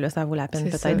insatisfaits que là, ça vaut la peine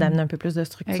C'est peut-être ça. d'amener un peu plus de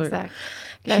structure. Exact.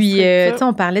 La Puis, tu structure. sais,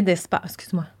 on parlait d'espace.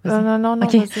 Excuse-moi. Vas-y. Non,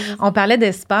 OK. vas-y. On parlait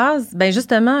d'espace. Ben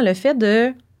justement, le fait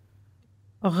de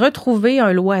retrouver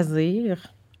un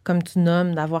loisir, comme tu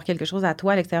nommes, d'avoir quelque chose à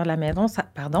toi à l'extérieur de la maison,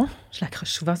 pardon, je l'accroche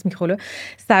souvent ce micro-là,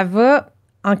 ça va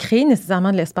en créer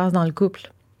nécessairement de l'espace dans le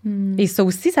couple. Et ça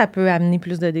aussi, ça peut amener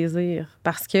plus de désir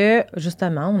parce que,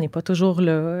 justement, on n'est pas toujours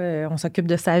là. On s'occupe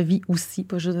de sa vie aussi,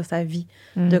 pas juste de sa vie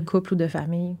de couple ou de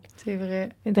famille. C'est vrai.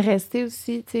 Et de rester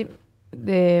aussi, tu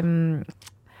sais,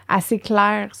 assez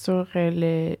clair sur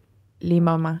les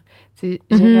moments. Tu sais,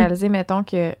 j'ai réalisé, mettons,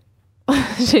 que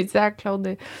j'ai dit à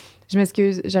Claude, je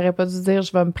m'excuse, j'aurais pas dû dire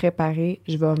je vais me préparer,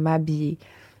 je vais m'habiller.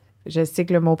 je sais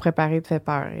que le mot préparé te fait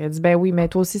peur. Il a dit, ben oui, mais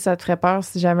toi aussi, ça te ferait peur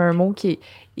si j'avais un mot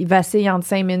il vacille entre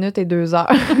 5 minutes et 2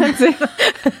 heures.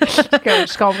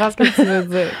 Je comprends ce que tu veux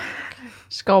dire.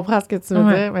 Je comprends ce que tu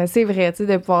veux dire, mais c'est vrai, tu sais,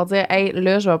 de pouvoir dire, hey,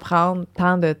 là, je vais prendre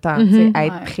tant de temps, tu sais,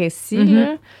 être précis,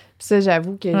 là. Puis ça,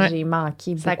 j'avoue que j'ai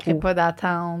manqué beaucoup. Ça crée pas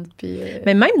d'attente. Puis,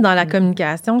 Mais même dans la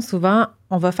communication, souvent,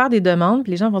 on va faire des demandes,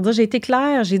 puis les gens vont dire, j'ai été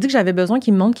claire, j'ai dit que j'avais besoin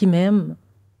qu'ils me montrent qu'ils m'aiment.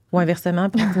 Ou inversement,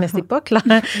 puis mais c'est pas clair.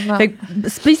 Fait que,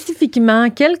 spécifiquement,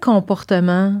 quels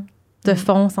comportements te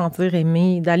font sentir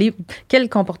aimé, quels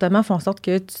comportements font en sorte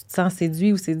que tu te sens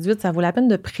séduit ou séduite, ça vaut la peine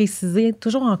de préciser,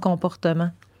 toujours en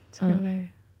comportement.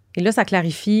 Et là, ça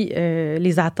clarifie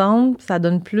les attentes, ça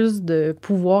donne plus de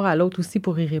pouvoir à l'autre aussi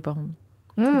pour y répondre.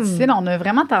 C'est difficile, on a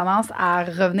vraiment tendance à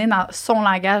revenir dans son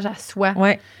langage à soi.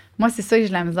 Ouais. Moi, c'est ça que j'ai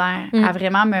de la misère, à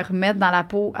vraiment me remettre dans la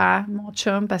peau à mon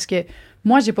chum, parce que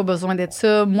moi, j'ai pas besoin d'être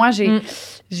ça. Moi, j'ai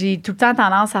tout le temps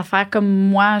tendance à faire comme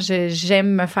moi,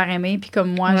 j'aime me faire aimer, puis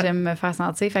comme moi, j'aime me faire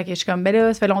sentir. Fait que je suis comme, ben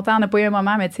là, ça fait longtemps, on n'a pas eu un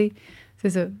moment, mais tu sais, c'est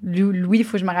ça. Louis, il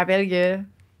faut que je me rappelle que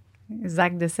les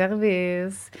actes de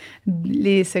service,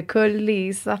 se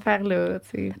coller, ces affaires-là, tu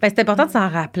sais. Ben, c'est important de s'en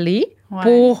rappeler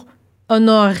pour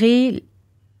honorer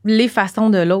les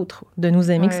façons de l'autre de nous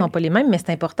aimer qui sont pas les mêmes, mais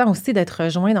c'est important aussi d'être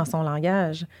rejoint dans son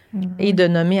langage et de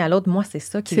nommer à l'autre, moi, c'est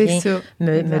ça qui vient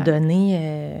me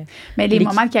donner... mais les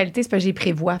moments de qualité, c'est parce que j'y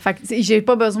prévois. Fait que j'ai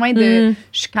pas besoin de...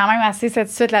 Je suis quand même assez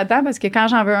satisfaite là-dedans parce que quand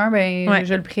j'en veux un, ben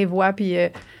je le prévois, puis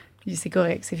c'est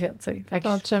correct, c'est fait, tu sais.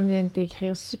 Ton chum vient de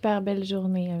t'écrire « Super belle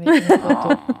journée » avec une photo.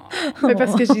 Mais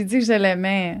parce que j'ai dit que je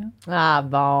l'aimais. Ah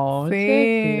bon,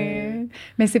 mais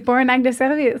c'est pas un acte de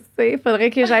service, tu sais. Il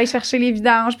faudrait que j'aille chercher les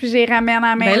vidanges, puis je les ramène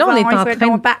à la maison. Mais là,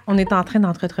 on est en train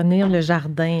d'entretenir le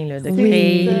jardin, là, de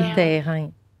créer le terrain.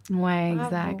 Oui,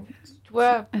 exact.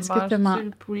 Toi, est-ce que tu manges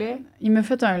le poulet? Il m'a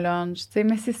fait un lunch, tu sais,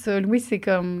 mais c'est ça. Louis, c'est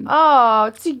comme... Oh,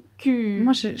 petit cul!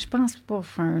 Moi, je pense pas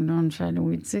faire un lunch à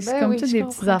Louis, tu sais. C'est comme toutes des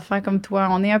petites affaires comme toi.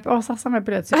 On s'en ressemble un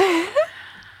peu là-dessus.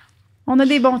 On a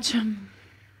des bons chums.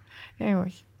 Eh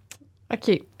oui.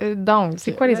 OK, donc...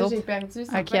 C'est quoi les autres? J'ai perdu.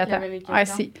 OK, attends. Ah,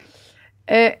 si.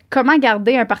 Comment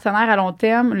garder un partenaire à long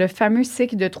terme? Le fameux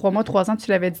cycle de 3 mois, 3 ans, tu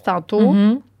l'avais dit tantôt.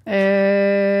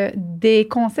 Des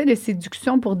conseils de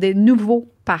séduction pour des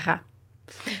nouveaux parents.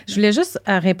 Je voulais juste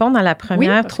répondre à la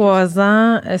première 3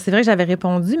 ans. C'est vrai que j'avais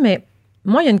répondu, mais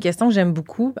moi, il y a une question que j'aime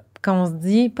beaucoup quand on se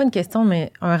dit, pas une question,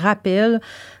 mais un rappel,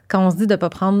 quand on se dit de ne pas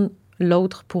prendre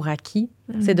l'autre pour acquis,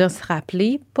 c'est de se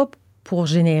rappeler, pas pour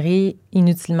générer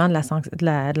inutilement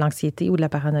de l'anxiété ou de la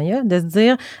paranoïa, de se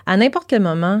dire, à n'importe quel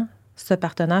moment, ce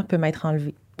partenaire peut m'être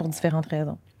enlevé pour différentes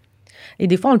raisons. Et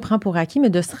des fois, on le prend pour acquis, mais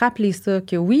de se rappeler ça,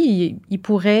 que oui, il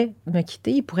pourrait me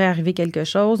quitter, il pourrait arriver quelque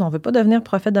chose. On ne veut pas devenir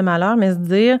prophète de malheur, mais se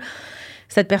dire,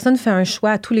 cette personne fait un choix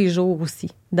à tous les jours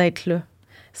aussi d'être là.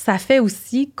 Ça fait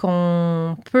aussi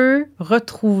qu'on peut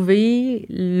retrouver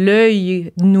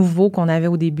l'œil nouveau qu'on avait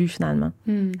au début, finalement.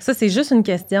 Ça, c'est juste une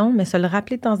question, mais se le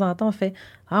rappeler de temps en temps, on fait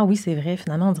 « Ah oui, c'est vrai,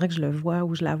 finalement, on dirait que je le vois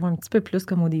ou je la vois un petit peu plus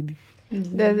comme au début. »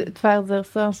 De te faire dire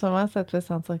ça en ce moment, ça te fait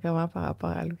sentir comment par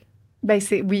rapport à lui? Ben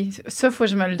oui, ça, il faut que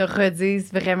je me le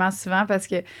redise vraiment souvent parce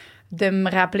que de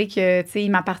me rappeler que, tu sais, il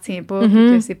m'appartient pas, puis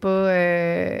que c'est pas...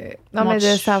 non, mais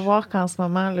de savoir qu'en ce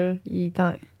moment, là, il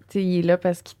est là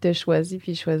parce qu'il t'a choisi,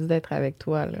 puis il choisit d'être avec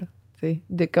toi, là. Tu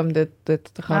sais, comme de te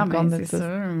rendre compte de c'est ça.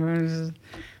 Sûr. Moi,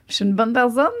 je suis une bonne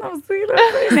personne aussi, là.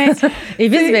 Mais, et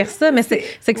vice-versa, mais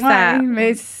c'est que ça...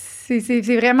 mais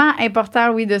c'est vraiment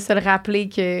important, oui, de se le rappeler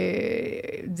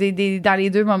que dans les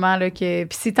deux moments, là, que...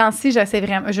 Puis ces temps-ci, j'essaie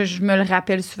vraiment... Je me le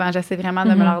rappelle souvent. J'essaie vraiment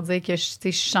de me leur dire que je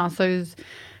suis chanceuse,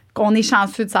 qu'on est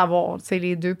chanceux de savoir, tu sais,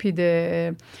 les deux. Puis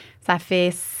ça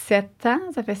fait 7 ans,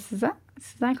 ça fait 6 ans?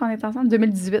 6 ans qu'on est ensemble,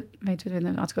 2018, 28,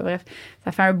 29, en tout cas, bref.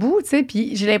 Ça fait un bout, tu sais,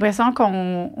 puis j'ai l'impression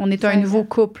qu'on est un nouveau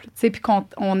couple, tu sais, puis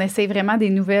qu'on essaie vraiment des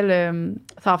nouvelles...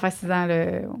 ça va faire 6 ans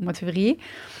au mois de février.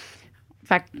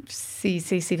 Fait que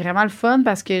c'est vraiment le fun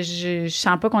parce que je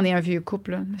sens pas qu'on est un vieux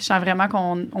couple, là. Je sens vraiment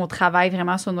qu'on travaille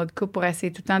vraiment sur notre couple pour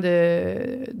essayer tout le temps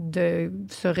de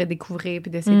se redécouvrir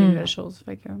puis d'essayer des nouvelles choses.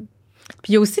 Fait que... Puis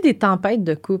il y a aussi des tempêtes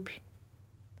de couple.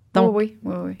 Donc, oui.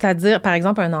 C'est-à-dire, par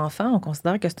exemple, un enfant, on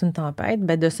considère que c'est une tempête,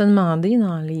 bien, de se demander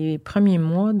dans les premiers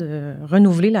mois de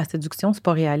renouveler la séduction, c'est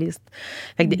pas réaliste.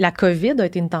 Fait que la COVID a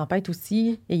été une tempête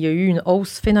aussi et il y a eu une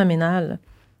hausse phénoménale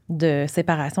de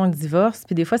séparation et de divorce.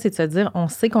 Puis des fois, c'est de se dire, on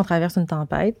sait qu'on traverse une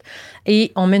tempête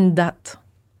et on met une date.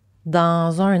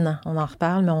 Dans 1 an, on en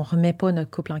reparle, mais on remet pas notre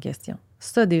couple en question.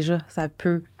 Ça, déjà, ça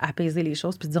peut apaiser les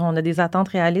choses puis dire, on a des attentes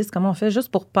réalistes, comment on fait juste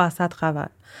pour passer à travers.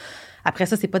 Après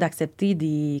ça, c'est pas d'accepter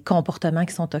des comportements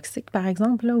qui sont toxiques, par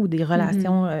exemple, là, ou des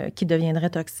relations qui deviendraient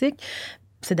toxiques,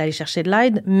 c'est d'aller chercher de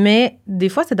l'aide, mais des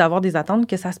fois, c'est d'avoir des attentes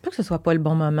que ça se peut que ce soit pas le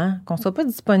bon moment, qu'on soit pas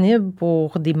disponible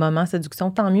pour des moments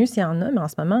séduction. Tant mieux s'il y en a, mais en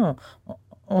ce moment,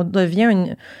 on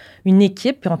devient une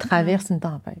équipe puis on traverse une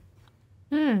tempête.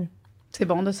 C'est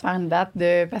bon de se faire une date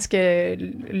parce que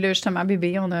là, justement,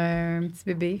 bébé, on a un petit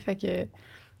bébé, fait que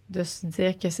de se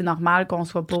dire que c'est normal qu'on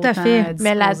soit pas Tout à autant fait. disposé.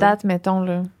 Mais la date, mettons,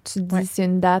 là, tu te dis c'est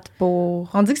une date pour...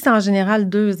 On dit que c'est en général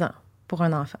 2 ans pour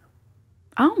un enfant.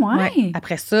 Ah, ouais? Ouais.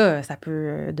 Après ça, ça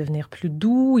peut devenir plus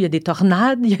doux. Il y a des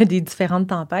tornades, il y a des différentes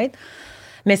tempêtes.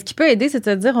 Mais ce qui peut aider, c'est de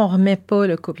se dire on remet pas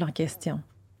le couple en question.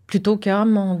 Plutôt que, oh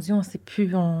mon Dieu, on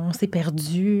s'est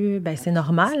perdu. Ben c'est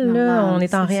normal, là. On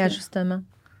est en réajustement.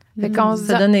 Fait qu'on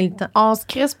Se donner le temps. On se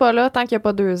crisse pas là tant qu'il n'y a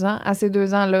pas 2 ans. À ces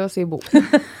 2 ans-là, c'est beau.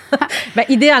 Ben,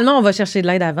 idéalement, on va chercher de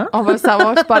l'aide avant. On va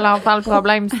savoir que c'est pas l'enfant le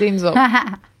problème, c'est nous autres.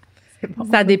 Bon.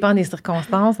 Ça dépend des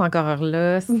circonstances, encore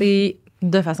là. C'est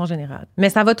de façon générale. Mais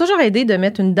ça va toujours aider de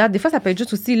mettre une date. Des fois, ça peut être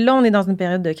juste aussi, là, on est dans une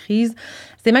période de crise.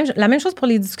 C'est même la même chose pour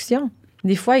les discussions.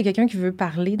 Des fois, il y a quelqu'un qui veut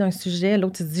parler d'un sujet,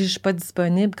 l'autre, il se dit, je suis pas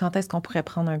disponible, quand est-ce qu'on pourrait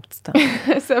prendre un petit temps?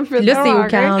 Ça me fait Puis là, c'est tellement au rire.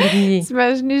 calendrier.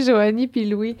 T'imagines Joanie puis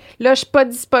Louis. Là, je suis pas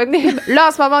disponible. Là,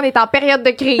 en ce moment, on est en période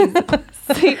de crise.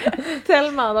 C'est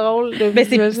tellement drôle de Mais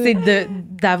visualiser. c'est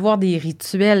d'avoir des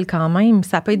rituels quand même.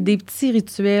 Ça peut être des petits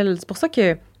rituels. C'est pour ça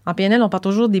qu'en PNL, on parle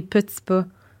toujours des petits pas.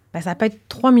 Ben, ça peut être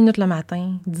 3 minutes le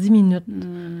matin, 10 minutes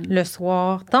le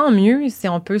soir. Tant mieux si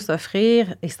on peut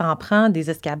s'offrir, et ça en prend des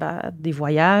escapades, des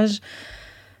voyages.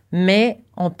 Mais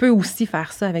on peut aussi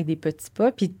faire ça avec des petits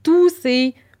pas. Puis tous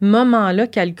ces moments-là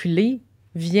calculés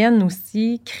viennent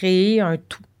aussi créer un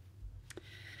tout.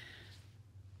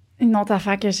 Une autre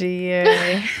affaire que j'ai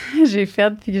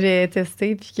faite, puis que j'ai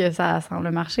testée, puis que ça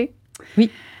semble marcher. Oui.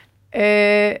 Tu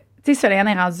sais, Soleilane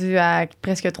est rendue à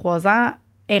presque 3 ans.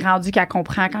 Elle est rendue qu'elle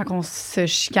comprend quand on se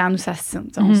chicane ou s'assine.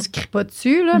 On se crie pas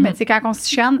dessus, là, mais tu sais, quand on se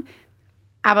chicane,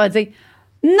 elle va dire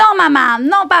 « Non, maman!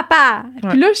 Non, papa! »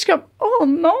 Puis là, je suis comme « Oh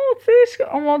non! » Tu sais,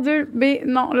 oh mon Dieu! Mais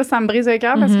non, là, ça me brise le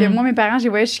cœur parce que moi, mes parents, j'ai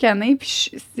voyé chicaner,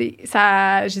 puis j'ai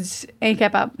dit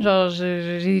incapable. Genre,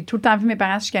 j'ai tout le temps vu mes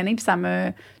parents se chicaner, puis ça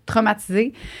m'a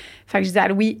traumatisée. Fait que je dis à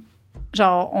Louis,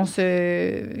 genre,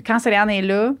 quand Soleilane est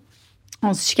là,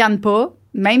 on se chicane pas.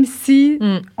 Même si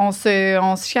on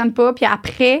se chicane pas, puis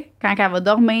après, quand elle va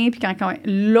dormir, puis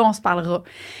là, on se parlera.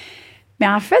 Mais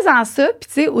en faisant ça, puis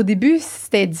tu sais, au début,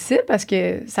 c'était difficile parce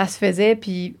que ça se faisait,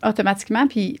 puis automatiquement,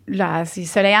 puis là, c'est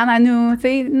Soleilane à nous, tu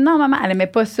sais. Non, maman, elle aimait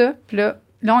pas ça. Puis là,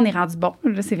 on est rendu bon.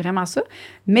 Là, c'est vraiment ça.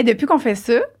 Mais depuis qu'on fait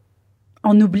ça,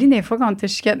 on oublie des fois qu'on était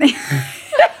chicané.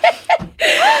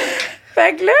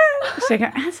 Fait que là, j'étais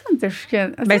comme, ça, on était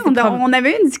chicané. Ben, on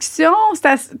avait eu une discussion,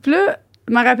 puis là,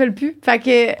 je m'en rappelle plus. Fait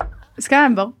que c'est quand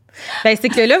même bon. Ben, c'est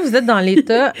que là, vous êtes dans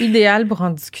l'état idéal pour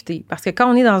en discuter. Parce que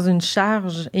quand on est dans une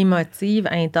charge émotive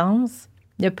intense,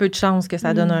 il y a peu de chances que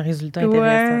ça donne un résultat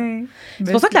intéressant. Ouais.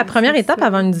 C'est pour ça que la première étape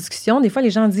avant une discussion, des fois, les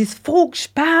gens disent « faut que je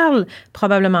parle ».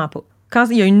 Probablement pas. Quand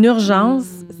il y a une urgence,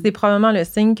 c'est probablement le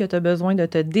signe que tu as besoin de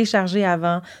te décharger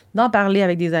avant, d'en parler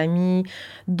avec des amis,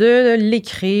 de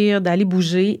l'écrire, d'aller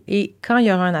bouger. Et quand il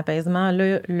y aura un apaisement,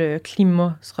 là, le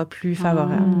climat sera plus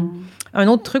favorable. Un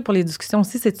autre truc pour les discussions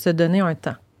aussi, c'est de se donner un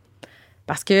temps.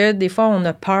 Parce que des fois, on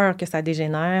a peur que ça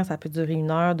dégénère. Ça peut durer 1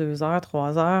 heure, 2 heures,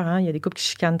 3 heures. Hein? Il y a des couples qui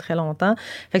chicanent très longtemps.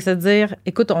 Fait que c'est de dire,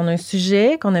 écoute, on a un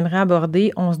sujet qu'on aimerait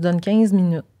aborder. On se donne 15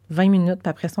 minutes, 20 minutes. Puis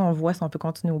après ça, on voit si on peut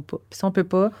continuer ou pas. Puis si on peut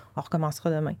pas, on recommencera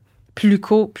demain.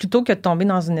 Plutôt que de tomber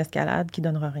dans une escalade qui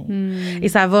donnera rien. Et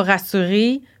ça va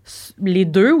rassurer les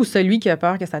deux ou celui qui a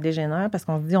peur que ça dégénère parce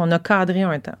qu'on se dit, on a cadré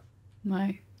un temps.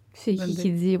 Ouais. C'est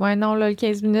qui dit, ouais, non, là, le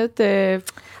 15 minutes...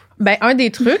 Ben, un des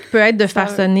trucs peut être de faire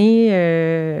sonner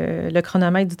le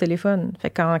chronomètre du téléphone. Fait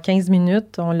qu'en 15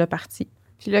 minutes, on l'a parti.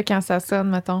 Puis là, quand ça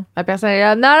sonne, mettons, la personne est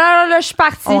là, non, là, je suis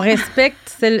partie. On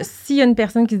respecte s'il y a une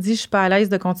personne qui dit « je suis pas à l'aise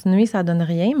de continuer », ça donne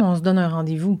rien, mais on se donne un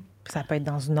rendez-vous. Ça peut être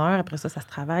dans 1 heure, après ça se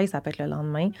travaille, ça peut être le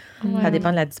lendemain. Ouais. Ça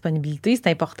dépend de la disponibilité. C'est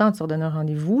important de se redonner un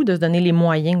rendez-vous, de se donner les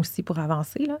moyens aussi pour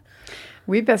avancer, là.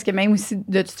 Oui, parce que même aussi,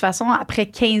 de toute façon, après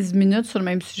 15 minutes sur le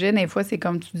même sujet, des fois, c'est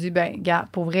comme tu dis, ben, gars,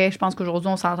 pour vrai, je pense qu'aujourd'hui,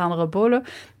 on s'entendra pas, là.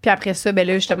 Puis après ça, ben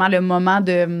là, justement, le moment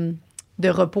de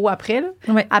repos après, là.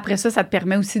 Ouais. Après ça, ça te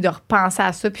permet aussi de repenser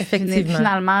à ça. Puis Effectivement.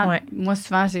 finalement, Ouais. moi,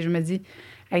 souvent, je me dis,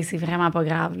 hey, c'est vraiment pas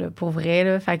grave, là, pour vrai,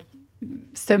 là. Fait que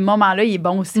ce moment-là, il est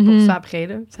bon aussi pour ça après,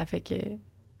 là. Ça fait que,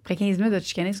 après 15 minutes de te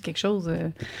chicaner sur quelque chose,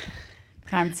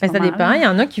 prends un petit Ben, ça moment, dépend. là. Il y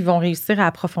en a qui vont réussir à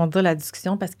approfondir la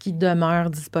discussion parce qu'ils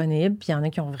demeurent disponibles, puis il y en a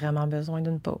qui ont vraiment besoin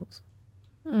d'une pause.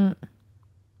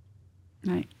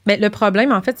 Ouais. Mais le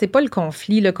problème, en fait, c'est pas le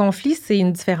conflit. Le conflit, c'est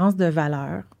une différence de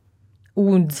valeur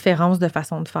ou une différence de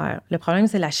façon de faire. Le problème,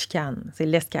 c'est la chicane, c'est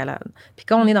l'escalade. Puis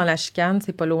quand on est dans la chicane,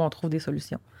 c'est pas là où on trouve des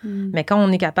solutions. Mais quand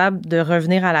on est capable de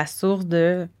revenir à la source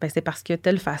de c'est parce que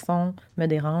telle façon me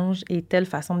dérange et telle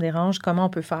façon me dérange, comment on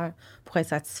peut faire pour être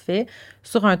satisfait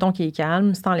sur un ton qui est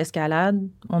calme, sans l'escalade,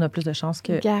 on a plus de chances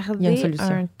qu'il y ait une solution.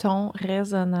 Garder un ton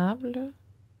raisonnable,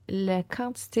 la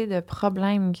quantité de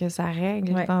problèmes que ça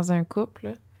règle dans un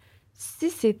couple, si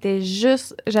c'était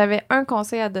juste... J'avais un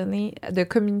conseil à donner de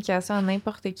communication à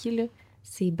n'importe qui, là,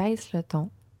 c'est baisse le ton.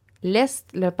 Laisse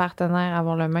le partenaire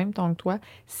avoir le même ton que toi.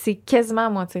 C'est quasiment à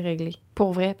moitié réglé.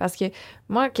 Pour vrai. Parce que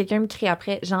moi, quelqu'un me crie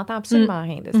après, j'entends absolument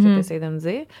rien de ce que tu essaies de me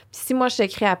dire. Puis si moi, je te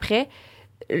crie après,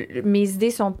 mes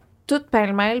idées sont toutes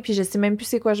pêle-mêle, puis je sais même plus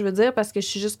c'est quoi je veux dire parce que je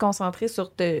suis juste concentrée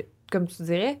sur comme tu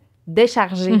dirais,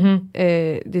 décharger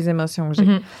des émotions que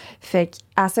j'ai. Fait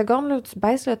qu'à la seconde, là, tu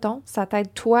baisses le ton, ça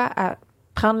t'aide toi à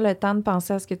prendre le temps de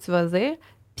penser à ce que tu vas dire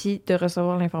puis de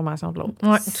recevoir l'information de l'autre.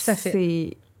 Oui, tout à fait.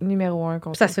 C'est numéro 1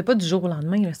 conseil. Ça se fait pas du jour au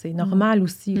lendemain. Là. C'est normal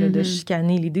aussi là, de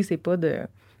chicaner. L'idée, c'est pas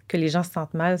que les gens se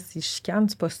sentent mal s'ils chicanent,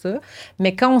 c'est pas ça.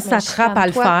 Mais quand on s'attrape à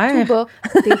le faire... Tout bas.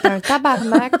 T'es un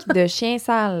tabarnak de chien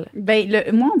sale.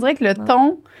 Moi, on dirait que le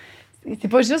ton... C'est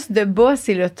pas juste de bas,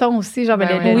 c'est le ton aussi. Genre,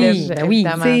 oui.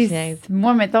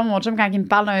 Moi, mettons, mon chum, quand il me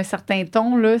parle d'un certain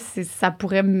ton, là, ça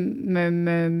pourrait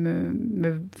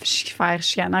me faire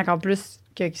chicaner encore plus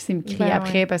que s'il me crie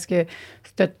après, parce que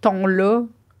ce ton-là,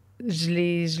 je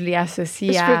l'ai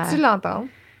associé à... Peux-tu l'entendre?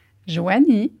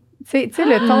 Joanie. Tu sais,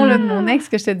 le ton là, de mon ex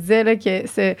que je te disais, là, que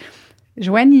ce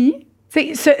Joanie...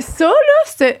 Tu sais,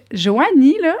 ce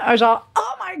Joanie, là, genre,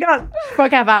 oh my God, je suis pas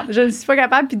capable. Je ne suis pas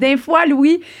capable. Puis des fois,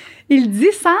 Louis, il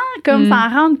dit sans s'en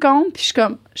rendre compte. Puis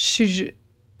je suis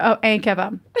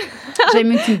incapable. J'aime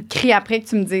mieux que tu me cries après que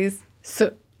tu me dises ça.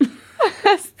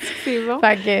 C'est bon.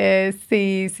 Fait que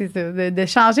c'est ça. De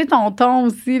changer ton ton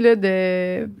aussi, là,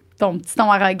 de ton petit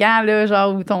ton arrogant, là,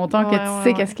 genre, ou ton ton que tu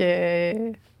sais qu'est-ce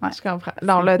que... Je comprends.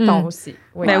 Dans le ton aussi.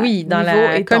 Oui. Ben oui, dans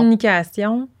la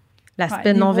communication...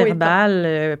 L'aspect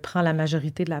non-verbal prend la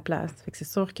majorité de la place. Fait que c'est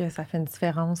sûr que ça fait une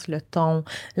différence, le ton,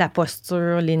 la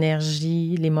posture,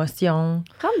 l'énergie, l'émotion.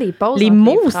 Prendre des pauses. Les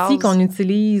mots aussi qu'on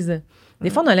utilise. Des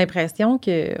fois, on a l'impression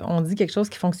qu'on dit quelque chose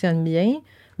qui fonctionne bien,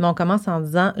 mais on commence en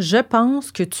disant « Je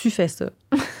pense que tu fais ça ».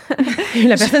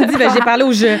 La personne dit « J'ai parlé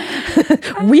au « je ».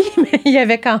 Oui, mais il y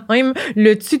avait quand même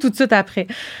le « tu » tout de suite après.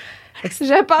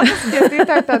 Je pense que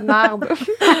t'es un tas de merde.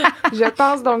 Je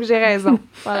pense donc j'ai raison.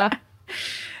 Voilà.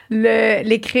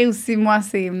 L'écrit aussi, moi,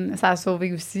 ça a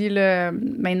sauvé aussi. Là.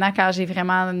 Maintenant, quand j'ai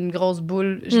vraiment une grosse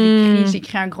boule, je l'écris,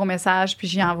 j'écris un gros message, puis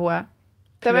j'y envoie.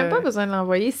 T'as même pas besoin de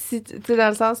l'envoyer. Si, tu sais, dans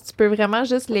le sens, tu peux vraiment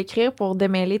juste l'écrire pour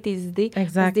démêler tes idées.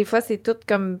 Exact. Parce que des fois, c'est tout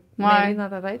comme mêlé dans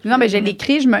ta tête. Non, mais je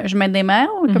l'écris, je mets des mails,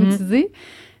 comme tu dis.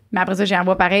 Mais après ça, j'y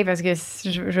envoie pareil parce que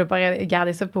je veux pas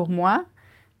garder ça pour moi.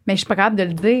 Mais je suis pas capable de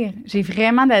le dire. J'ai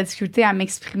vraiment de la difficulté à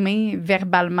m'exprimer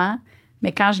verbalement.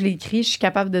 Mais quand je l'écris, je suis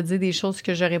capable de dire des choses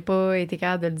que j'aurais pas été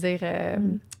capable de le dire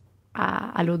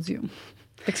à l'audio.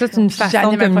 Fait que ça, c'est une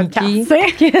façon de communiquer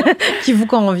qui vous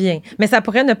convient. Mais ça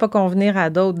pourrait ne pas convenir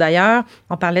à d'autres. D'ailleurs,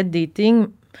 on parlait de dating.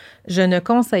 Je ne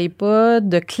conseille pas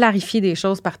de clarifier des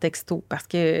choses par texto parce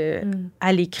que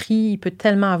à l'écrit, il peut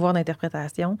tellement avoir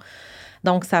d'interprétations.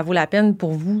 Donc, ça vaut la peine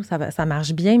pour vous, ça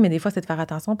marche bien, mais des fois, c'est de faire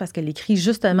attention parce que l'écrit,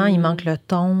 justement, il manque le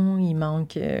ton, il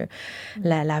manque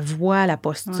la voix, la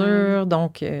posture,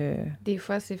 donc... Des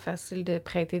fois, c'est facile de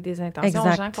prêter des intentions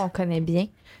aux gens qu'on connaît bien.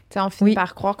 Tu sais, on finit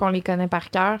par croire qu'on les connaît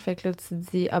par cœur, fait que là, tu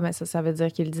te dis, mais ça veut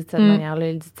dire qu'il le dit de cette manière-là,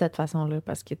 il le dit de cette façon-là,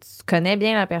 parce que tu connais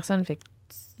bien la personne, fait que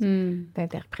tu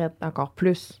t'interprètes encore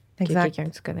plus que quelqu'un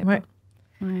que tu connais pas.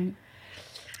 Ouais.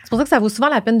 C'est pour ça que ça vaut souvent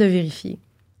la peine de vérifier.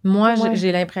 Moi,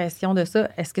 j'ai l'impression de ça.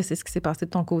 Est-ce que c'est ce qui s'est passé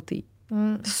de ton côté?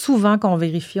 Souvent, quand on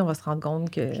vérifie, on va se rendre compte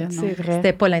que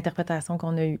c'était pas l'interprétation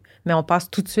qu'on a eue. Mais on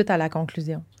passe tout de suite à la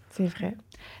conclusion. C'est vrai.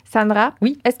 Sandra?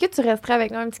 Oui? Est-ce que tu resterais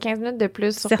avec nous un petit 15 minutes de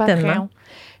plus sur Certainement. Patreon?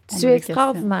 Tu es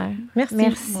extraordinaire.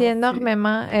 Merci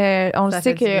énormément. On le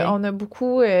sait qu'on a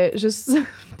beaucoup juste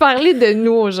parlé de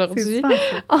nous aujourd'hui.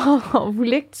 On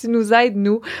voulait que tu nous aides,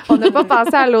 nous. On n'a pas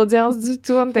pensé à l'audience du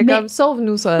tout. On était comme,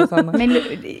 sauve-nous ça, Sandra. Mais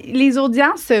les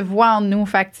audiences se voient en nous.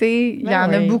 Fait que, tu sais, il y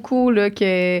en a beaucoup, là,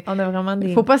 que... On a vraiment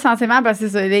des... Faut pas se sentir mal parce que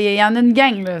il y en a une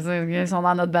gang, là. Ils sont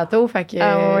dans notre bateau. Fait que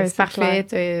c'est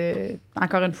parfait.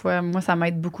 Encore une fois, moi, ça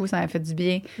m'aide beaucoup. Ça m'a fait du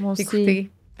bien d'écouter.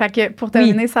 Fait que pour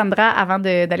terminer, Sandra, avant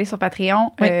d'aller sur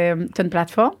Patreon, tu as une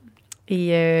plateforme.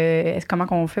 Et comment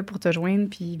on fait pour te joindre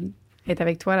puis être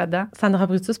avec toi là-dedans?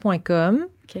 sandrabrutus.com.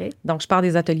 OK. Donc, je pars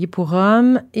des ateliers pour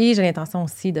hommes et j'ai l'intention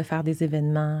aussi de faire des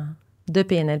événements de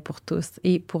PNL pour tous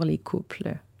et pour les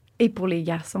couples. Et pour les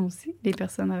garçons aussi, les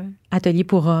personnes... Ateliers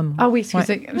pour hommes. Ah oui,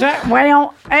 excusez. Voyons.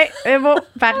 Bon,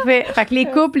 parfait. Fait que les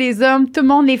couples, les hommes, tout le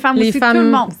monde, les femmes aussi, tout le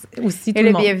monde. aussi tout Et le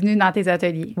le monde. bienvenue dans tes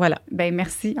ateliers. Voilà. Ben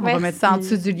merci. On va Merci. mettre ça en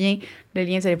dessous du lien. Le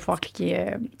lien, vous allez pouvoir cliquer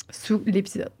sous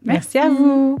l'épisode. Merci à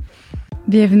vous.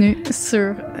 Bienvenue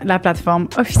sur la plateforme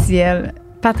officielle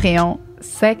Patreon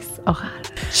Sexe Oral.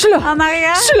 Je suis là. En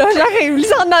arrière. Je suis là, j'arrive.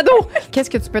 Lisande Nadeau. Qu'est-ce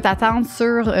que tu peux t'attendre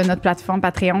sur notre plateforme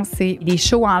Patreon? C'est des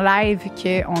shows en live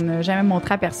qu'on n'a jamais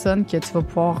montré à personne que tu vas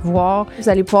pouvoir voir. Vous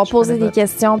allez pouvoir poser connais des pas.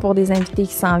 questions pour des invités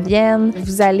qui s'en viennent.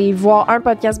 Vous allez voir un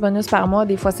podcast bonus par mois.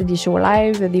 Des fois, c'est des shows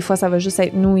live. Des fois, ça va juste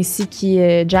être nous ici qui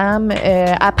jam.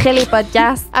 Après les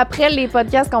podcasts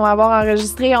qu'on va avoir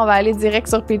enregistrés, on va aller direct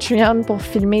sur Patreon pour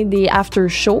filmer des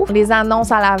after-shows. Des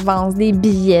annonces à l'avance, des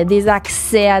billets, des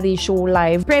accès à des shows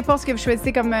live. Peu importe ce que vous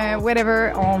choisissez comme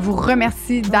whatever, on vous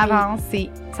remercie d'avance.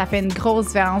 Ça fait une grosse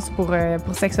différence pour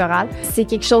Sexe Oral. C'est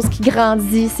quelque chose qui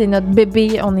grandit. C'est notre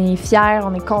bébé. On est fiers,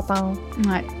 on est contents.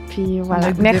 Ouais. Puis On a voilà.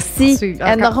 le goût de Merci poursuivre.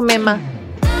 Encore. énormément.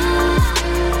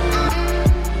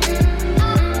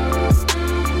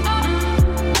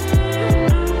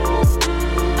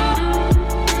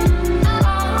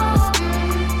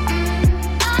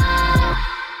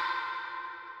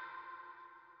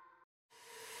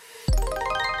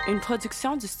 Une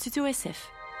production du Studio SF.